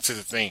shit into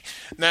the thing.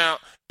 Now,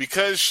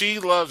 because she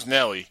loves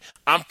Nelly,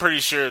 I'm pretty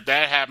sure if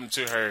that happened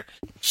to her,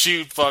 she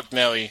would fuck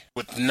Nelly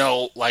with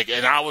no, like,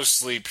 and I was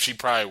asleep, she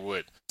probably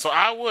would. So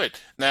I would.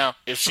 Now,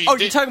 if she Oh,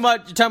 did... you're talking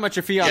about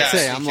your fiance.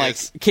 Yes, I'm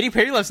yes. like, Katy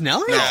Perry loves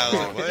Nelly? No, I was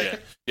like,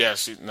 what? Yeah,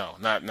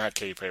 not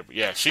Katy Perry, but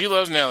yeah, she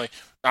loves Nelly.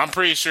 I'm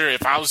pretty sure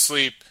if I was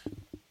asleep,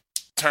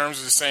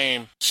 terms are the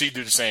same, she'd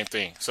do the same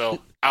thing.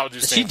 So I would do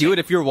the same She'd do thing. it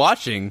if you're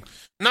watching.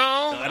 No,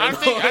 I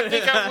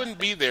think I wouldn't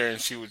be there, and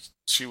she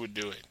would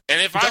do it.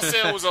 And if I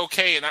said it was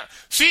okay,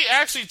 she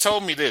actually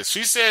told me this.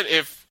 She said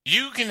if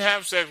you can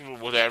have sex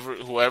with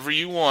whoever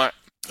you want,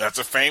 that's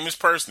a famous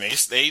person.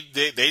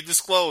 They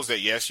disclosed that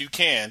yes, you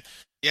can.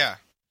 Yeah.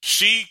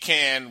 She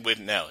can with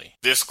Nelly.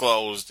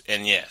 Disclosed,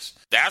 and yes.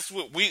 I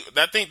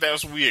think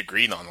that's what we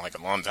agreed on like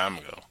a long time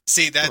ago.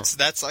 See,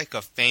 that's like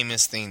a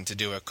famous thing to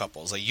do with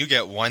couples. Like, you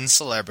get one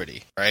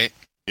celebrity, right?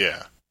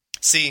 Yeah.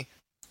 See,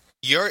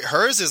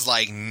 hers is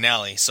like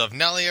Nelly. So if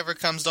Nelly ever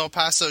comes to El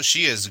Paso,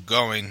 she is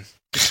going.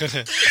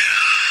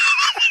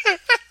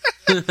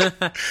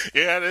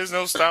 Yeah, there's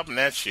no stopping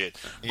that shit.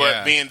 But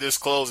Yeah. being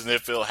disclosed and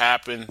if it'll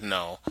happen,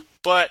 no.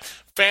 But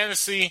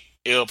fantasy,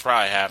 it'll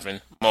probably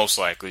happen. Most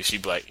likely.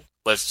 She'd be like,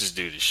 let's just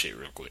do this shit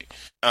real quick.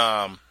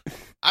 I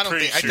don't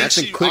Pretty think. I sure. think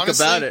Nothing she, quick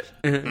honestly, about it.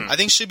 I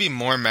think she'd be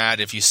more mad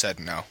if you said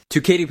no.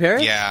 To Katy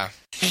Perry? Yeah,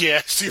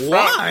 Yeah, she probably,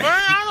 Why?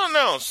 I don't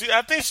know.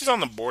 I think she's on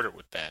the border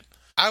with that.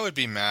 I would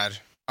be mad.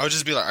 I would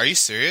just be like, "Are you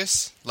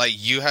serious? Like,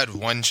 you had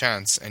one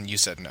chance and you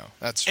said no.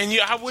 That's And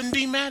I wouldn't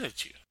be mad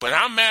at you. But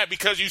I'm mad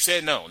because you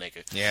said no,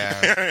 nigga.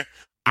 yeah."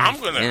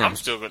 I'm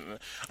still gonna.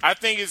 I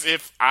think it's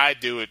if I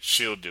do it,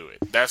 she'll do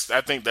it.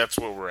 I think that's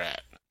where we're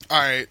at. All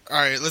right.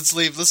 Let's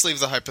leave the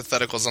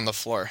hypotheticals on the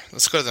floor.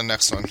 Let's go to the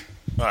next one.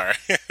 All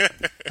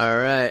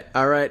right.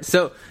 All right.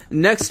 So,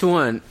 next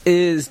one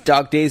is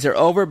Dog Days Are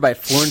Over by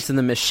Florence and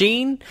the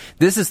Machine.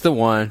 This is the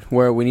one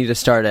where we need to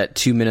start at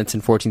 2 minutes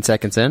and 14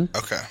 seconds in.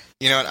 Okay.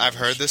 You know what? I've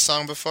heard this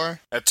song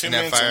before. At 2 and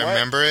minutes if I and what?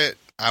 remember it,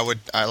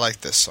 I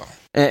like this song.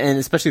 And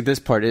especially this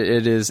part,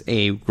 it is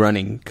a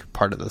running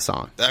part of the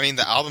song. I mean,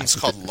 the album's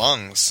called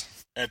Lungs.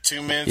 At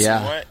 2 minutes Yeah.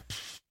 and what?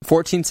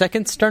 14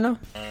 seconds, Darno?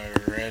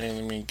 Alrighty,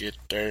 let me get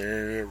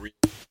there.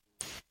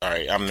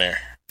 Alright, I'm there.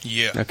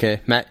 Yeah.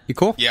 Okay. Matt, you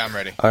cool? Yeah, I'm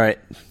ready. All right.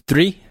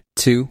 3,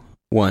 2,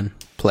 1,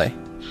 play.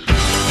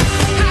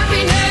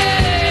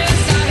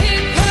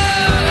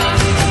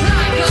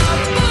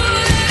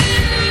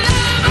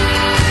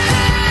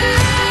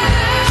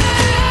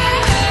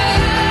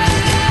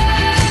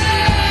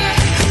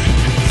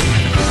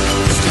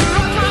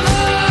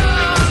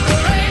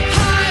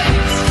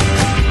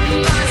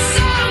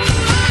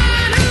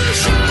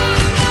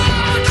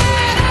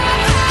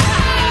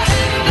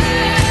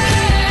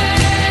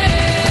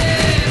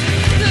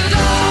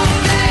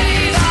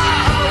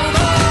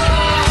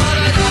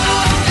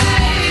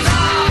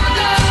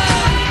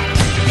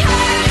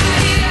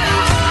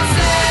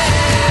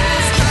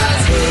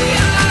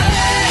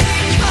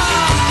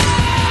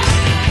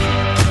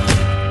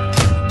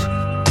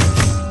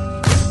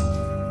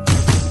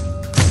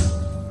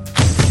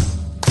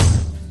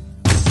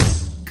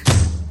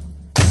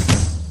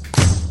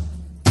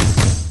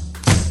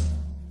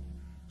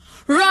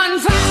 Run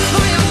fast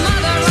for your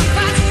mother, run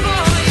fast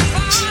for your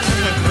father.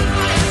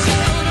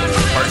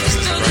 Parks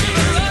is running.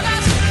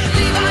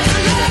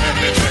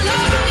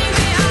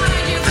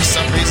 For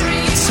some reason,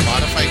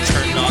 Spotify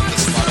turned on the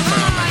Spotify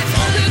on my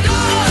phone.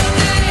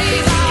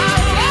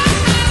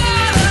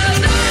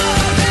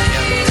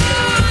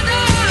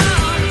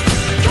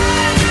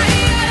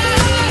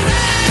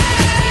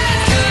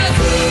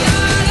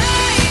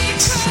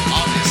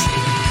 Obviously,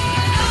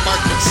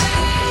 Marcus,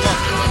 fuck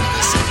the love of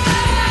this song.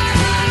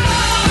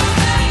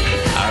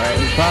 All right,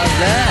 we pause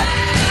that.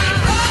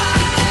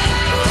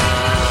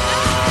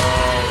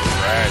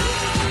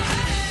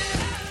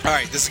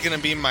 This is gonna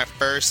be my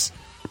first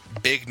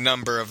big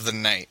number of the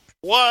night.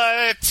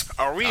 What?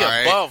 Are we All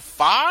right. above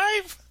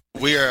 5?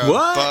 We are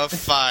What? above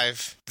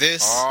 5.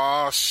 This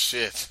Oh,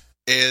 shit.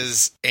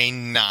 is a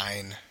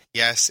 9.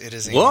 Yes, it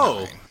is a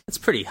Whoa, 9. that's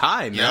pretty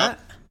high, Matt.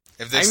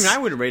 If I this, mean, I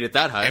wouldn't rate it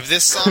that high. if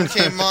this song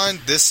came on,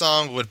 this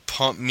song would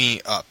pump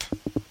me up.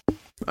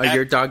 Are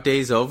your dog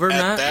days over, At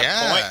Matt? that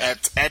Yeah.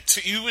 point, at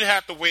two, you would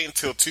have to wait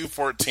until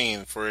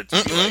 2:14 for it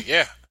to be like,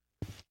 yeah.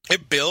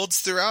 It builds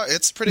throughout.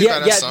 It's a pretty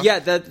Yeah, badass song. yeah.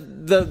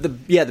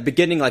 The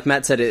beginning, like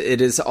Matt said, it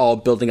is all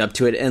building up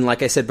to it, and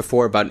like I said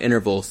before about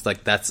intervals,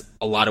 like that's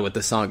a lot of what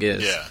the song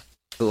is. Yeah.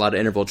 A lot of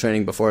interval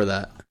training before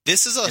that,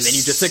 This is a and then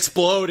you just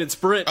explode and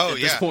sprint. Oh, at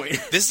yeah. this point.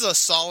 This is a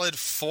solid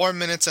 4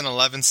 minutes and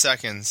 11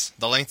 seconds,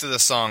 the length of the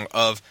song,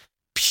 of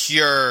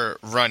pure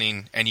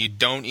running, and you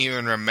don't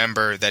even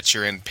remember that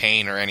you're in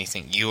pain or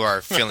anything. You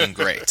are feeling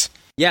great.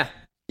 Yeah.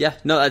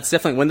 No, that's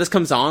definitely when this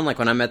comes on. Like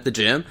when I'm at the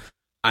gym,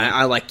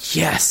 I like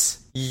yes.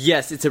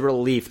 It's a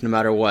relief no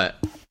matter what.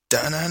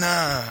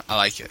 Da-na-na. I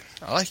like it.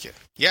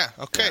 Yeah,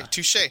 okay,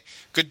 touche.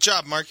 Good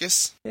job,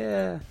 Marcus.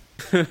 Yeah.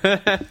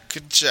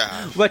 Good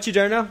job. What you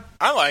Darno?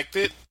 I liked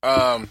it.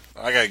 Let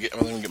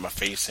me get my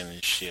face in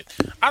and shit.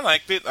 I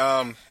liked it.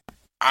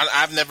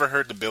 I've never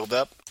heard the build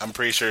up. I'm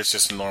pretty sure it's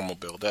just a normal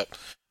build up.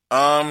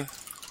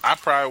 I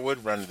probably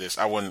would run to this.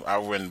 I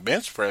wouldn't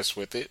bench press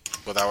with it,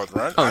 but I would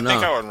run. Oh, I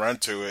think no. I would run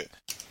to it.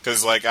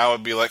 Cause like I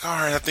would be like, all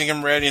right, I think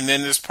I'm ready, and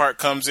then this part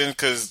comes in,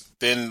 cause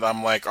then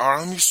I'm like, all right,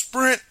 let me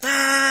sprint,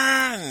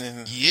 and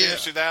then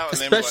finish it out,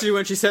 and Especially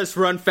when she says,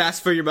 "Run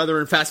fast for your mother,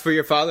 and fast for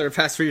your father, and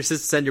fast for your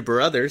sisters and your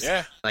brothers."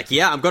 Yeah. Like,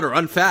 yeah, I'm going to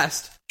run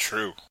fast.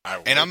 True.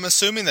 And I'm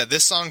assuming that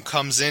this song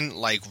comes in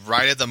like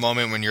right at the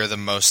moment when you're the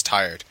most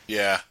tired.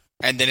 Yeah.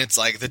 And then it's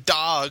like, the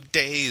dog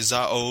days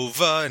are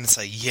over, and it's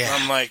like, yeah.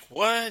 I'm like,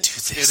 what? Do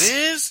It this.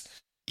 is?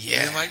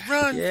 Yeah. And I'm like,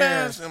 run Yeah.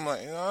 fast. I'm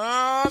like,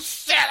 oh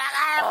shit,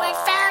 I gotta run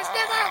fast,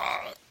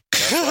 nigga.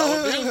 That's what I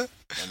would do.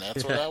 And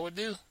that's what I would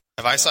do.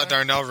 If I saw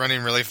Darnell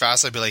running really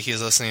fast, I'd be like,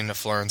 he's listening to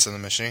Florence and the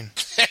Machine.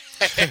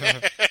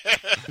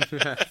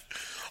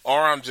 Or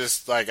I'm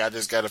just like, I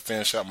just gotta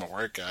finish up my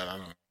workout. I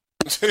don't know.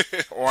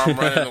 Or I'm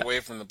running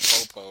away from the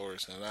popo or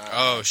something.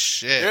 Oh,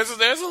 shit. There's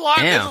a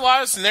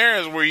lot of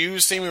scenarios where you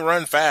see me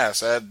run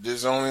fast.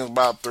 There's only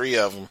about 3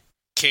 of them.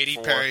 Katy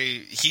Perry,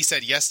 he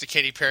said yes to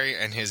Katy Perry,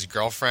 and his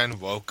girlfriend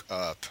woke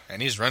up,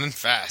 and he's running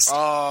fast.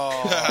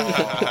 Oh,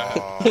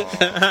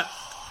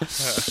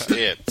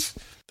 shit.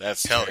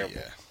 That's Hell terrible.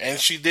 yeah. And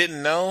she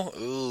didn't know?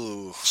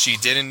 Ooh. She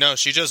didn't know.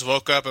 She just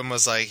woke up and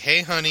was like,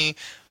 hey, honey,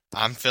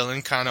 I'm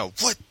feeling kind of,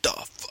 what the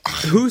fuck?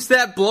 Who's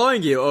that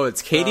blowing you? Oh,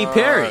 it's Katy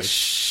Perry.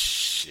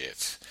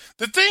 Shit.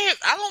 The thing is,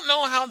 I don't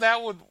know how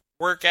that would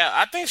work out.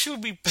 I think she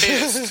would be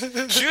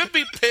pissed. She would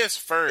be pissed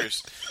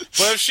first.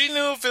 But if she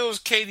knew if it was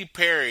Katy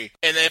Perry,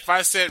 and if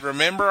I said,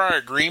 remember our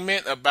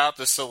agreement about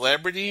the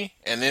celebrity?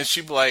 And then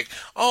she'd be like,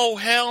 oh,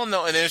 hell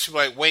no. And then she'd be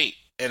like, wait.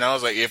 And I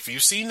was like, if you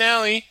see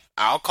Nelly,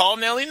 I'll call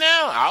Nelly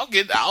now.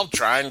 I'll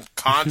try and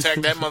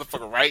contact that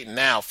motherfucker right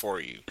now for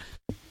you.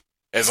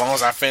 As long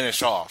as I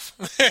finish off.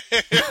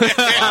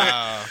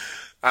 Wow.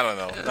 I don't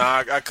know. No,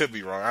 I could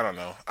be wrong. I don't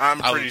know. I'm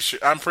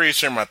pretty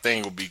sure my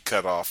thing will be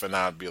cut off, and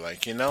I'd be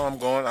like, I'm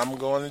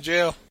going to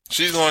jail.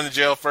 She's going to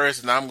jail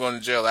first, and I'm going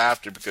to jail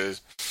after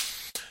because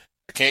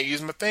I can't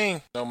use my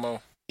thing no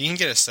more. You can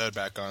get a sewed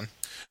back on.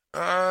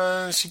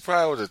 She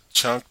probably would have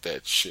chunked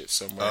that shit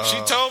somewhere.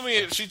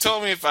 Oh. She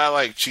told me if I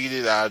like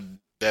cheated,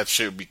 that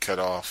shit would be cut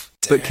off.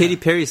 But Katy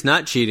Perry's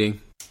not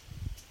cheating.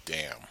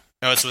 Damn.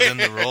 No, it's within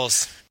the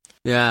rules.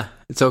 Yeah,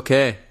 it's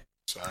okay.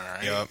 It's all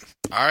right. Yep.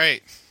 All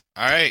right.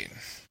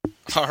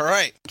 All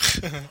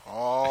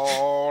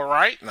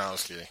right. No, I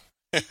was kidding.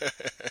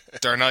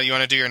 Darnell, you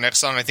want to do your next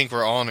song? I think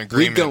we're all in We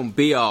agreement. gonna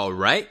be all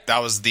right.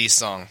 That was the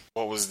song.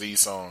 What was the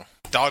song?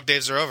 Dog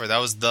Days Are Over. That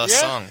was the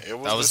song. It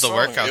was that was the the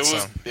song. workout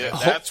song. Yeah,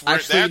 Oh, that's where,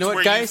 actually, you know what,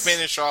 where guys? you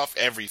finish off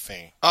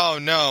everything. Oh,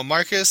 no.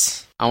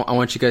 Marcus? I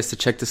want you guys to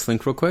check this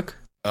link real quick.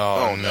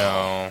 Oh,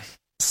 no.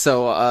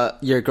 So,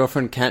 your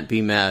girlfriend can't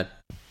be mad.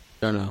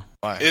 Don't know.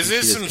 Why? Is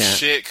this just some can't.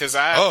 shit? Because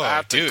I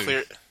have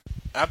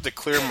to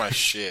clear my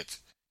shit.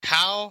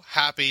 How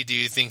happy do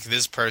you think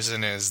this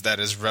person is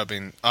that is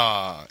rubbing...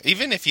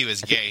 even if he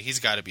was gay, he's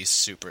got to be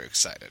super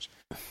excited.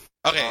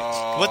 Okay,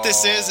 what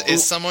this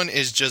is someone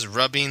is just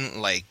rubbing,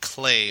 like,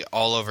 clay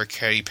all over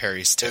Katy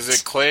Perry's tits.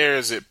 Is it clay or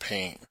is it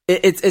paint?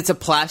 It's a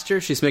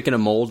plaster. She's making a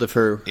mold of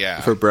her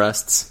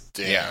breasts.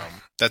 Damn. Yeah,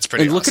 that's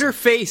pretty And look awesome. at her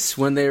face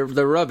when they're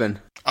rubbing.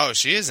 Oh,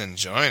 she is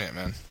enjoying it,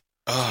 man.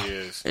 Oh, She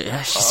is.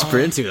 Yeah, she's super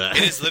into that.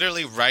 it is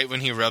literally right when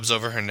he rubs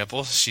over her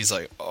nipples. She's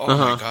like, oh,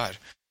 Uh-huh. my God.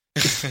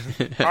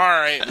 All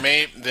right,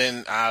 maybe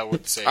then I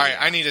would say. All right,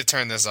 I need to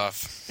turn this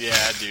off. Yeah,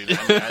 I do.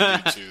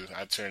 I do too.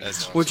 I turned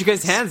this off. Where'd you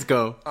guys' hands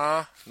go?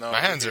 No, My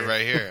hands are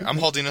right here. I'm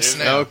holding a Here's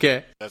snail.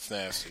 Okay. That's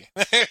nasty.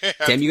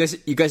 Damn,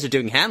 you guys are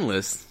doing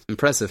handless.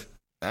 Impressive.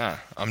 I'm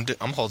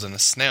holding a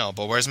snail,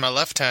 but where's my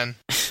left hand?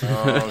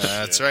 Oh,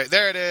 That's shit. right.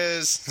 There it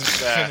is.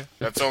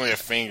 That's only a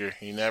finger.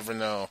 You never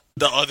know.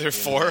 The other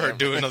four are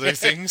doing other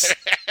things.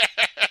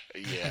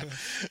 Yeah.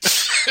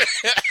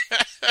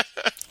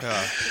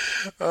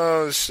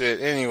 Oh shit.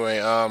 Anyway,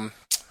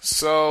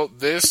 so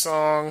this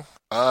song,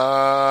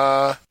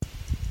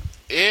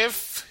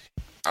 if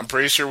I'm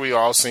pretty sure we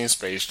all seen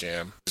Space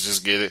Jam. Let's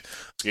get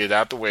it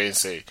out the way and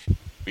say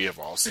we have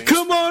all seen.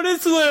 Come on and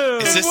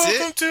swim. Is this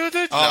Welcome it? to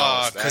the.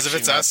 Oh, No, because if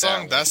it's actually that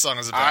song, not that song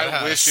is a badass.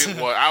 I wish it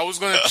was. I was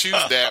going to choose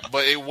that,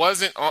 but it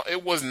wasn't.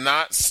 It was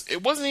not.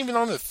 It wasn't even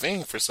on the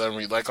thing for some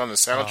reason. Like on the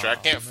soundtrack, I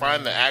can't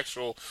find the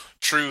actual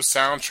true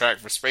soundtrack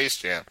for Space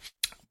Jam.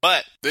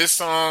 But this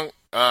song,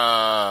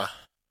 hold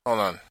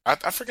on, I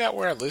forgot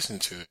where I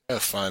listened to it. I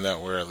gotta find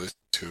out where I listened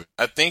to it.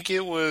 I think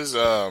it was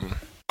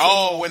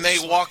when they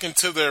walk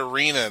into the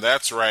arena.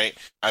 That's right.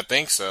 I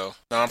think so.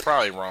 No, I'm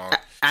probably wrong.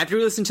 After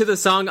we listen to the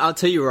song, I'll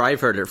tell you where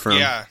I've heard it from.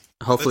 Yeah.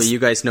 Hopefully you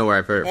guys know where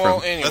I've heard it Well,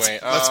 from. anyway,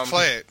 Let's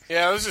play it.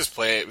 Yeah, let's just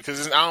play it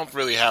because I don't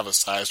really have a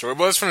side story.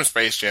 But it's from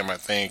Space Jam, I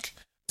think.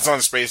 It's on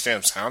the Space Jam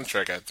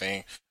soundtrack, I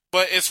think.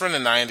 But it's from the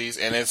 90s,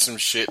 and it's some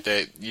shit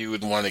that you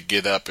would want to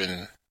get up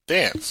and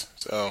dance.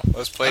 So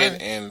let's play it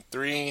in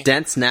 3.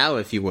 Dance now,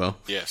 if you will.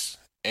 Yes.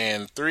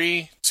 In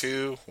 3,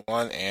 2,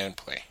 1, and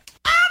play.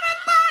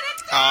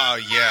 Oh,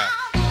 yeah.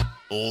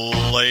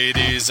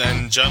 Ladies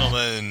and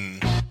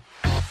gentlemen,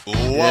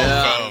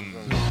 welcome.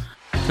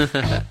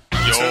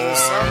 To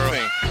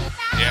something.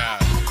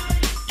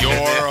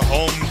 Your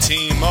home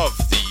team of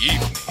the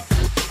evening.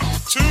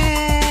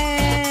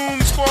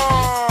 Toon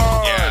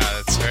Squad! Yeah,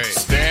 that's right.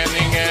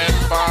 Standing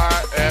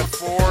at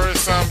 4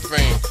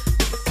 something.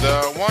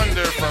 The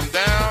wonder from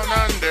down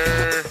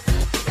under.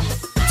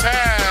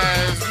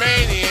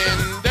 Tasmanian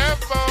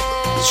Devil.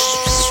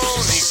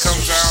 He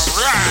comes out.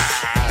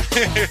 Rah!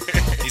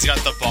 He's got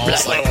the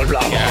balls like, And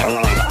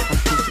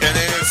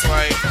then it's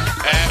like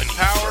at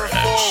power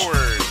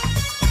forward.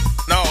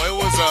 No, it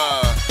was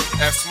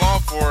at small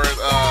forward.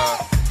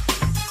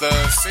 The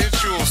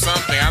sensual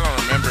something, I don't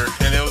remember.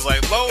 And it was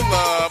like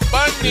Lola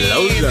Bunny.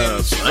 Lola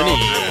and she's all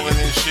Bunny. dribbling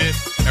and shit.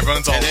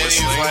 everyone's all And then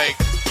whistling. he's like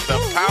the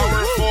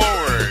power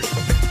forward.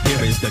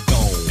 Here is the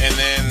goal. And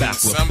then Back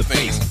with the something.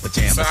 bass,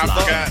 pajamas So I live.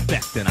 forgot.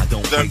 Back then I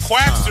don't The waste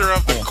quackster time.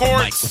 of the On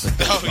courts. mic with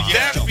the Oh,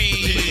 yeah.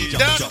 Daffy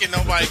Duck and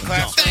nobody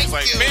claps. It was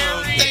like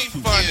very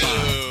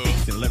funny.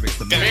 beats and lyrics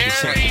to make you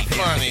Very shake.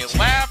 funny.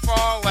 Laugh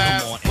all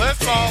laugh.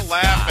 Let's all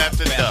laugh at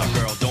the duck.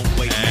 Girl, don't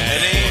wait.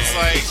 And then he's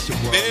like,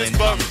 then it's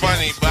Bugs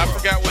Bunny, but I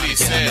forgot what he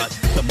said.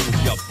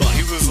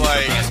 He was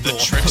like, the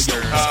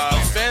trickster.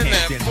 stand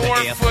at 4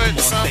 foot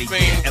something,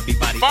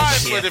 5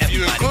 foot if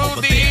you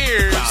include the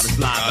ears.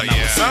 Oh,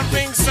 yeah.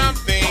 Something,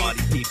 something.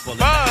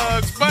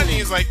 Bugs Bunny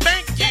is like,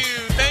 thank you.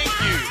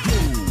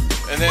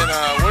 And then,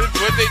 what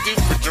did they do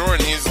for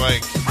Jordan? He's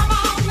like,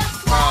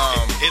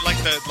 It like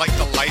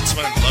the lights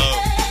went low.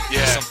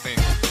 Yeah. Or something.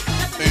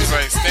 he's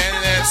like,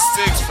 standing at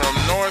 6 from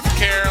North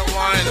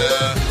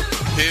Carolina,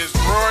 His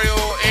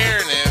Royal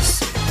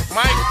Airness,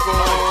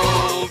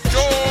 Michael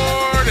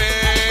Jordan.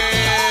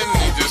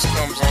 He just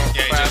comes on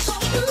Yeah, he fast.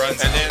 just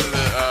runs And out. then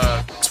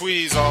the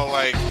Tweety's all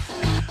like,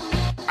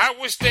 I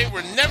wish they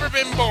were never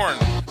been born.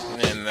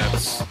 And then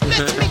that's...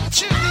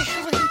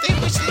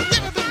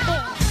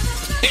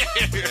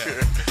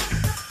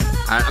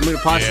 I'm going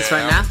to pause this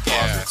right now.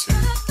 Pause it too.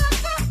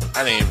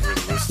 I didn't even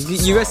really listen to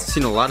the You guys have song.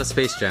 seen a lot of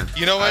Space Jam.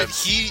 You know what?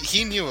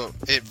 He knew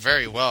it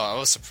very well. I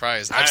was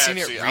surprised. I've seen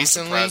it I'm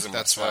recently. surprised at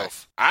That's why.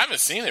 myself. I haven't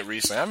seen it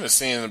recently. I haven't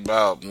seen it in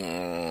about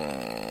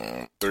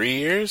 3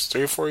 years,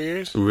 3 or 4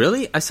 years.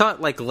 Really? I saw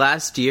it like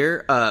last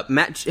year.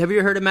 Matt, have you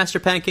ever heard of Master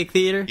Pancake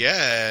Theater?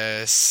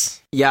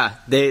 Yes. Yeah,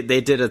 they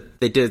did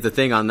the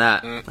thing on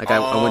that. Like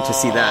I went to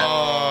see that.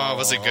 Oh,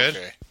 was it good?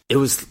 Okay. It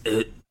was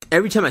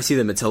every time I see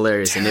them, it's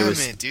hilarious, and it Damn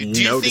was it, dude.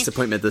 Do you no think-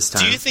 disappointment this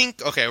time. Do you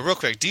think? Okay, real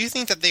quick. Do you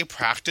think that they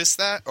practice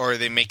that, or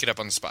they make it up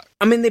on the spot?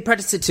 I mean, they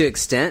practice it to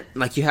extent.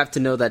 Like you have to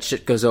know that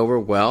shit goes over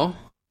well.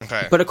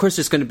 Okay. But of course,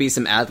 there's going to be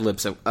some ad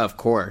libs, of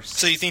course.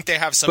 So you think they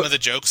have some of the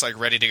jokes like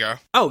ready to go?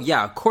 Oh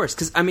yeah, of course.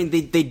 Because I mean,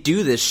 they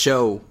do this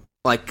show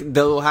like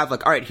they'll have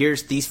like, all right,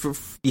 here's these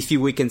few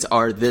weekends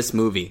are this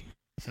movie,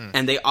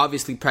 and they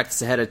obviously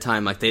practice ahead of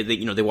time. Like they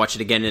they watch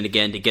it again and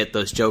again to get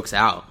those jokes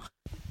out,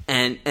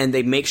 and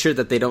they make sure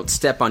that they don't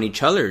step on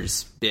each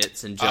other's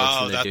bits and jokes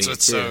Oh, when they're that's doing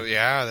what's it too. so.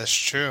 Yeah, that's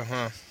true.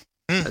 Huh.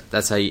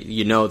 That's how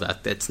you know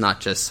that it's not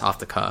just off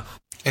the cuff.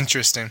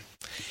 Interesting.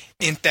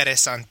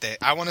 Interesante.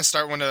 I want to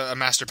start a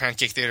Master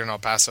Pancake Theater in El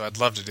Paso. I'd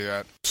love to do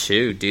that.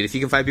 Shoot, dude, if you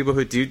can find people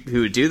who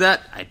do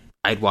that,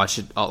 I'd watch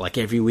it all like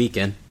every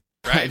weekend.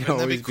 Right? I'd Wouldn't that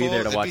be always cool? be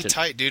there to It'd watch be it.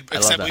 tight, dude. I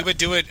love Except we that. would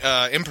do it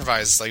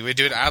improvised. Like we'd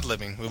do it ad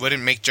libbing. We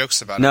wouldn't make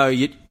jokes about No,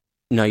 it.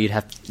 you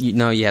have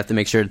to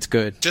make sure it's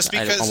good. Just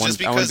I because, wanna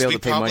be able we to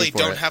pay money probably for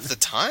don't it. have the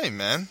time,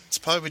 man. It's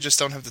probably we just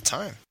don't have the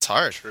time. It's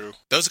hard. True.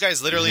 Those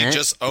guys literally Yeah.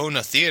 just own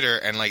a theater,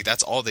 and like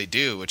that's all they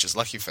do, which is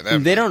lucky for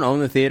them. They don't own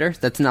the theater.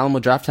 That's an Alamo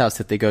Draft House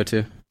that they go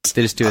to.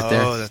 They just do it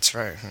there. Oh, that's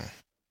right.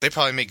 They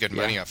probably make good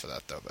money off of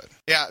that, though. But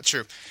yeah,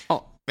 true.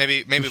 Oh,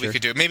 Maybe we sure.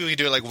 could do it. Maybe we could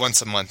do it like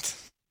once a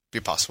month. Be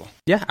possible.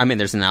 yeah. I mean,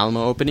 there's an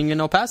Alamo opening in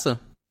El Paso. You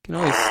can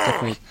always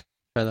definitely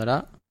try that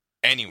out.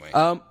 Anyway,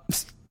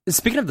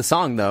 Speaking of the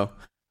song, though,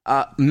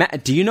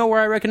 Matt, do you know where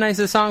I recognize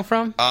this song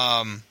from?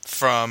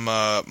 From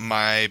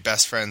my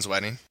best friend's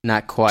wedding.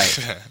 Not quite.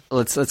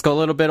 Let's go a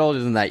little bit older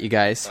than that, you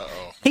guys.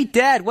 Uh-oh. Hey,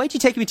 Dad, why'd you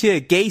take me to a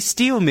gay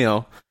steel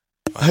mill?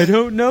 I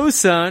don't know,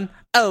 son.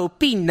 Oh,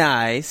 be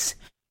nice.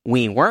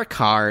 We work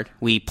hard.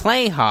 We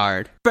play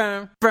hard.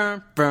 Brum,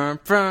 brum, brum,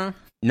 brum.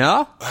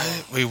 No?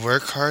 What? We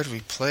work hard,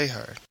 we play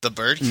hard. The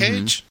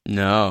Birdcage?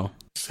 No.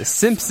 The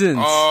Simpsons.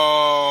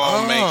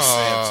 Oh, makes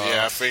sense.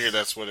 Yeah, I figured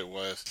that's what it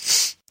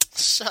was.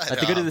 Shut Like up.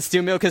 they go to the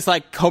steel mill because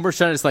like Homer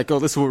Shine is like, oh,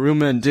 this is what real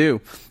men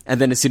do. And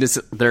then as soon as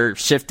their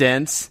shift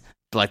ends,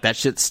 like that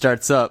shit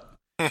starts up.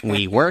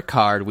 We work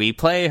hard, we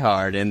play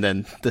hard, and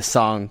then the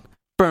song,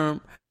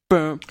 boom,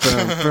 boom,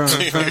 boom, boom,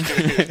 boom.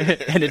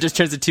 And it just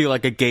turns into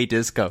like a gay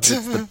disco.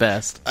 It's the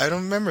best. I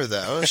don't remember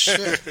that. Oh,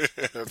 shit.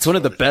 It's one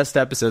of the best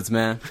episodes,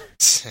 man.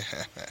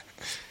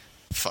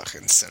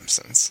 Fucking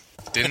Simpsons.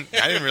 I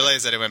didn't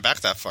realize that it went back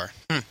that far.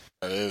 That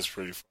is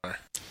pretty far.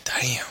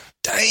 Damn.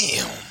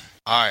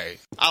 Alright.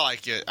 I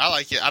like it.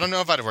 I don't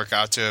know if I'd work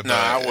out to it, No, but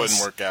I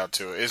wouldn't work out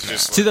to it. It's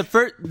just To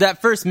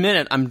that first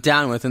minute, I'm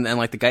down with, and then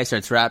like the guy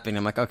starts rapping.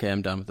 I'm like, okay,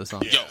 I'm done with the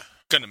song. Yo,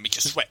 gonna make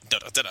you sweat. Da,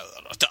 da, da, da,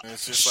 da, da.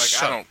 it's just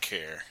like, I don't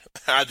care.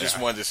 I just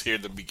wanted to hear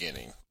the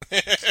beginning.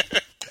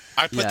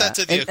 I put that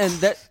to the... and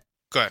that.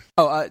 Go ahead.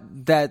 Oh,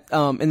 that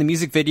in the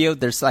music video,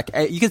 there's like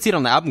you can see it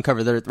on the album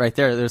cover there, right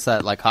there. There's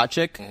that like hot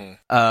chick,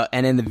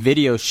 and in the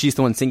video, she's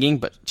the one singing,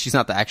 but she's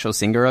not the actual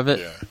singer of it.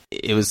 Yeah.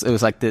 It was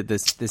like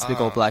this big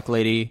old black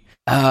lady.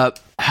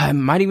 It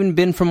might even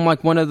been from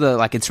like one of the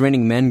like It's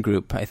Raining Men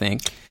group, I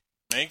think.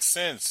 Makes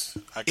sense.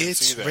 I can It's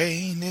see that.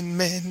 raining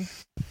men.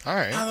 All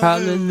right.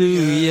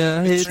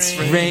 Hallelujah, it's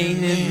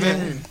raining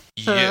men.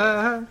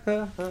 Yeah.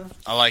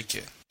 I like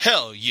it.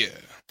 Hell yeah.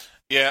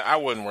 Yeah, I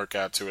wouldn't work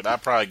out to it.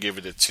 I'd probably give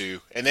it a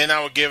 2. And then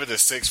I would give it a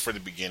 6 for the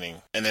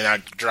beginning. And then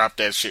I'd drop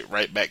that shit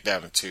right back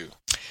down to 2.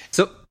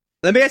 So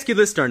let me ask you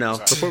this, Darnell,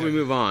 before we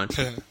move on.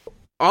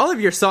 All of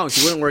your songs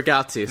you wouldn't work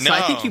out to. So I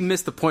No. think you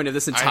missed the point of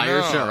this entire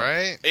I know, show.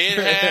 right? It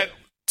had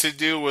to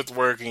do with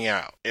working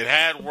out. It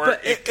had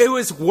work. But it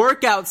was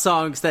workout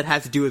songs that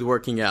had to do with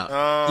working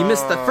out. You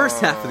missed the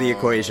first half of the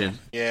equation.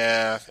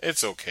 Yeah,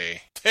 it's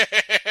okay.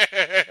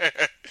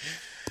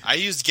 I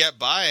used Get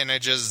By and I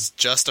just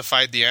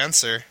justified the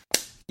answer.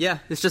 Yeah,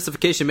 this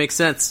justification makes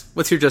sense.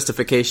 What's your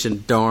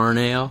justification,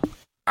 Darnell?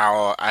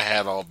 I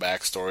had all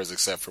backstories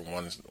except for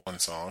one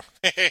song.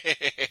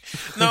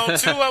 No,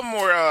 2 of them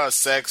were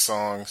sex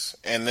songs,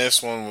 and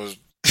this one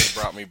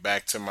brought me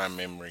back to my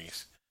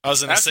memories. I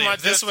was going to say, my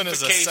this one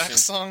is a justification.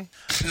 sex song?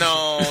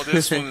 No,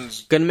 this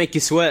one's... Gonna make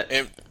you sweat.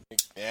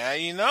 Yeah,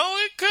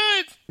 it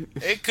could.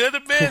 It could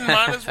have been.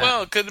 Might as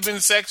well. It could have been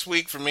Sex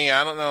Week for me.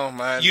 I don't know.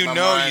 My You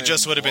mind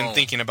just is would have been blown.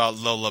 thinking about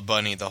Lola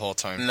Bunny the whole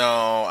time.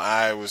 No,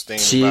 I was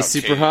thinking She's about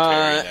super Katy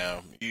Perry hot.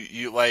 now.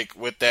 You like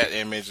with that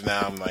image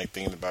now. I'm like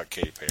thinking about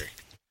Katy Perry.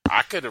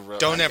 I could have.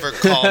 Don't ever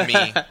call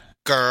me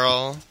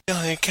girl.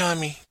 Don't call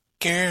me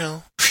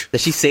girl.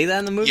 Does she say that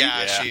in the movie?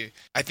 Yeah,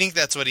 I think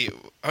that's what he...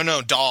 Oh,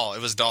 no, doll.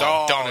 It was doll.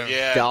 Doll. Don't,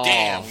 Yeah. Doll.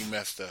 Damn, we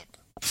messed up.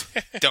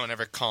 don't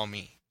ever call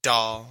me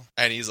doll.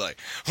 And he's like,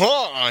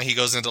 oh, he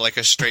goes into like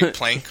a straight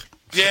plank.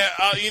 Yeah.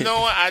 You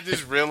know what? I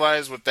just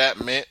realized what that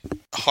meant.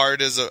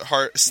 Stiff as a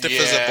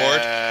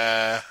board.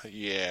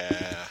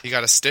 Yeah. You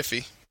got a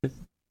stiffy.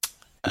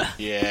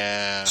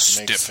 Yeah. Makes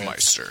sense.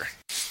 Stiffmeister.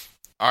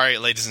 All right,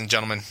 ladies and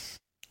gentlemen.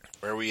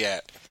 Where we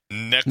at?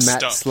 Next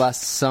up Matt's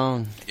last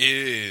song.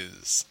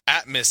 is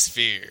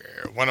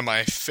Atmosphere, one of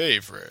my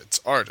favorite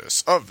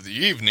artists of the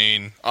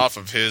evening, off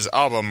of his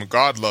album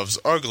God Loves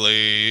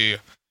Ugly.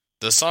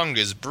 The song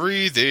is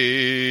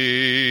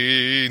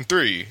Breathing.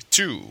 3,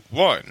 2,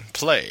 1,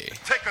 play.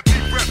 Take a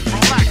deep breath,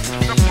 relax,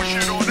 then push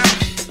it on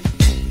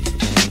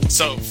out.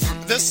 So,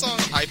 for this song,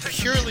 I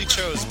purely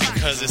chose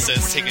because it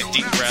says take a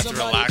deep breath,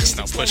 relax,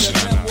 now push it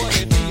on out.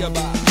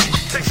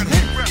 Take a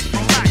deep breath,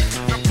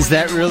 relax. Is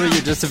that really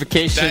your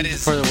justification That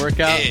is for the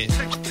workout? it.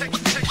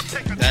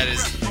 That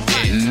is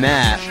it.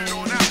 Matt.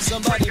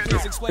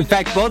 In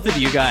fact, both of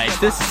you guys,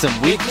 this is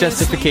some weak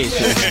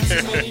justification.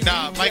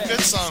 Nah, my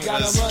good song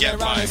was Get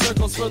By.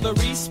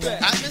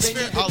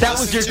 Atmosphere, I'll That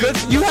was your listen good.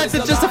 to. You had to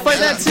justify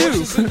that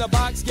too.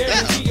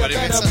 Yeah, but it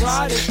made sense.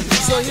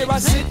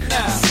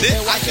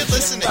 I could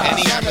listen to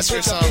any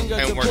Atmosphere song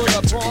and work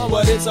out to it.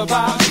 But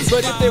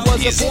if there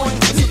was a point,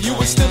 you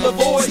would still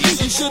avoid.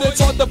 You should have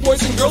taught the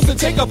boys and girls to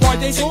take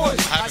apart their toys.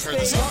 I haven't heard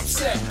the song.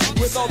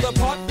 With all the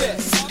part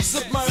bits,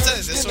 submerged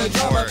This in one the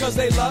drama for 'cause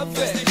they love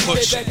it.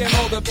 push, They beg and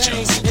hold the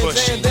pain, just and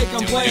push. then they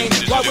complain.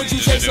 Why would you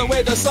chase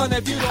away the sun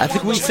if you don't I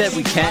think we said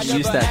we can't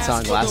use that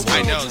song last I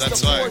time. know,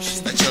 that's why I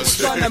chose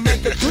Trying to to.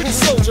 make a good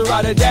soldier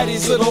out of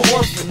daddy's little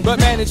orphan, but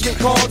management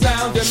called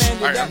down,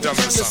 demanded Alright, that I'm we done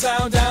turn with the this song.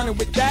 sound down, and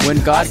with that, When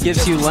God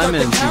gives you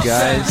lemons, you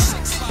guys.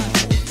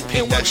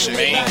 Paint that shit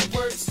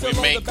We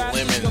make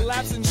lemon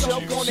juice.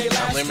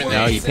 Lemonade.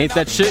 No, you paint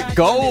that shit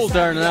gold,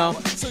 Darnell.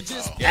 Yeah,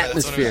 that's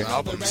Atmosphere. one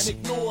of the albums.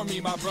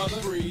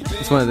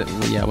 It's one of the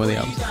one of the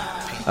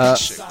albums.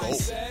 Shit,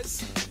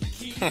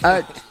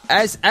 gold.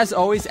 As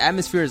always,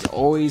 Atmosphere is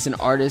always an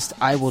artist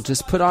I will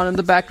just put on in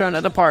the background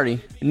at a party.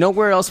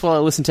 Nowhere else will I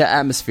listen to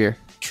Atmosphere.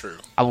 True.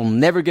 I will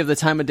never give the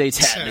time of day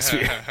to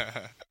Atmosphere.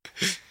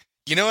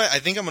 You know what? I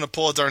think I'm going to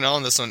pull a Darnell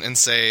on this one and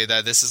say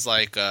that this is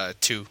like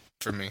 2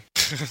 for me.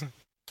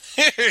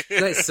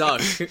 That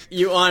suck.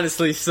 You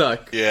honestly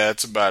suck. Yeah,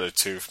 it's about a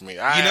 2 for me.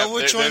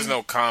 There's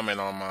no comment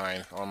on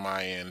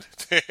my end.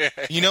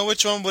 You know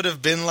which one would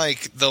have been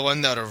like the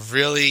one that would have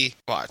really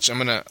watch? I'm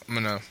gonna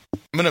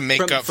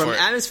make up for from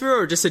it. Atmosphere,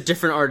 or just a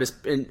different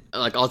artist, in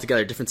like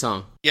altogether different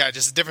song. Yeah,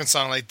 just a different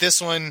song. Like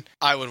this one,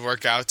 I would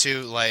work out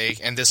to, like,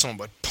 and this one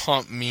would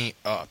pump me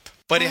up.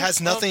 But it has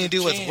nothing to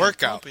do with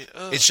workout.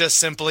 It's just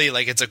simply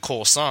like it's a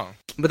cool song.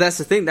 But that's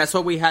the thing. That's why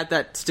we had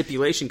that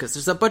stipulation, because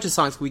there's a bunch of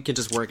songs we can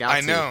just work out.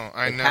 I know.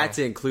 It had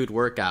to include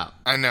workout.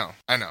 I know.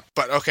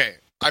 But okay,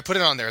 I put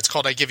it on there. It's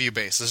called "I Give You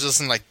Bass." Let's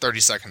listen like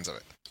 30 seconds of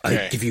it.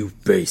 Okay. I give you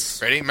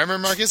bass. Ready? Remember,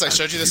 Marcus? I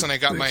showed you this when I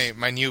got my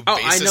new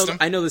bass system.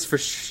 I know this for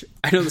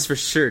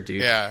sure,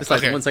 dude. Yeah. It's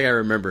like one thing I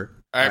remember.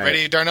 All right,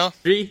 ready, Darnell?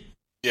 3.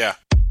 Yeah.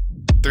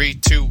 3,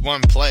 2,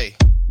 1, play.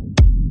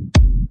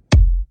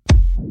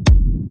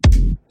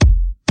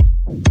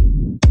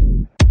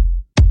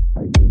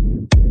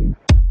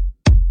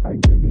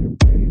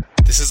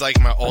 This is like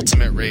my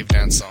ultimate rave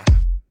dance song.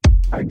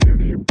 Do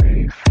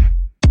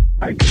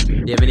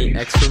you have any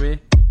X for me?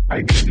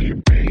 I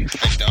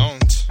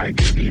don't. I'd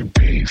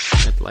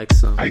like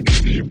some. I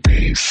give you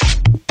bass.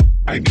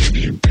 I give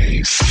you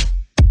bass.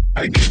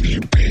 I give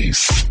you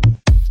bass.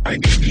 I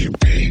give you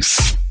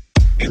bass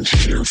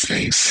into your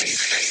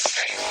face.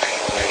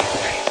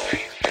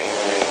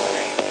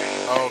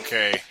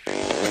 Okay.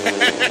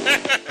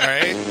 All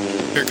right.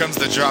 Here comes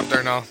the drop,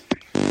 Darnell.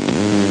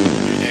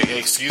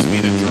 Excuse me,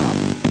 the drop.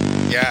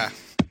 Yeah.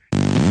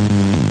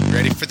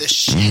 Ready for this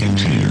shit?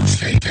 Into your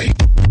face.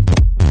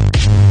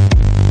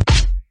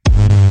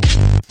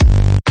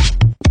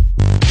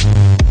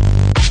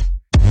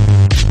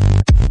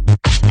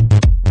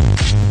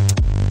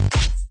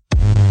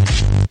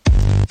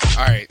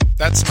 Alright,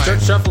 that's my...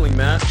 Start shuffling,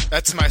 Matt.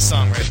 That's my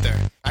song right there.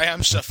 I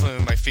am shuffling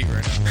with my feet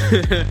right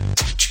now.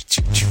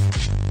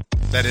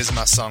 That is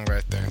my song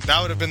right there.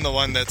 That would have been the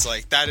one that's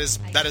like, that is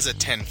a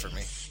 10 for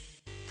me.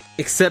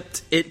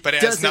 Except it But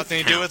it has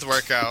nothing to do with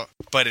workout,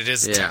 but it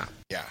is a 10.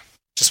 Yeah.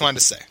 Just wanted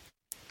to say.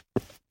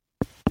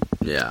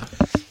 Yeah.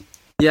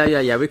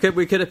 We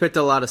could have picked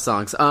a lot of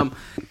songs.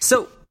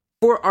 So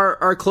for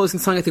our closing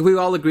song, I think we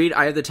all agreed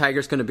Eye of the Tiger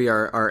is going to be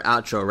our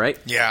outro, right?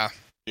 Yeah.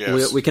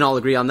 Yes. We can all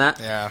agree on that?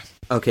 Yeah.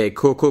 Okay,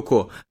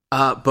 cool.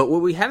 But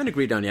what we haven't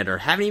agreed on yet, or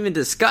haven't even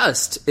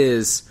discussed,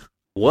 is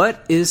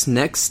what is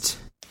next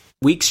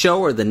week's show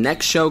or the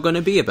next show going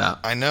to be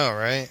about? I know,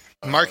 right?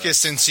 Marcus,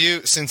 since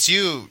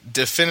you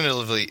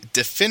definitively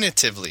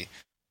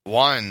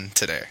won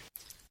today,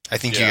 I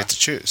think you get to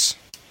choose.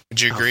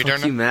 Would you agree,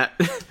 Darnell? You, Matt.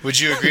 Would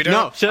you agree,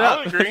 Darnell? No, shut up. I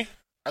would agree.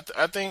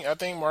 I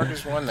think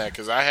Marcus won that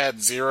because I had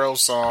 0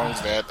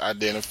 songs that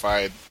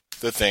identified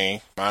the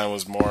thing. Mine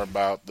was more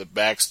about the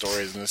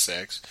backstories and the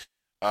sex.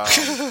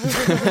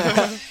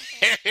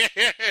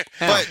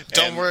 But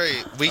don't worry,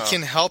 we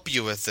can help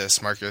you with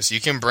this, Marcus. You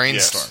can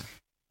brainstorm.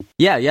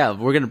 Yeah,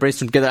 we're gonna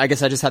brainstorm together. I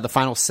guess I just had the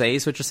final say,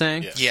 is what you're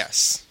saying?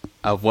 Yes.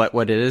 Of what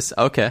it is?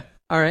 Okay.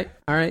 All right.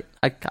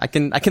 I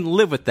can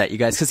live with that, you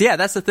guys. Because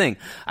that's the thing.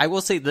 I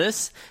will say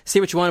this. Say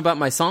what you want about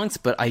my songs,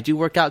 but I do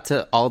work out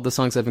to all of the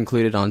songs I've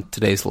included on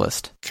today's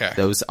list. Okay.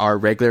 Those are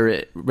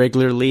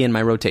regularly in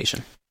my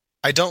rotation.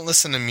 I don't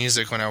listen to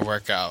music when I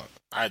work out.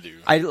 I do.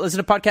 I listen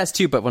to podcasts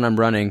too, but when I'm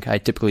running, I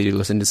typically do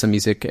listen to some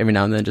music every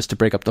now and then just to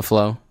break up the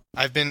flow.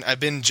 I've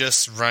been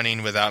just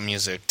running without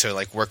music to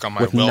like work on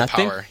my With willpower.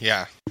 nothing?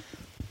 Yeah.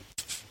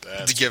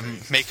 To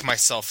make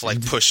myself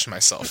like push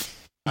myself.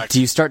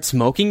 Do you start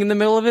smoking in the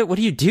middle of it? What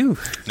do you do?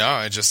 No,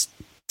 I just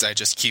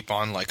keep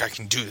on like I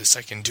can do this.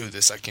 Do.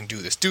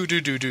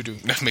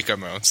 No, make up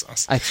my own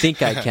songs. I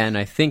think I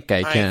can.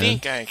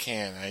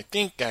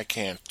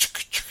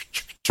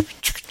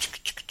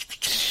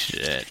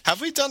 Shit. Have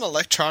we done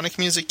electronic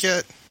music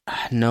yet?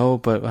 No,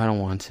 but I don't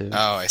want to.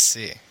 Oh, I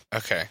see.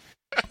 Okay.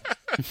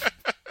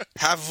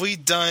 Have we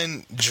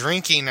done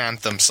drinking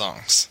anthem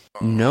songs?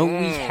 No,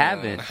 we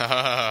haven't.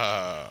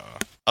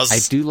 I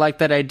do like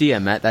that idea,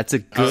 Matt. That's a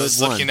good one. I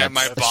was looking at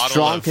my bottle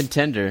strong of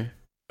contender.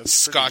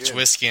 Scotch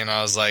whiskey, and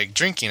I was like,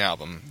 drinking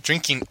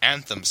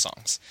anthem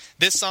songs.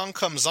 This song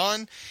comes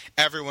on,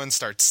 everyone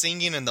starts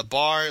singing in the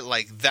bar.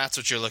 Like that's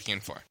what you're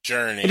looking for.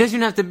 Journey. It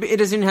doesn't have to be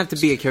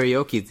a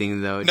karaoke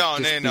thing, though. No.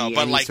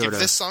 But like, if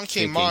this song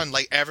came on,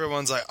 like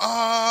everyone's like,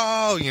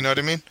 oh, you know what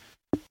I mean?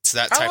 It's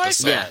that type of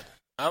song. Yeah.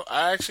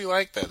 I actually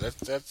like that.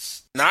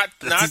 That's not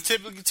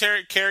typically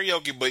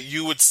karaoke, but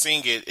you would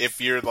sing it if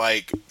you're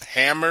like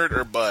hammered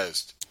or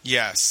buzzed.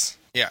 Yes.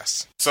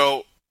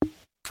 So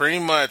pretty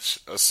much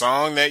a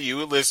song that you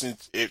would listen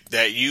to,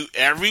 that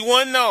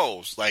everyone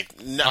knows,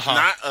 like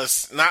not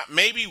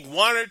maybe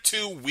 1 or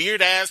 2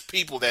 weird ass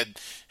people that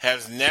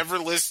has never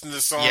listened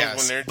to songs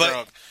when they're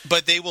drunk,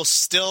 but they will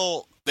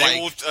still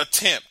will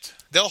attempt.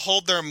 They'll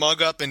hold their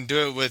mug up and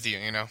do it with you.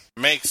 You know,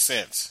 makes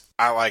sense.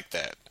 I like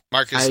that.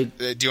 Marcus,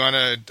 do you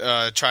want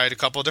to try a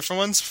couple different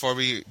ones before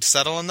we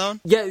settle on that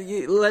one? Yeah,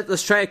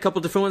 let's try a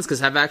couple different ones,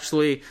 because I've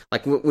actually,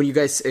 like, when you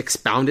guys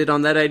expounded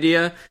on that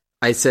idea,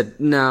 I said,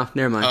 no,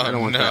 never mind, I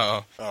don't want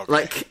that. Okay.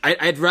 Like,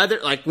 I'd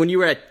rather, like, when you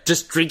were at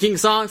just drinking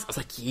songs, I was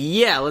like,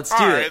 yeah, let's do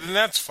it. Alright, then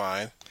that's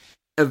fine.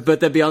 But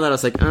then beyond that, I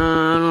was like, I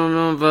don't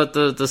know about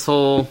this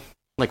whole,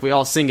 like, we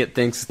all sing it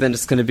thing, so then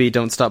it's going to be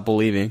Don't Stop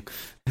Believing.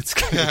 It's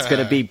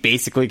going to be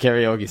basically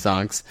karaoke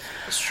songs.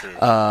 That's true.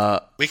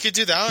 We could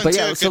do that one, but too.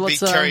 yeah, It so could be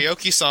let's,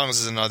 karaoke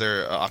songs is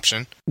another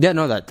option. Yeah,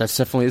 no, that's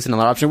definitely is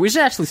another option. We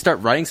should actually start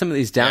writing some of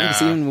these down,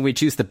 because even when we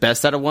choose the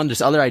best out of one,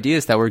 there's other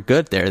ideas that were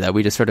good there that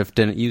we just sort of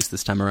didn't use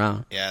this time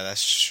around. Yeah,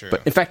 that's true.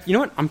 But in fact, you know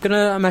what?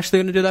 I'm actually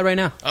gonna do that right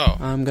now. Oh,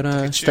 I'm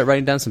gonna start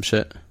writing down some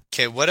shit.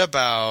 Okay, what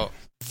about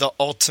the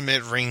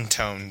ultimate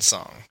ringtone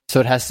song?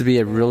 So it has to be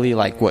a really,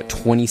 like,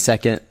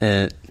 20-second,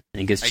 and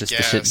it gets just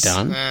the shit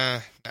done. Nah.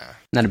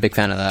 Not a big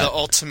fan of that. The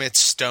ultimate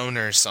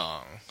stoner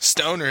song.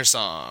 Stoner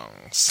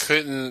songs.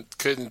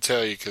 Couldn't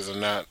tell you because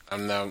I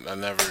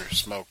never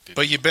smoked it.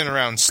 But you've been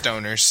around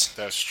stoners.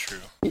 That's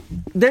true.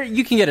 There,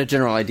 you can get a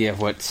general idea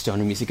of what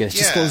stoner music is.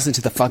 Just go listen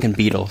to the fucking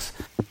Beatles.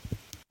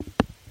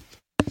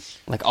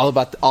 Like, all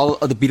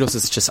of the Beatles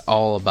is just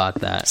all about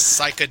that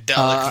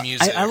psychedelic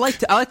music. I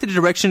like the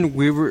direction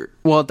we were.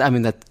 Well, I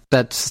mean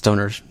that's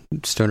stoner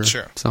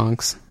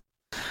songs.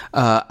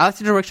 I like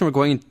the direction we're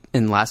going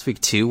in last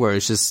week too, where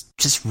it's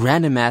just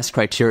random ass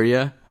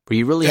criteria where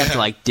you really have to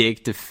like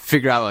dig to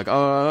figure out, like,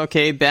 oh,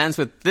 okay, bands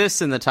with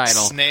this in the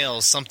title.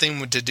 Snails,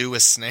 something to do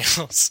with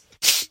snails.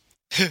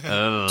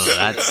 Oh,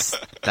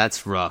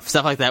 that's rough.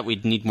 Stuff like that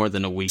we'd need more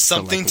than a week.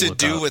 Something to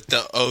do with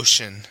the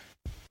ocean.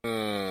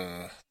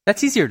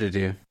 That's easier to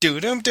do.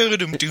 Doodum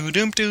doodum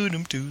doodum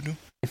doodum doodum.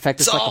 In fact,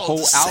 it's like a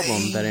whole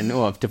album that I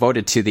know of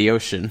devoted to the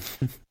ocean.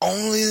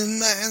 Only the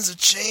minds have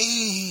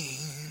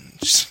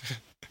changed.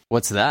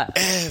 What's that?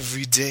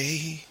 Every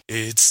day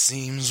it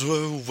seems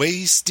we're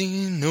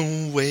wasting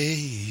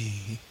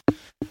away.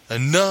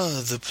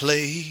 Another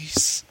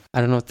place.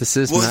 I don't know what this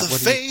is. Where Matt. the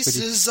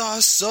faces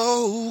are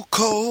so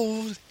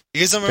cold.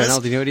 You guys remember this?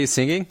 Do you know what he's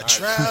singing? I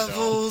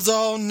traveled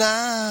all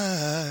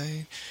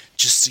night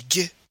just to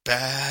get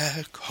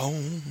back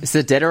home. Is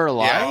it Dead or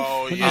Alive? Yeah.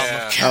 Oh, yeah.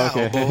 I'm a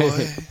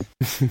cowboy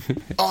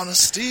on a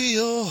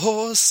steel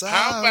horse.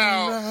 How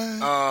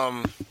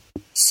about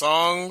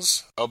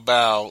songs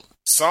about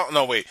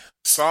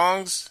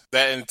songs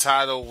that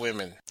entitle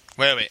women?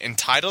 Wait,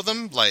 entitle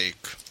them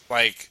like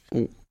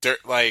that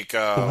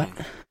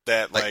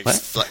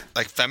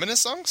like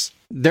feminist songs?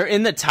 They're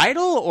in the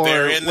title, or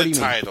they're in what the do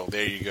you title. Mean?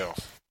 There you go.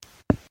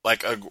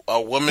 Like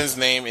a woman's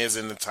name is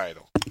in the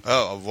title.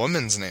 Oh, a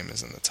woman's name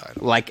is in the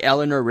title. Like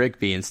Eleanor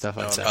Rigby and stuff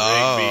like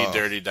that. Rigby,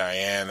 Dirty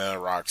Diana,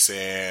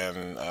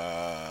 Roxanne.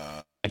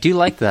 I do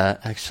like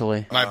that,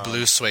 actually. My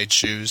blue suede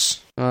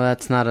shoes. Well,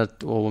 that's not a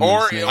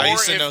woman's name. I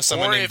used to know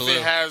someone named Blue.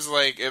 It has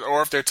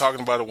or if they're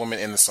talking about a woman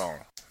in the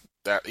song.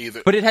 That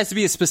either. But it has to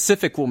be a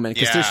specific woman,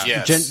 because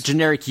there's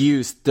generic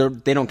use.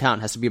 They don't count.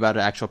 It has to be about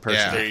an actual person.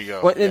 Yeah. There you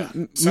go. Well,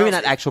 maybe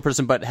not actual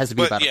person, but it has to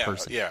be about a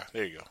person. Yeah,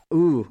 there you go.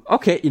 Ooh,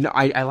 okay. You know,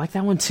 I like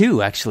that one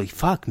too. Actually,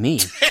 fuck me.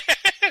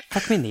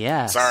 Fuck me in the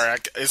ass. Sorry,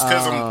 it's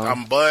because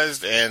I'm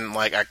buzzed, and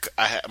like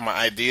my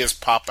ideas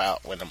pop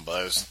out when I'm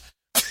buzzed.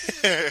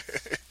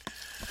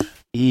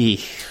 You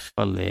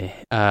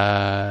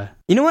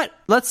know what?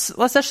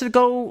 Let's actually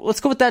go.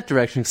 Let's go with that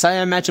direction, because I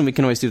imagine we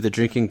can always do the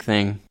drinking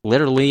thing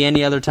literally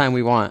any other time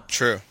we want.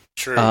 True.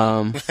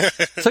 So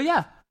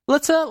yeah,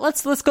 let's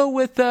go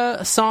with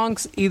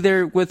songs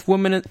either with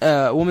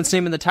woman's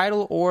name in the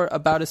title or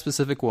about a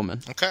specific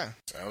woman. Okay.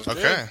 Sounds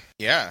good.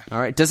 Yeah. All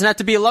right. Doesn't have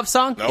to be a love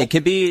song. Nope. It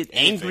could be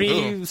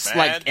angry,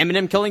 like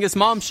Eminem killing his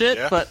mom shit.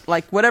 Yeah. But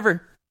like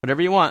whatever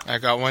you want. I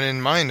got one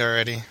in mind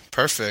already.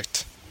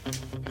 Perfect.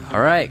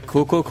 All right,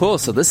 cool.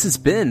 So this has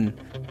been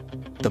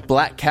the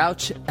Black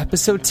Couch,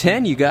 episode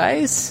 10, you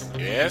guys.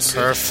 Yes.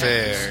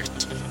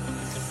 Perfect.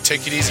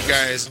 Take it easy,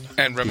 guys,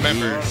 and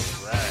remember,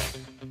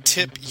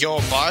 tip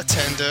your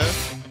bartender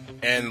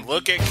and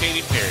look at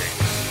Katy Perry.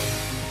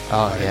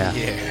 Oh yeah.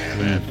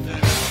 Yeah.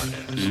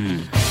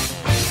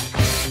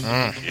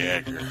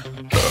 Yeah, girl.